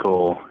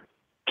vehicle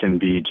can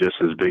be just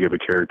as big of a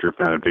character, if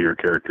not a bigger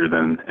character,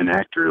 than an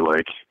actor.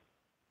 Like,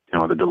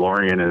 the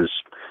DeLorean is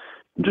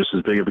just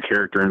as big of a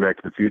character in Back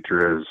to the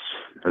Future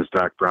as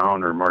Doc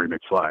Brown or Marty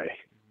McFly.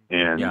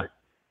 And,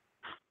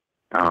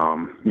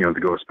 the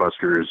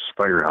Ghostbusters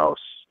Firehouse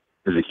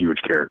is a huge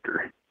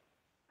character.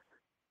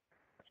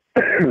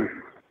 The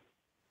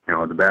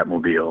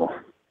Batmobile,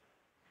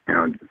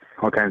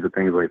 all kinds of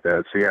things like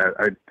that. So, yeah,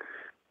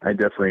 I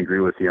definitely agree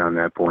with you on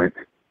that point.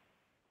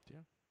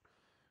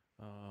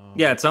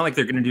 Yeah, it's not like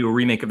they're going to do a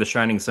remake of The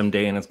Shining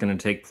someday and it's going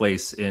to take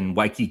place in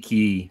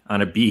Waikiki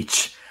on a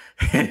beach.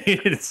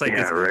 It's like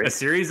a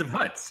series of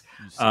huts.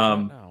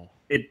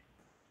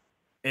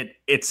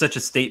 It's such a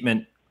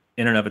statement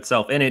in and of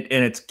itself, and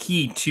it's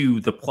key to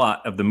the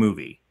plot of the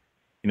movie.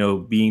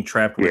 Being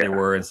trapped where they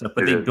were and stuff.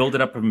 But they build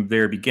it up from the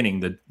very beginning.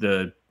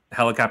 The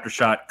helicopter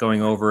shot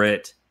going over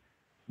it,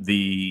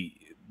 the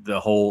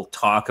whole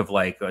talk of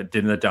like,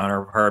 didn't the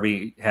Donner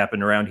Party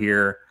happen around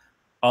here?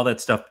 All that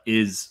stuff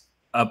is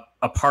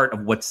a part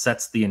of what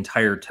sets the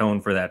entire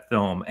tone for that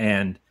film,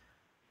 and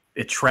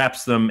it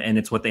traps them, and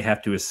it's what they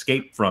have to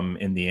escape from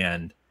in the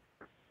end.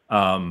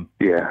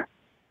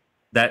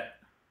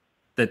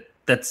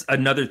 That's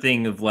another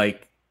thing of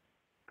like,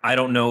 I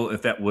don't know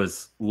if that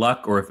was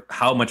luck or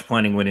how much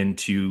planning went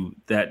into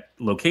that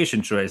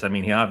location choice. I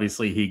mean,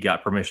 he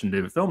got permission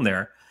to film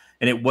there,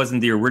 and it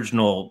wasn't the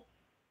original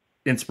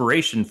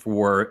inspiration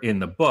for in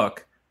the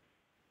book.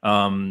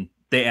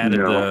 They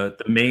added the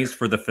maze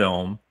for the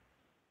film,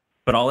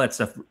 but all that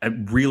stuff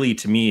really,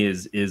 to me,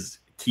 is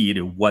key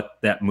to what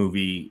that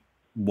movie,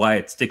 why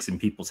it sticks in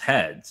people's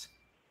heads.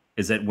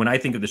 Is that when I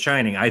think of The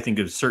Shining, I think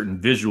of certain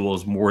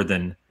visuals more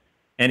than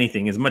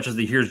anything. As much as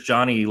the "Here's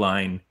Johnny"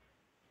 line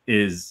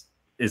is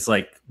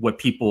like what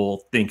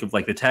people think of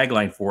like the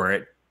tagline for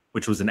it,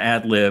 which was an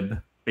ad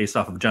lib based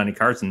off of Johnny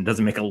Carson,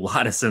 doesn't make a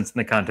lot of sense in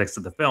the context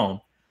of the film.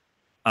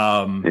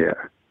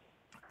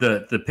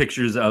 The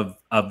pictures of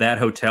that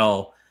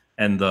hotel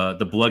and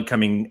the blood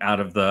coming out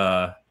of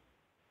the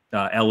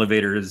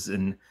elevators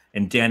and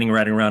Danny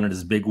riding around in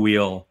his big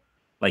wheel,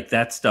 like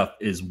that stuff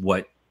is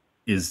what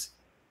is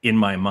in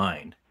my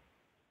mind.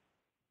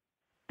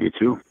 Me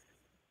too.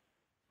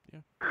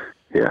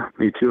 Yeah,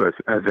 me too.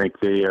 I think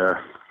they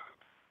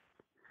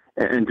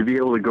and to be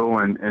able to go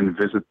and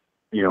visit,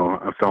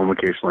 a film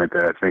location like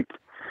that, I think,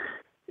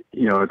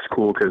 it's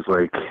cool because,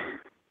 like,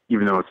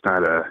 even though it's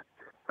not a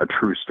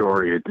true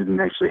story, it didn't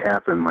actually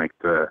happen. Like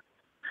the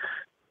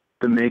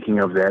making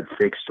of that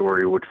fake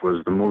story, which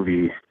was the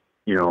movie,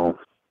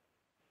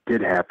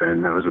 did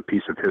happen. That was a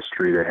piece of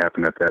history that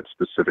happened at that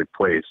specific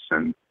place.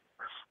 And,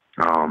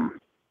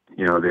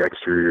 the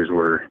exteriors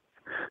were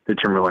the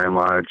Timberland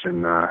Lodge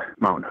in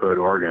Mountain Hood,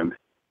 Oregon.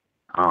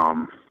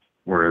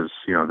 Whereas,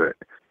 the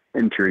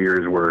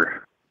interiors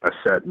were a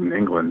set in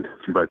England,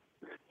 but,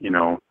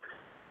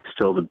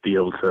 still to be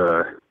able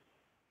to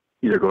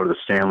either go to the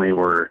Stanley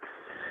where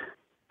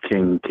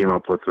King came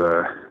up with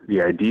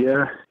the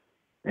idea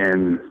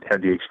and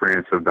had the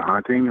experience of the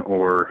haunting,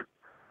 or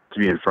to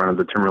be in front of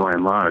the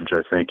Timberland Lodge,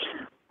 I think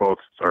both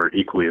are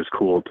equally as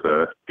cool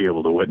to be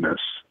able to witness.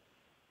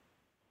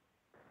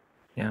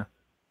 Yeah.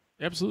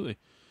 Absolutely.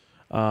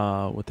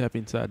 With that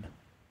being said,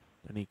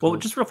 well,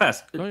 just real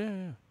fast. Oh,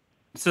 yeah.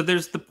 So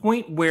there's the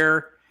point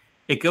where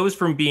it goes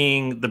from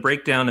being the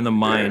breakdown in the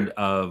mind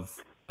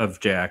of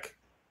Jack,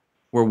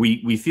 where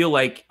we feel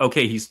like,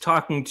 okay, he's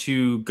talking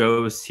to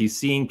ghosts, he's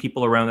seeing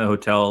people around the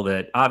hotel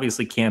that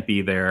obviously can't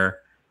be there.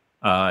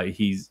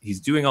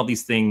 He's doing all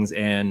these things,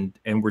 and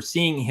we're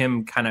seeing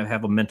him kind of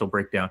have a mental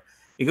breakdown.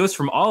 It goes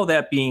from all of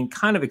that being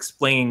kind of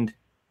explained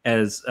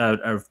as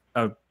a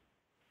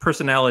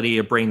personality,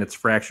 a brain that's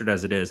fractured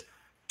as it is,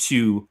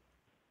 to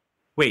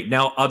wait,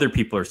 now other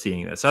people are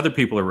seeing this. Other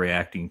people are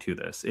reacting to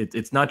this.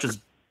 It's not just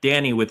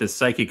Danny with his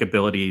psychic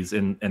abilities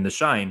and the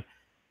shine.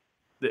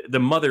 The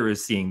mother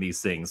is seeing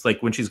these things.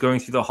 Like when she's going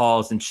through the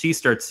halls and she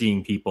starts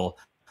seeing people,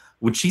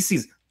 when she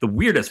sees the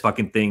weirdest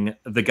fucking thing,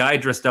 the guy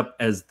dressed up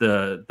as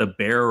the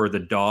bear or the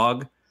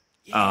dog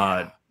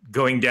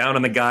going down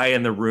on the guy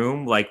in the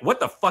room. Like, what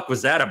the fuck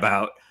was that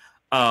about?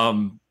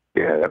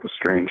 Yeah, that was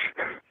strange.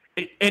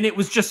 And it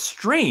was just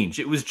strange.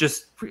 It was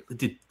just,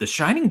 did The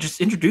Shining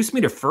just introduce me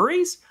to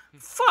furries?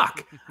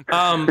 Fuck.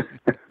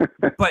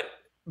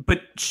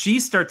 But she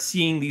starts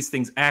seeing these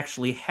things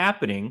actually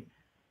happening.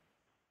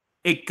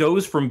 It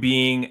goes from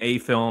being a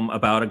film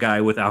about a guy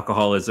with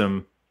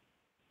alcoholism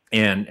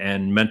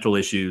and mental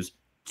issues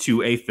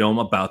to a film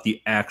about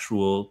the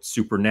actual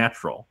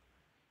supernatural.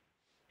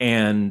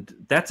 And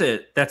that's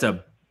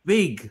a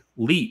big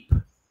leap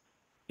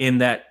in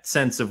that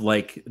sense of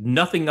like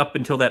nothing up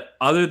until that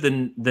other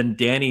than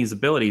Danny's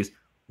abilities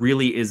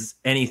really is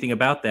anything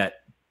about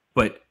that.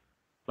 But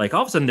like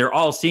all of a sudden they're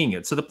all seeing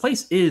it. So the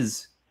place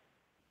is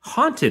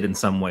haunted in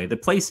some way. The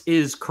place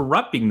is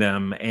corrupting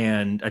them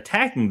and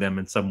attacking them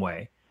in some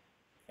way.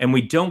 And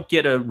we don't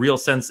get a real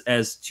sense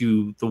as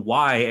to the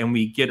why. And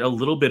we get a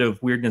little bit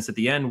of weirdness at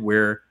the end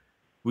where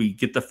we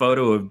get the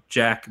photo of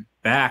Jack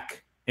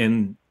back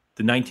in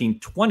the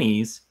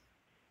 1920s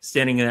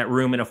standing in that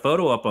room and a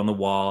photo up on the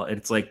wall. And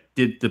it's like,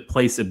 did the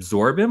place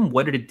absorb him?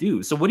 What did it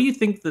do? So what do you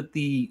think that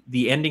the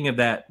ending of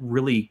that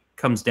really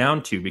comes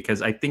down to?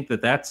 Because I think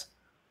that that's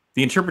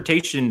the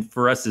interpretation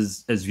for us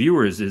as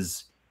viewers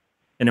is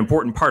an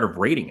important part of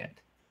rating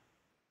it.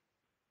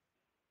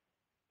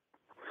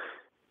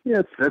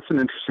 Yeah, that's an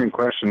interesting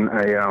question.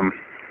 I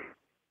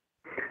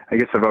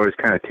guess I've always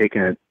kind of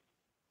taken it,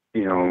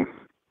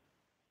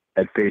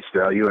 at face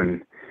value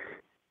and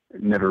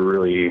never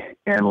really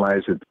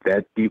analyzed it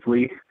that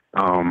deeply.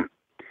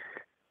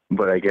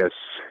 But I guess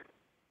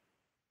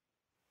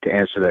to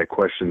answer that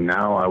question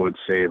now, I would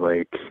say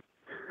like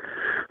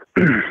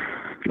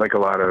a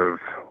lot of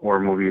horror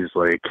movies,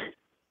 like,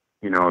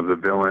 the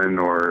villain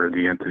or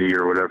the entity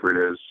or whatever it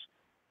is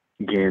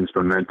gains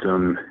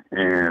momentum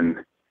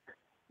and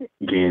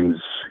gains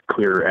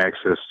clear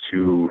access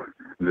to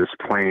this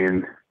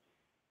plane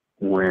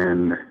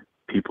when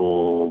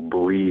people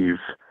believe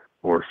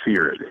or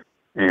fear it.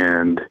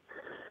 And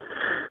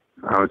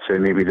I would say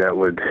maybe that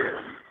would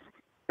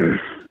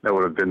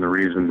have been the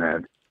reason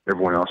that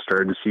everyone else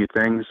started to see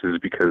things, is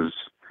because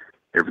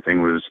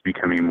everything was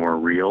becoming more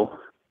real.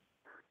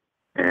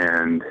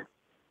 And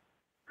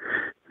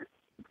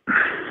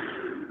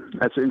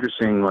that's an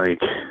interesting,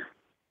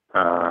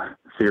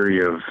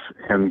 theory of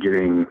him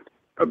getting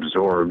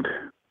absorbed.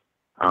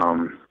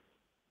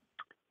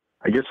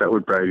 I guess that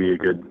would probably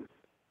be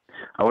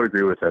I would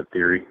agree with that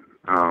theory,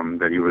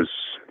 that he was,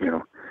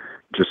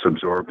 just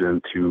absorbed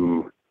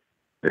into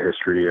the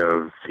history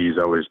of he's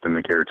always been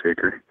the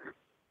caretaker.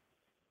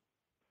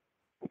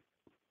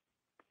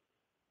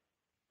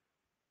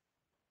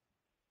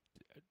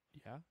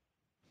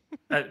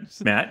 Yeah.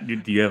 Matt,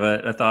 do you have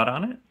a thought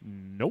on it?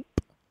 Nope.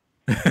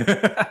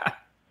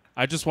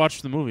 I just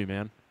watched the movie,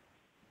 man.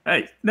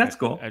 Hey, that's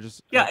cool. I'm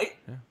just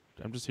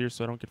here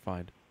so I don't get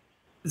fined.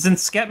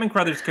 Since Scatman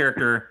Crothers'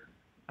 character,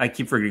 I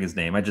keep forgetting his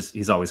name.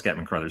 He's always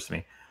Scatman Crothers to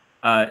me.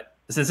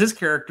 Since his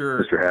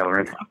character, Mr.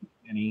 Halloran,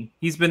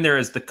 he's been there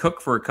as the cook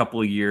for a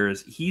couple of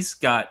years. He's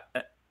got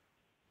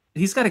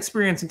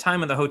experience and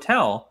time in the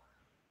hotel,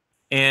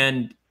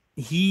 and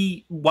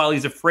while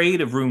he's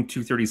afraid of room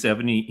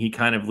 237, he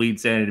kind of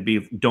leads Danny to be,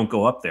 don't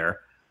go up there.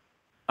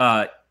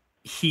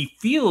 He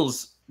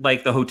feels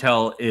like the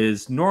hotel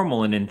is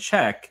normal and in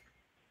check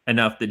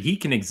enough that he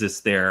can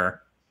exist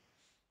there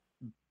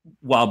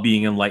while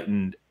being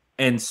enlightened.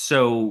 And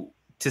so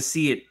to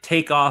see it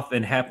take off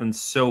and happen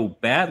so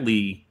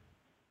badly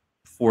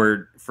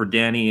for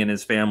Danny and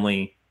his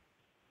family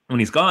when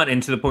he's gone,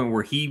 and to the point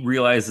where he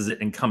realizes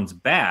it and comes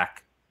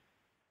back,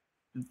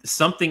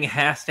 something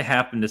has to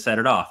happen to set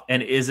it off.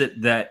 And is it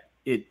that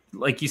it,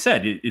 like you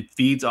said, it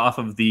feeds off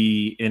of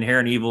the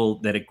inherent evil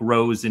that it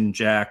grows in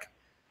Jack,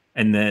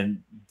 and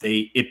then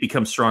it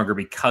becomes stronger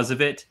because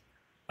of it?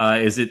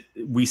 Is it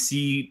we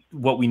see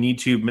what we need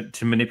to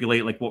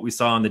manipulate, like what we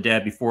saw in the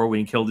dad before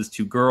when he killed his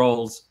two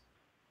girls?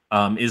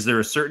 Is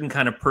there a certain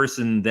kind of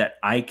person that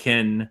I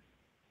can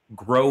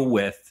grow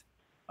with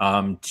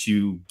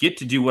to get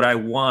to do what I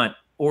want?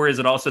 Or is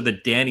it also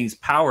that Danny's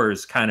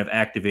powers kind of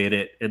activate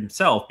it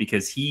himself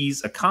because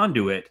he's a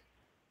conduit?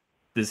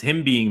 Does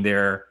him being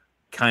there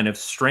kind of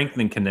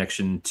strengthen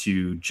connection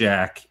to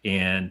Jack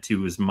and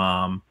to his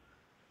mom,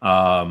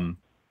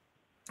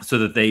 so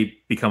that they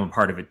become a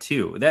part of it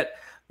too?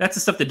 That's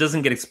the stuff that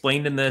doesn't get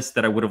explained in this,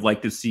 that I would have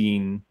liked to have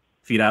seen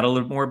feed out a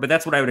little more, but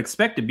that's what I would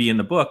expect to be in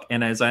the book.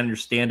 And as I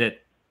understand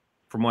it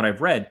from what I've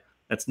read,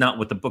 that's not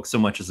what the book so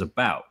much is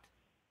about.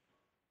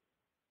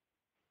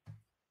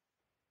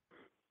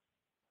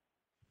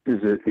 Is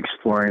it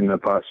exploring the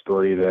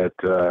possibility that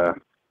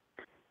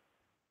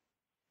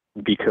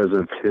because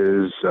of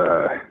his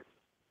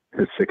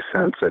sixth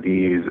sense, that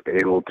he's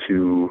able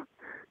to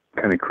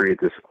kind of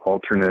create this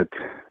alternate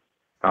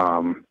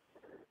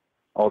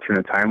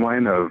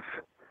timeline of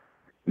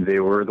they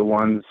were the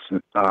ones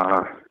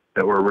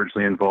that were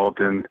originally involved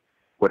in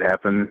what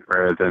happened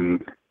rather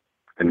than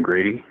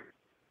Grady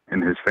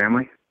and his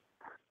family?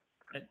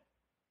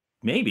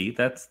 Maybe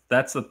that's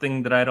the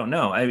thing that I don't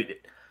know.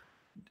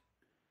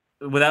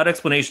 Without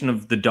explanation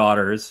of the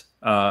daughters,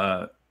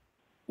 or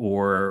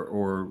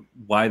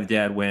why the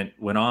dad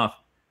went off,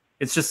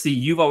 it's just the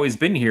 "you've always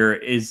been here"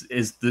 is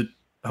the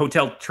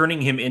hotel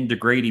turning him into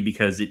Grady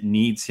because it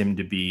needs him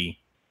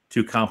to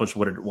accomplish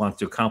what it wants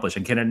to accomplish.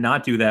 And can it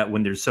not do that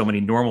when there's so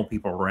many normal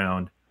people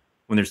around?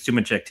 When there's too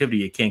much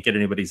activity, it can't get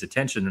anybody's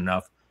attention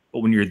enough. But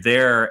when you're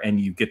there and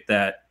you get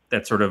that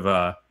sort of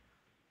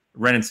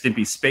Ren and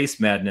Stimpy space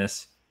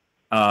madness,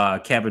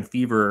 cabin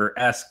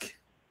fever-esque,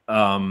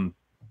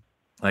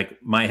 like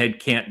my head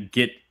can't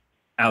get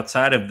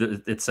outside of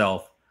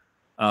itself.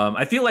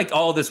 I feel like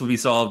all of this would be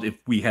solved if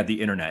we had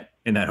the internet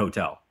in that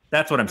hotel.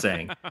 That's what I'm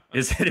saying.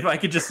 Is that if I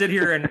could just sit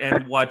here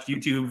and watch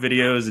YouTube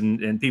videos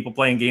and people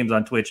playing games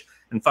on Twitch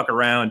and fuck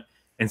around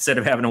instead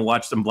of having to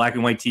watch some black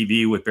and white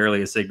TV with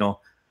barely a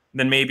signal,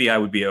 then maybe I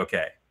would be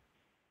okay.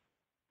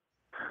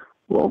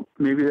 Well,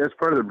 maybe that's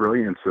part of the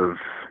brilliance of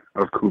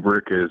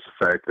Kubrick, is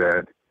the fact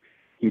that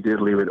he did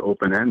leave it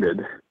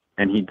open-ended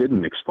and he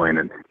didn't explain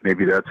it.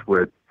 Maybe that's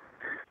what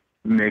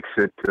makes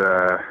it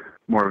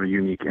more of a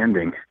unique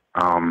ending.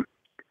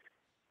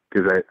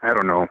 Because I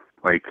don't know,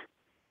 like,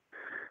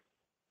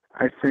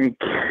 I think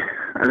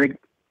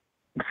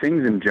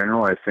things in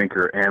general, I think,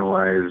 are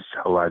analyzed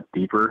a lot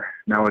deeper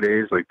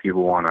nowadays. Like,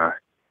 people want to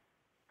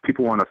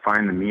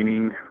find the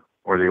meaning,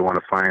 or they want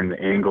to find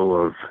the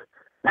angle of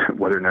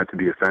whether or not to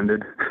be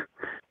offended.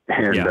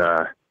 And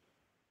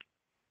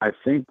I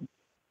think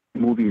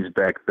movies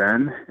back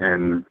then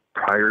and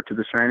prior to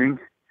The Shining,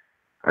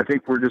 I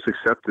think were just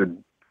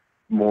accepted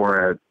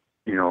more at,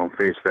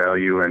 face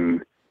value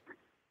and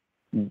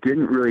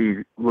didn't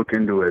really look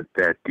into it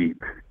that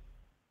deep.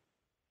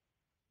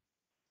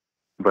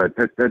 But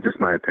that's just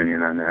my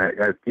opinion on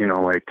that.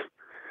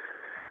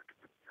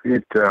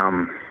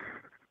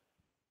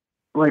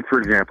 Like, for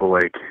example,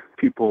 like,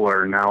 people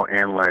are now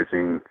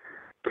analyzing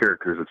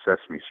characters of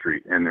Sesame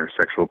Street and their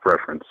sexual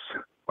preference.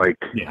 Like,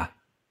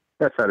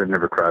 that thought had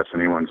never crossed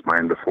anyone's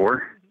mind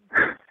before.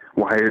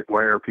 Why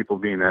are people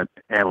being that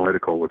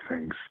analytical with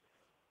things?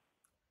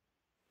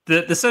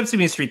 The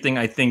Sesame Street thing,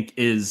 I think,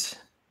 is,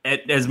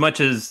 as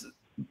much as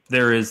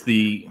there is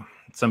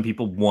some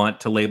people want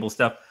to label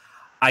stuff,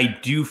 I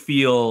do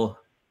feel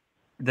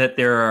that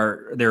there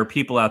are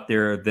people out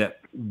there that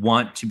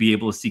want to be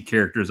able to see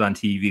characters on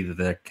TV that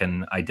they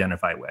can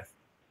identify with,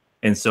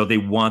 and so they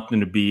want them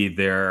to be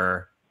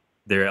their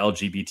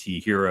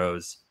LGBT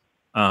heroes,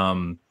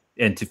 and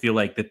to feel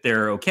like that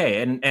they're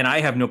okay. And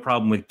I have no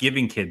problem with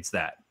giving kids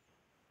that,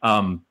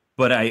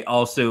 but I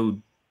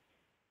also,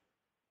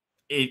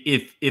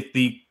 if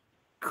the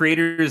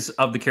creators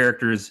of the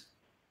characters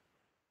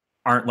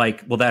aren't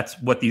like, well, that's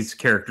what these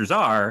characters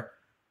are,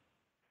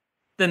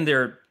 then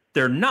they're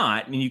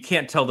not, and you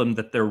can't tell them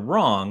that they're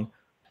wrong.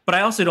 But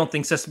I also don't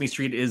think Sesame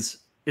Street is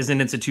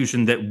an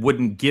institution that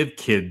wouldn't give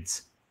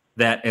kids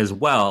that as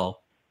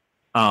well,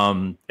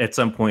 at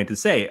some point, to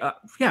say,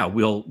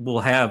 we'll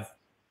have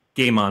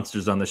gay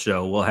monsters on the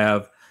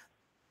show.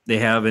 They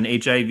have an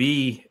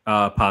HIV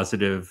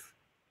positive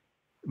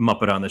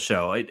Muppet on the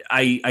show.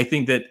 I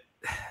think that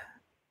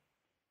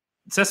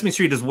Sesame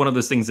Street is one of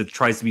those things that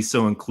tries to be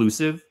so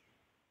inclusive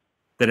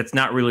that it's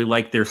not really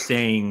like they're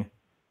saying,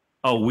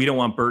 oh, we don't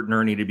want Bert and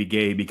Ernie to be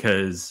gay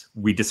because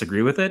we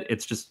disagree with it.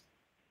 It's just,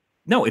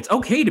 no, it's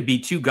okay to be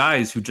two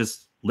guys who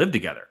just live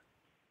together,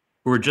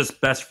 who are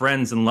just best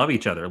friends and love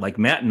each other. Like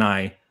Matt and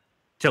I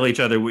tell each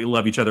other we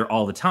love each other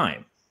all the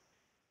time.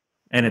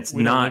 And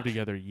we don't live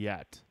together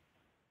yet.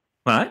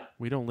 What?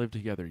 We don't live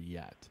together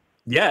yet.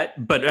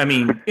 Yet, but I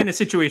mean, in a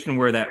situation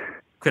where that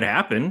could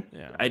happen,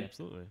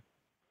 absolutely.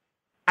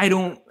 I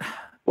don't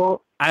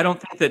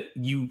think that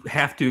you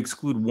have to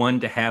exclude one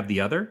to have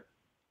the other.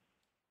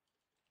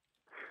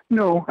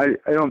 No, I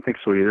don't think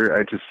so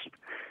either.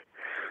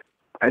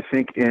 I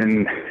think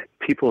in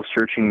people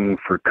searching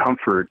for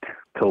comfort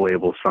to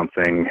label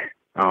something,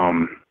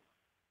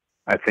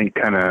 I think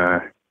kind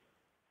of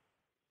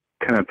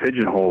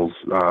pigeonholes,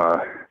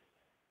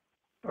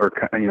 or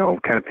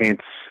kind of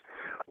paints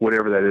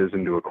whatever that is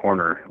into a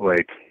corner.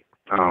 Like,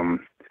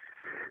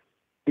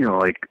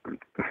 like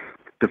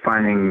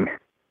defining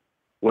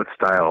what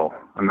style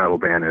a metal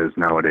band is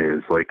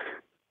nowadays. Like,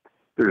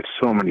 there's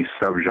so many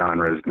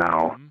subgenres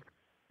now. Mm-hmm.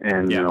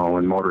 And,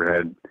 when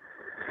Motorhead,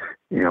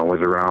 was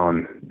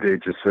around, they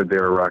just said they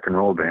were a rock and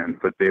roll band,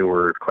 but they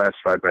were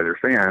classified by their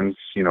fans,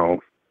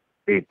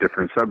 8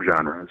 different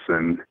subgenres.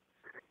 And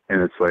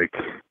it's like,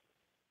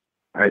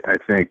 I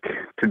think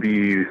to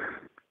be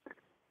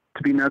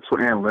not so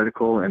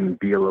analytical and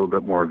be a little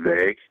bit more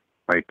vague,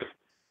 like,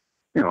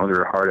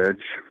 they're a hard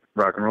edge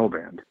rock and roll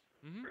band.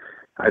 Mm-hmm.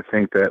 I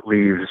think it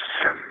leaves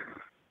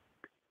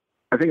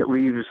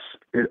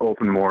it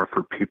open more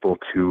for people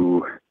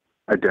to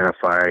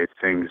identify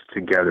things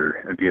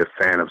together and be a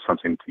fan of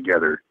something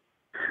together.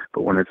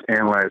 But when it's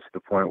analyzed to the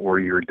point where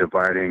you're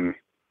dividing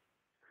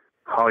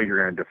how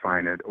you're going to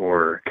define it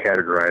or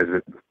categorize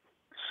it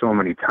so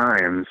many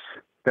times,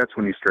 that's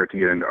when you start to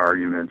get into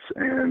arguments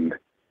and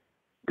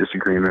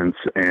disagreements,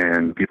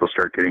 and people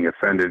start getting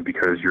offended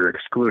because you're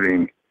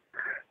excluding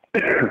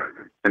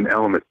an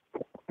element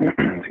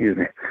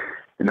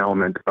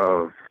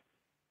of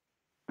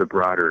the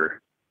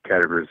broader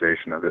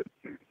categorization of it.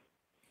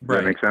 Does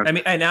that make sense? I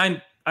mean,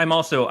 and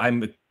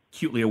I'm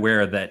acutely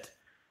aware that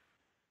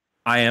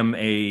I am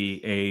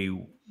a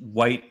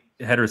white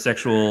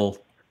heterosexual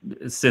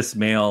cis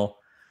male.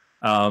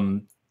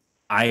 I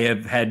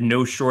have had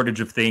no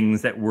shortage of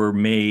things that were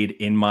made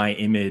in my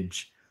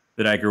image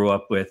that I grew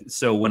up with.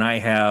 So when I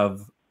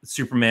have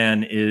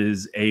Superman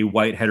is a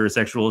white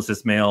heterosexual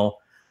cis male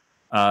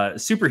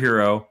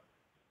superhero,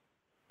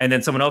 and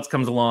then someone else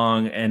comes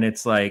along and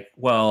it's like,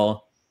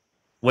 well,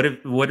 what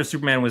if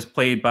Superman was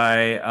played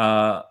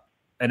by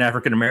an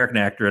African-American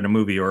actor in a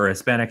movie or a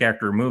Hispanic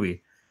actor in a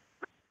movie?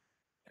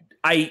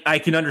 I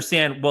can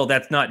understand, well,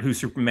 that's not who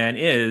Superman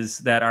is,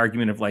 that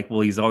argument of like,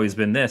 well, he's always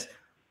been this.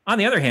 On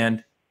the other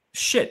hand,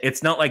 shit,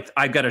 it's not like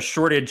I've got a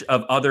shortage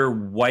of other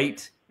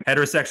white,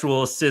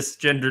 heterosexual,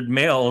 cisgendered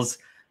males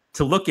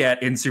to look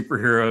at in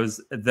superheroes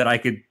that I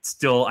could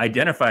still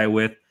identify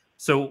with.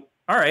 So,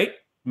 all right,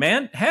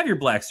 man, have your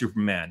black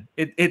Superman.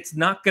 It's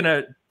not going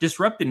to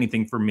disrupt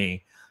anything for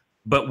me.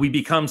 But we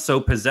become so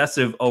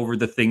possessive over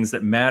the things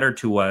that matter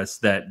to us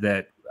that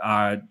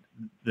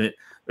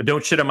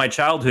don't shit on my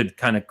childhood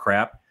kind of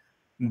crap,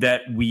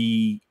 that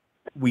we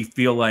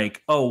feel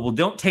like, oh, well,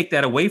 don't take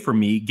that away from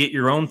me. Get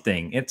your own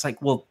thing. It's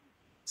like, well,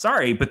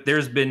 sorry, but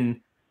there's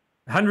been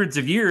hundreds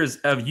of years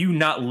of you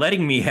not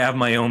letting me have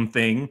my own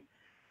thing.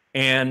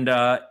 And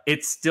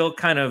it's still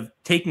kind of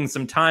taking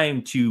some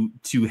time to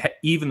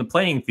even the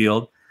playing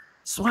field.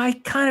 So I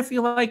kind of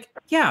feel like,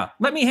 yeah,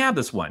 let me have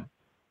this one.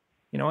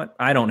 You know what?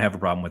 I don't have a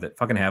problem with it.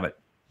 Fucking have it.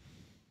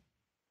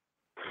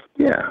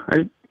 Yeah,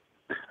 I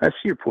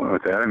see your point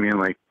with that. I mean,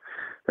 like,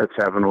 that's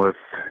happened with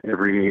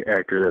every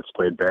actor that's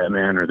played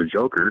Batman or the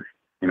Joker.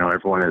 You know,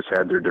 everyone has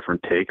had their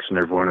different takes and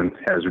everyone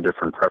has their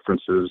different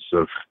preferences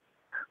of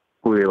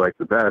who they like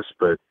the best.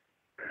 But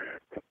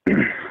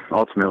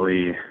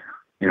ultimately,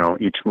 you know,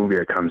 each movie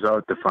that comes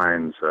out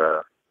defines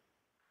a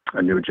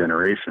new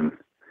generation.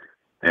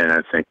 And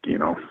I think, you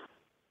know,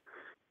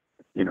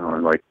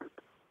 like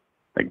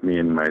me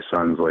and my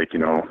sons, like, you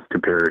know,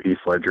 compare Heath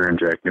Ledger and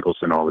Jack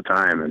Nicholson all the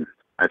time. And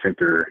I think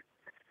they're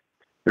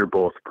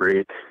both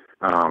great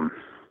depictions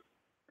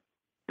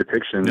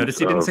Notice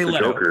you didn't of say the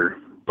Leto. Joker,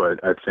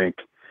 but I think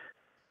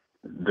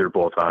they're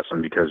both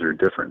awesome because they're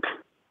different.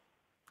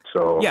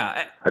 So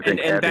Yeah, I think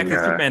and back to having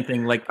the Superman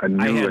thing, like a I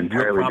new, had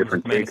entirely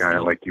different take on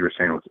it, like you were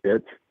saying with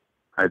it,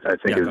 I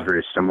think is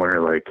very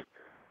similar. Like,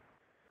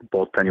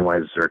 both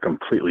Pennywises are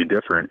completely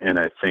different, and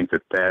I think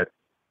that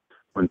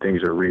when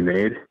things are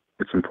remade,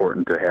 it's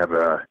important to have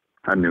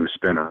a new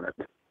spin on it.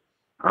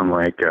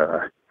 Unlike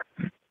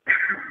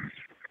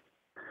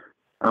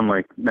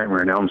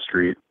Nightmare on Elm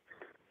Street,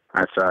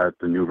 I thought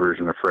the new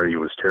version of Freddy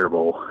was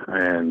terrible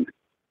and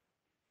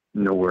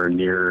nowhere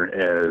near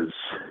as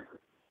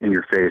in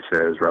your face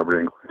as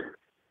Robert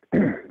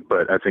Englund.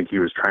 But I think he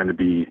was trying to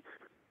be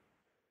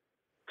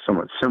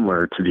somewhat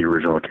similar to the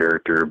original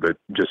character, but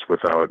just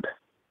without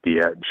the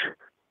edge.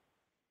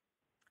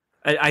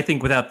 I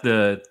think without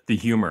the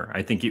humor.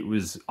 I think it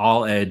was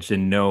all edge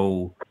and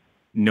no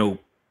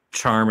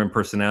charm and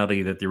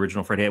personality that the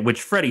original Freddy had,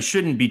 which Freddy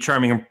shouldn't be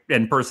charming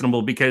and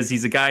personable because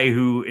he's a guy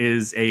who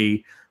is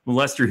a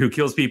molester who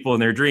kills people in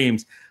their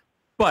dreams.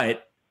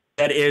 But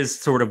that is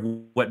sort of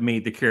what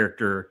made the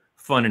character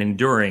fun and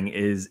enduring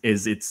is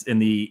it's in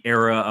the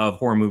era of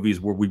horror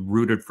movies where we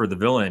rooted for the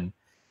villain.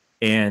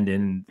 And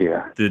in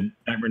the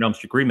Nightmare on Elm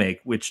Street remake,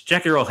 which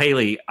Jackie Earle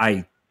Haley,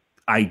 I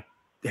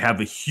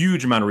have a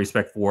huge amount of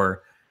respect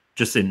for,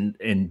 just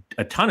in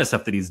a ton of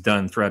stuff that he's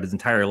done throughout his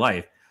entire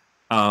life.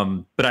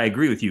 But I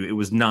agree with you. It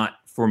was not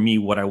for me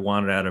what I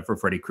wanted out of for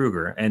Freddy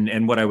Krueger.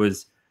 And what I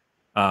was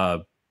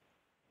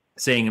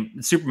saying,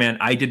 Superman,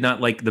 I did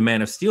not like the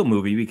Man of Steel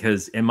movie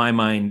because in my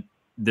mind,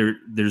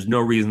 there's no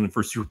reason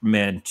for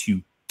Superman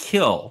to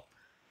kill.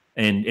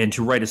 And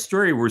to write a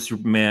story where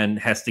Superman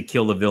has to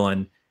kill the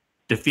villain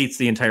defeats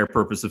the entire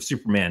purpose of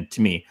Superman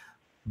to me.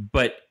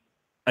 But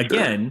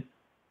again,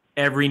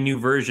 every new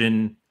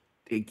version,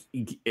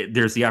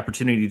 there's the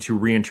opportunity to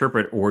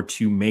reinterpret or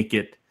to make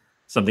it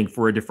something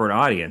for a different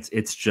audience.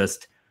 It's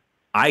just,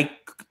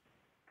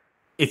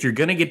 if you're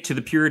going to get to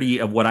the purity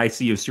of what I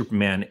see of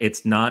Superman,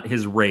 it's not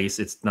his race,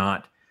 it's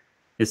not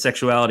his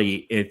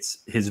sexuality, it's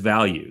his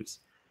values.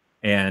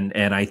 And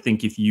I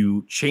think if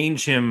you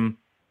change him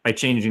by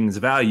changing his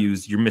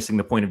values, you're missing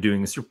the point of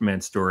doing a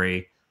Superman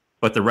story.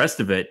 But the rest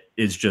of it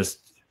is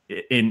just,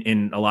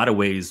 in a lot of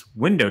ways,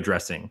 window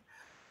dressing.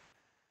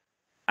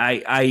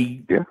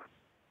 I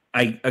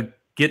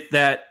get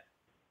that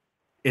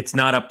it's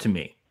not up to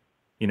me.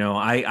 You know,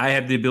 I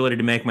have the ability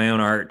to make my own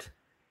art.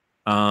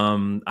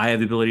 I have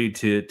the ability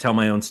to tell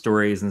my own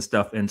stories and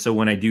stuff. And so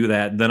when I do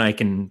that, then I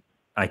can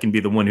be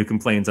the one who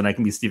complains, and I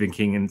can be Stephen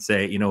King and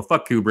say, you know,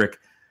 fuck Kubrick,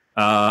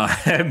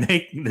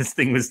 making this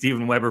thing with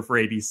Steven Weber for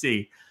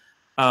ABC.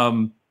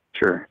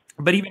 Sure.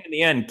 But even in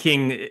the end,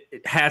 King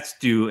has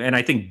to, and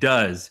I think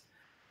does,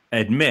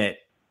 admit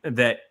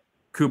that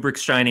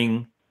Kubrick's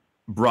Shining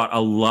brought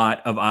a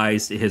lot of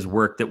eyes to his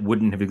work that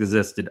wouldn't have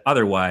existed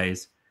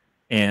otherwise,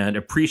 and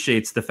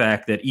appreciates the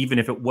fact that even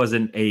if it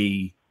wasn't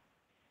a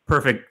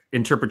perfect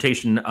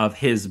interpretation of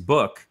his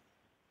book,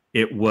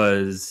 it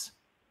was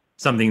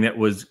something that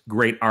was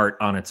great art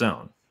on its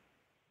own.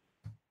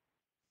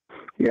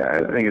 Yeah,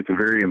 I think it's a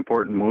very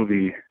important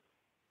movie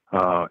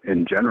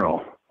in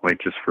general, like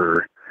just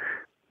for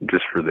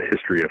the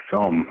history of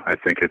film. I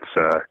think it's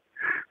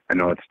I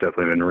know it's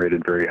definitely been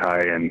rated very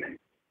high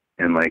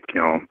and like,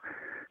 you know,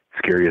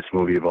 scariest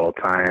movie of all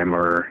time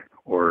or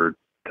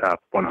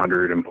top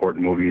 100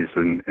 important movies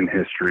in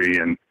history.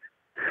 And,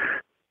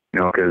 you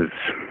know, because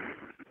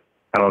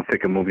I don't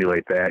think a movie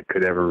like that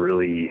could ever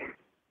really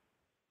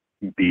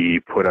be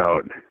put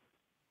out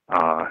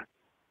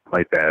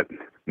like that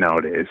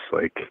nowadays.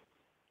 Like,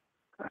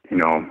 you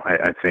know,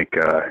 I think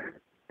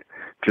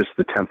just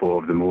the tempo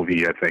of the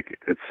movie, I think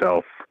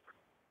itself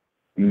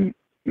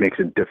makes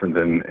it different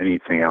than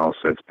anything else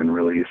that's been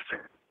released.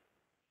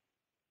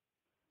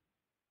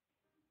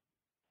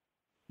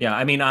 Yeah,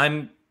 I mean,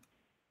 I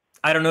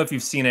don't know if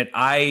you've seen it.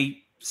 I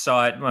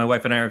saw it. My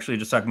wife and I were actually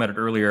just talking about it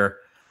earlier.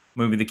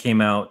 Movie that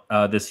came out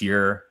this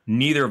year.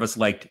 Neither of us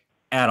liked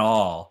at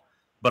all,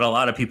 but a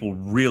lot of people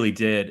really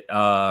did.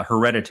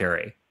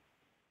 Hereditary,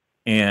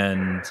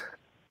 and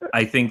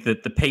I think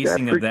that the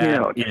pacing of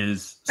that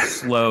is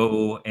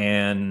slow,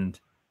 and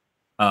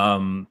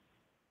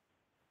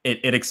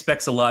it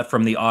expects a lot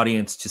from the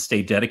audience to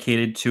stay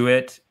dedicated to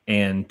it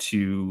and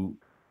to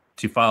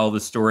follow the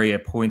story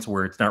at points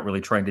where it's not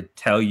really trying to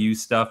tell you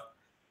stuff.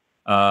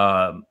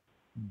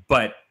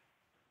 But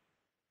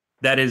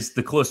that is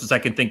the closest I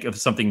can think of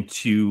something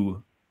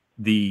to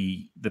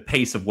the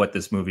pace of what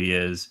this movie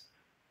is.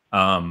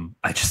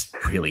 I just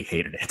really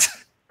hated it.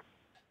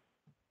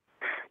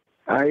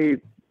 I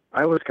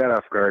was caught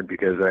off guard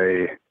because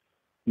I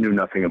knew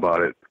nothing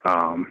about it.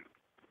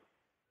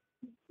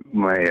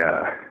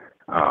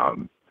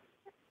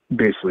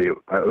 Basically, it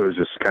was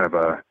just kind of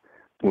a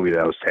movie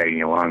that I was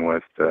tagging along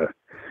with.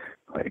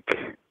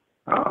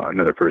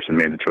 Another person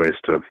made the choice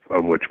of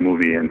which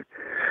movie, and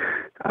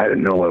I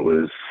didn't know it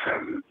was,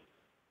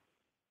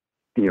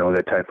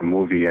 that type of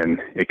movie,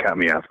 and it caught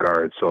me off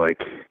guard. So I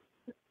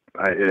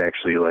thought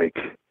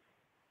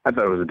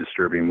it was a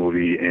disturbing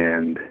movie,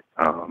 and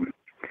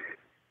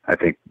I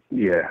think,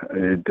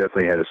 it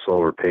definitely had a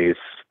slower pace,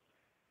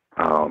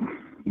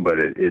 but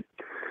it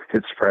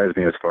surprised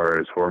me as far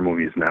as horror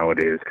movies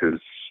nowadays, because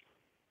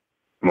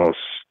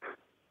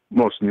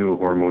most new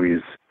horror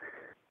movies,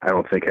 I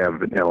don't think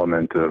have an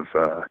element of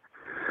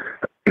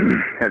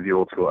have the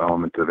old school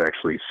element of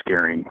actually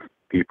scaring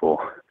people.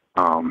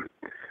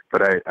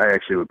 But I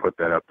actually would put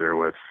that up there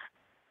with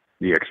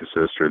The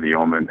Exorcist or The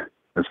Omen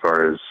as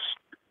far as,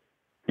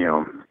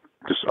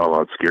 just all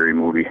out scary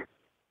movie.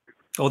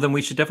 Oh, then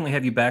we should definitely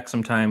have you back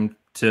sometime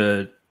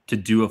to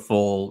do a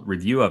full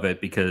review of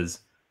it, because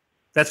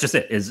that's just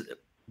it. Is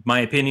my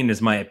opinion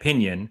is my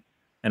opinion,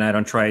 and I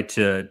don't try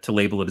to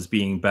label it as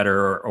being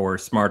better or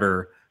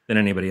smarter than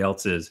anybody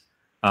else's.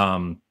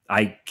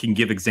 I can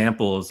give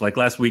examples. Like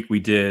last week we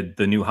did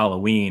the new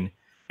Halloween,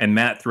 and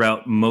Matt,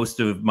 throughout most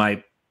of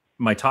my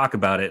talk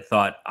about it,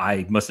 thought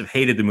I must have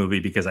hated the movie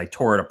because I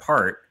tore it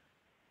apart.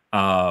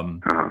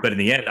 But in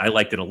the end, I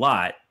liked it a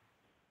lot.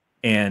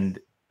 And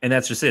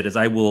that's just it, is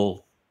I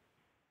will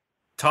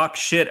talk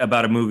shit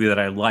about a movie that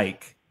I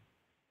like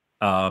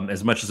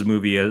as much as a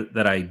movie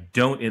that I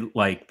don't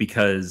like,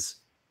 because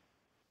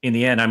in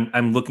the end,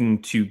 I'm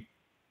looking to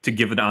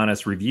give an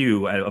honest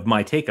review of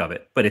my take of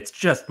it, but it's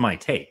just my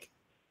take.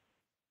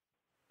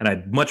 And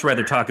I'd much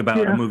rather talk about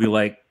a movie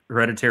like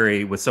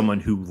Hereditary with someone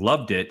who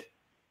loved it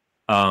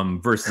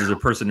versus a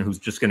person who's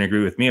just going to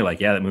agree with me. Like,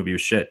 yeah, that movie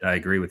was shit. I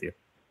agree with you.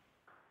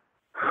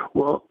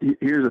 Well,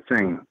 here's the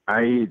thing.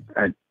 I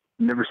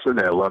never said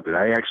that I loved it.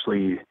 I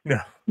actually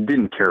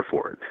didn't care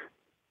for it.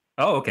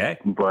 Oh, okay.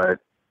 But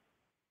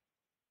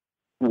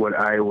what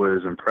I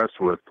was impressed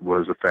with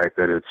was the fact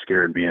that it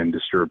scared me and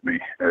disturbed me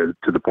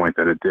to the point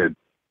that it did.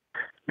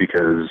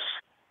 Because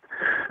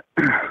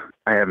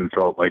I haven't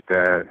felt like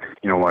that,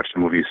 watched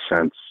the movie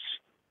since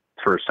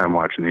first time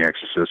watching The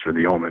Exorcist or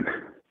The Omen.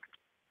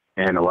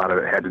 And a lot of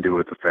it had to do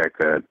with the fact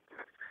that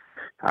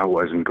I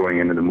wasn't going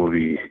into the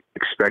movie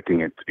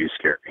expecting it to be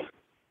scary.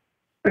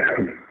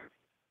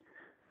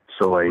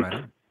 So,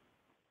 right.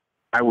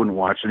 I wouldn't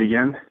watch it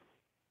again.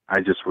 I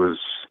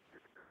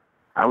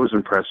was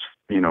impressed,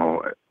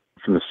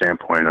 from the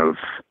standpoint of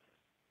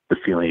the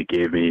feeling it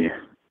gave me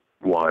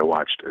while I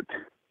watched it,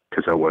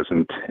 because I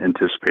wasn't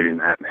anticipating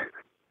that.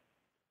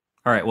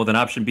 All right. Well, then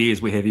option B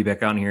is we have you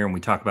back on here and we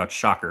talk about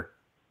Shocker.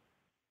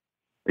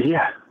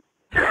 Yeah.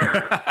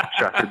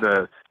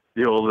 Shocker,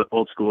 the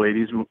old school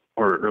 80s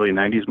or early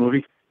 90s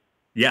movie?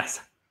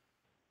 Yes.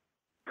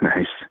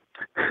 Nice.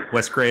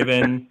 Wes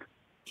Craven,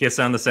 Kiss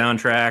on the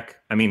soundtrack.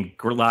 I mean,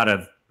 a lot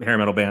of hair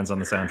metal bands on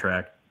the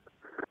soundtrack.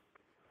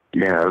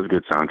 Yeah, it was a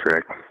good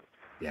soundtrack.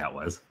 Yeah, it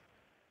was.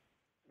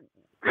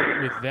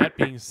 With that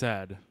being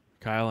said,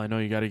 Kyle, I know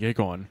you got to get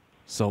going.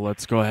 So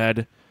let's go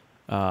ahead.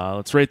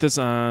 Let's rate this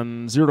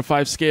on 0 to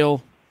 5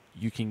 scale.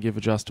 You can give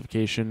a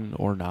justification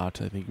or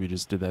not. I think we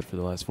just did that for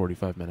the last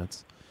 45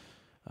 minutes.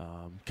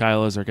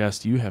 Kyle, as our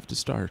guest, you have to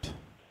start.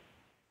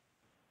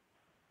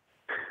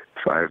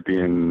 5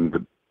 being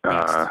the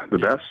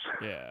best?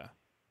 Yeah.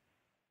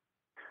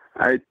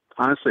 I'd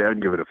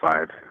give it a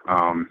 5.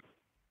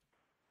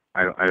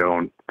 I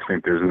don't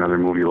think there's another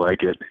movie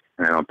like it,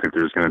 and I don't think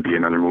there's going to be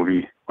another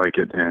movie like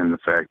it. And the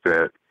fact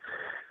that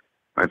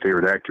my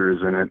favorite actor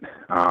is in it,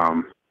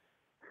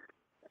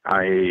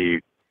 I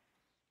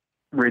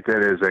rate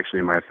that as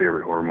actually my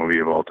favorite horror movie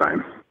of all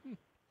time.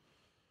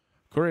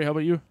 Corey, how about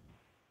you?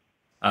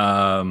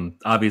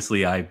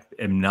 Obviously, I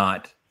am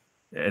not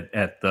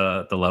at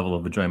the level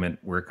of enjoyment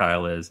where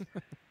Kyle is.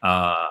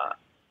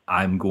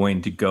 I'm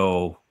going to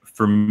go,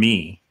 for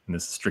me, and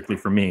this is strictly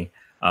for me,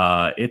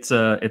 it's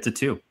a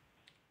 2.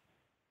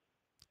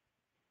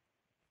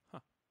 Huh.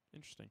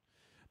 Interesting.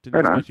 Didn't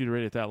expect you to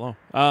rate it that low.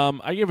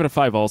 I give it a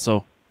 5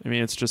 also. I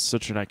mean, it's just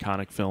such an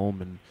iconic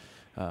film, and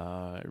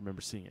I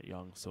remember seeing it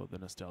young, so the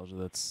nostalgia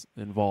that's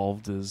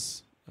involved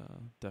is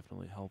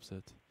definitely helps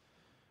it.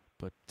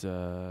 But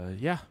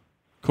yeah,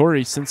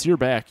 Corey, since you're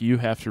back, you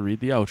have to read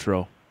the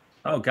outro.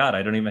 Oh God,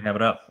 I don't even have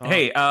it up. Oh.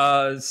 Hey,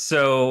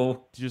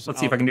 so let's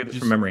see if I can do this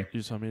from memory. You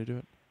just want me to do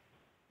it?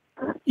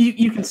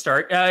 You can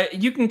start.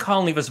 You can call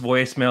and leave us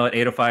voicemail at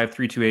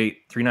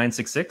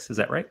 805-328-3966. Is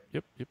that right?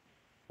 Yep.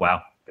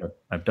 Wow.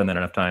 I've done that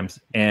enough times.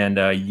 And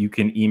you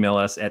can email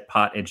us at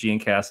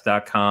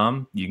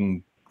pot@gncast.com. You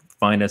can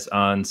find us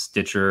on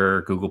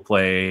Stitcher, Google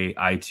Play,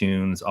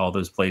 iTunes, all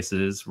those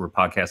places. We're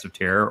Podcast of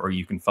Terror. Or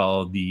you can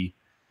follow the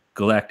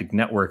Galactic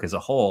Network as a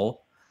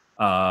whole.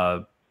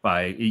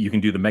 You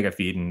can do the mega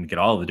feed and get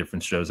all the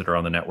different shows that are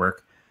on the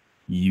network.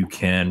 You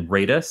can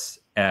rate us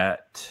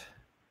at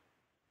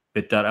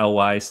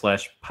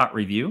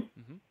bit.ly/potreview.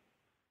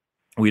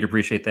 We'd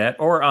appreciate that.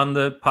 Or on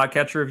the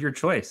podcatcher of your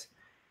choice.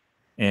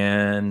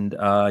 And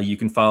you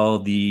can follow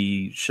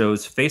the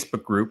show's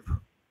Facebook group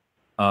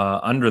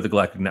under the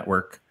Galactic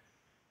Network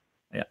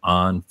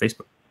on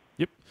Facebook.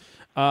 Yep.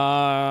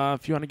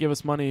 If you want to give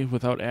us money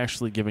without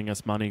actually giving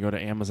us money, go to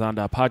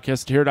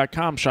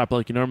amazon.podcastofterror.com. Shop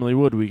like you normally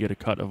would. We get a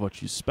cut of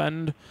what you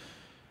spend.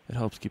 It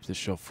helps keep this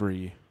show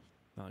free.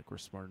 Not like we're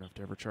smart enough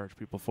to ever charge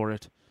people for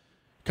it.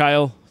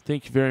 Kyle,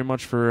 thank you very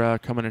much for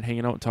coming and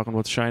hanging out and talking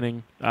about The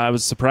Shining. I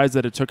was surprised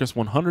that it took us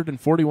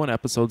 141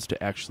 episodes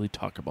to actually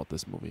talk about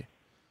this movie.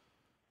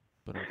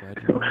 But I'm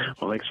glad you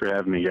Well, thanks for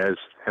having me, guys.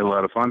 Had a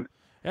lot of fun.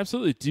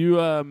 Absolutely. Do you?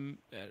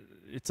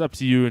 It's up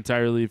to you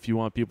entirely if you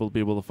want people to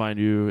be able to find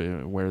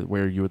you,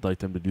 where you would like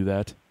them to do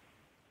that.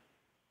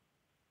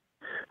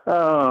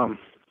 I'm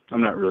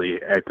not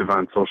really active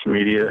on social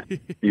media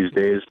these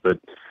days, but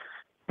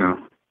you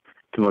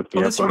can look me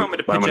Unless you up want me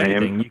to by pitch my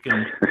anything, name. you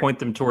can point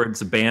them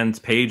towards a band's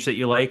page that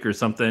you like or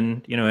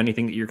something,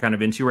 anything that you're kind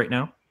of into right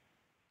now.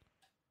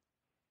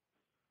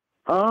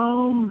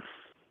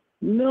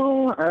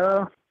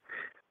 No.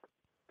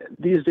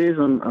 These days,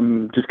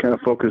 I'm just kind of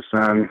focused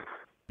on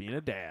Being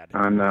a dad.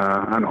 on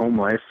home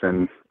life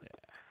and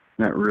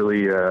not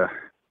really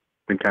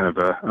been kind of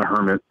a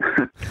hermit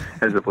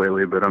as of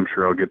lately. But I'm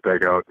sure I'll get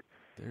back out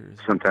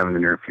sometime in the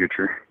near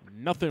future.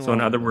 Nothing. So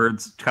in other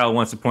words, Kyle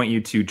wants to point you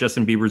to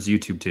Justin Bieber's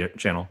YouTube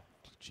channel.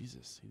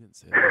 Jesus, he didn't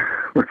say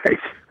that. Right.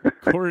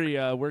 Corey,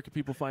 where can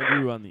people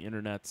find you on the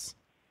internets?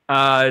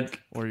 Or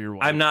your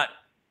wife? I'm not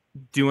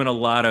doing a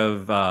lot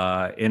of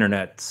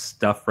internet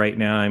stuff right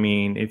now. I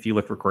mean, if you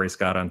look for Corey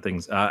Scott on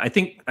things, I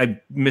think I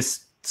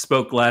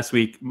misspoke last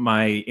week.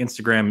 My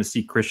Instagram is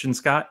C Christian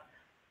Scott,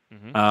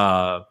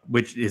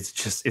 which is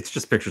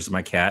just pictures of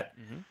my cat.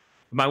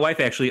 My wife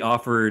actually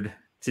offered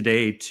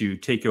today to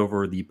take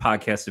over the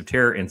Podcast of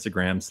Terror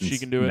Instagram since she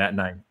can do it. Matt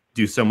and I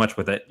do so much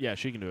with it. Yeah,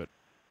 she can do it.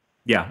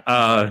 Yeah.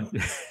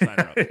 Sign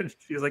her up.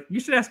 She was like, you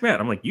should ask Matt.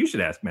 I'm like, you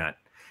should ask Matt.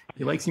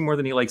 He likes you more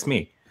than he likes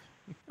me.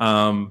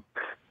 But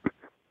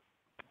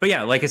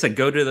yeah, like I said,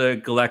 go to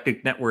the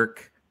Galactic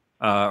Network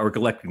or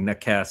Galactic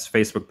Netcast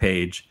Facebook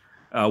page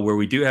where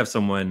we do have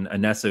someone,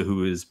 Anessa,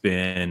 who has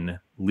been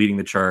leading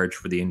the charge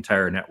for the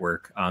entire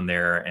network on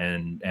there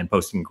and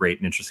posting great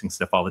and interesting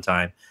stuff all the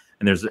time.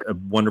 And there's a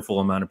wonderful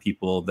amount of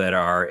people that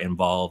are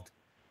involved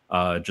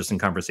just in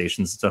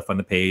conversations and stuff on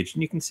the page.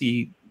 And you can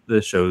see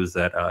the shows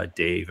that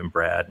Dave and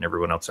Brad and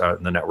everyone else out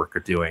in the network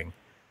are doing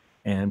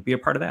and be a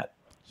part of that.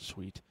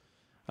 Sweet.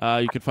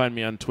 You can find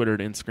me on Twitter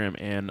and Instagram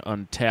and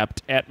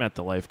Untapped at Matt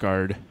the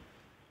Lifeguard.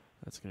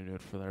 That's going to do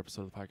it for that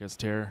episode of the Podcast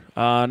Terror.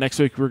 Next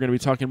week, we're going to be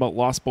talking about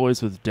Lost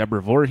Boys with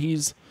Deborah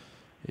Voorhees.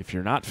 If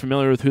you're not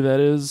familiar with who that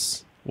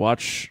is,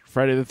 watch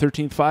Friday the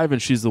 13th 5, and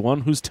she's the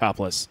one who's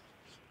topless.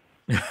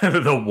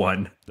 The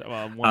one.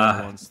 One of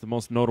the ones. The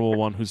most notable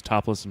one who's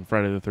topless in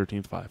Friday the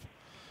 13th 5.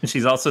 And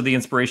she's also the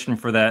inspiration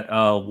for that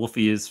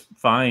Wolfie is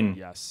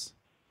Fine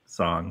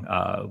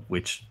song,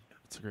 which...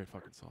 It's a great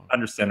fucking song.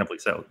 Understandably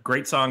so.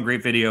 Great song,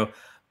 great video.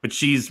 But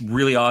she's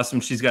really awesome.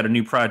 She's got a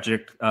new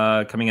project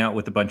coming out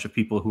with a bunch of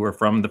people who are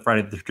from the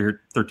Friday the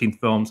 13th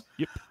films.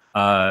 Yep.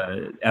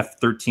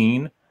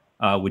 F13,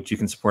 which you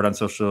can support on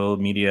social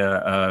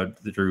media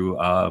through...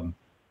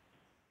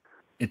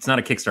 it's not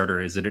a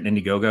Kickstarter. Is it an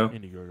Indiegogo?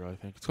 Indiegogo, I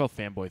think. It's called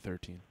Fanboy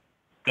 13.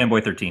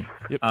 Fanboy 13.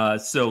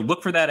 Yep. So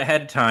look for that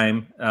ahead of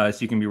time so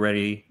you can be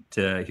ready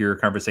to hear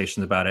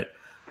conversations about it.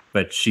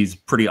 But she's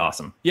pretty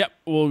awesome. Yep.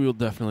 Well, we'll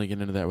definitely get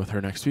into that with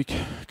her next week.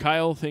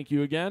 Kyle, thank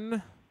you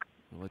again.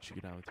 We'll let you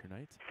get on with your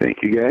night. Thank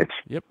you, guys.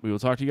 Yep. We will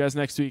talk to you guys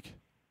next week.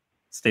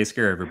 Stay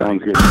scared, everybody.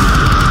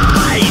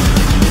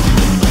 Sounds good.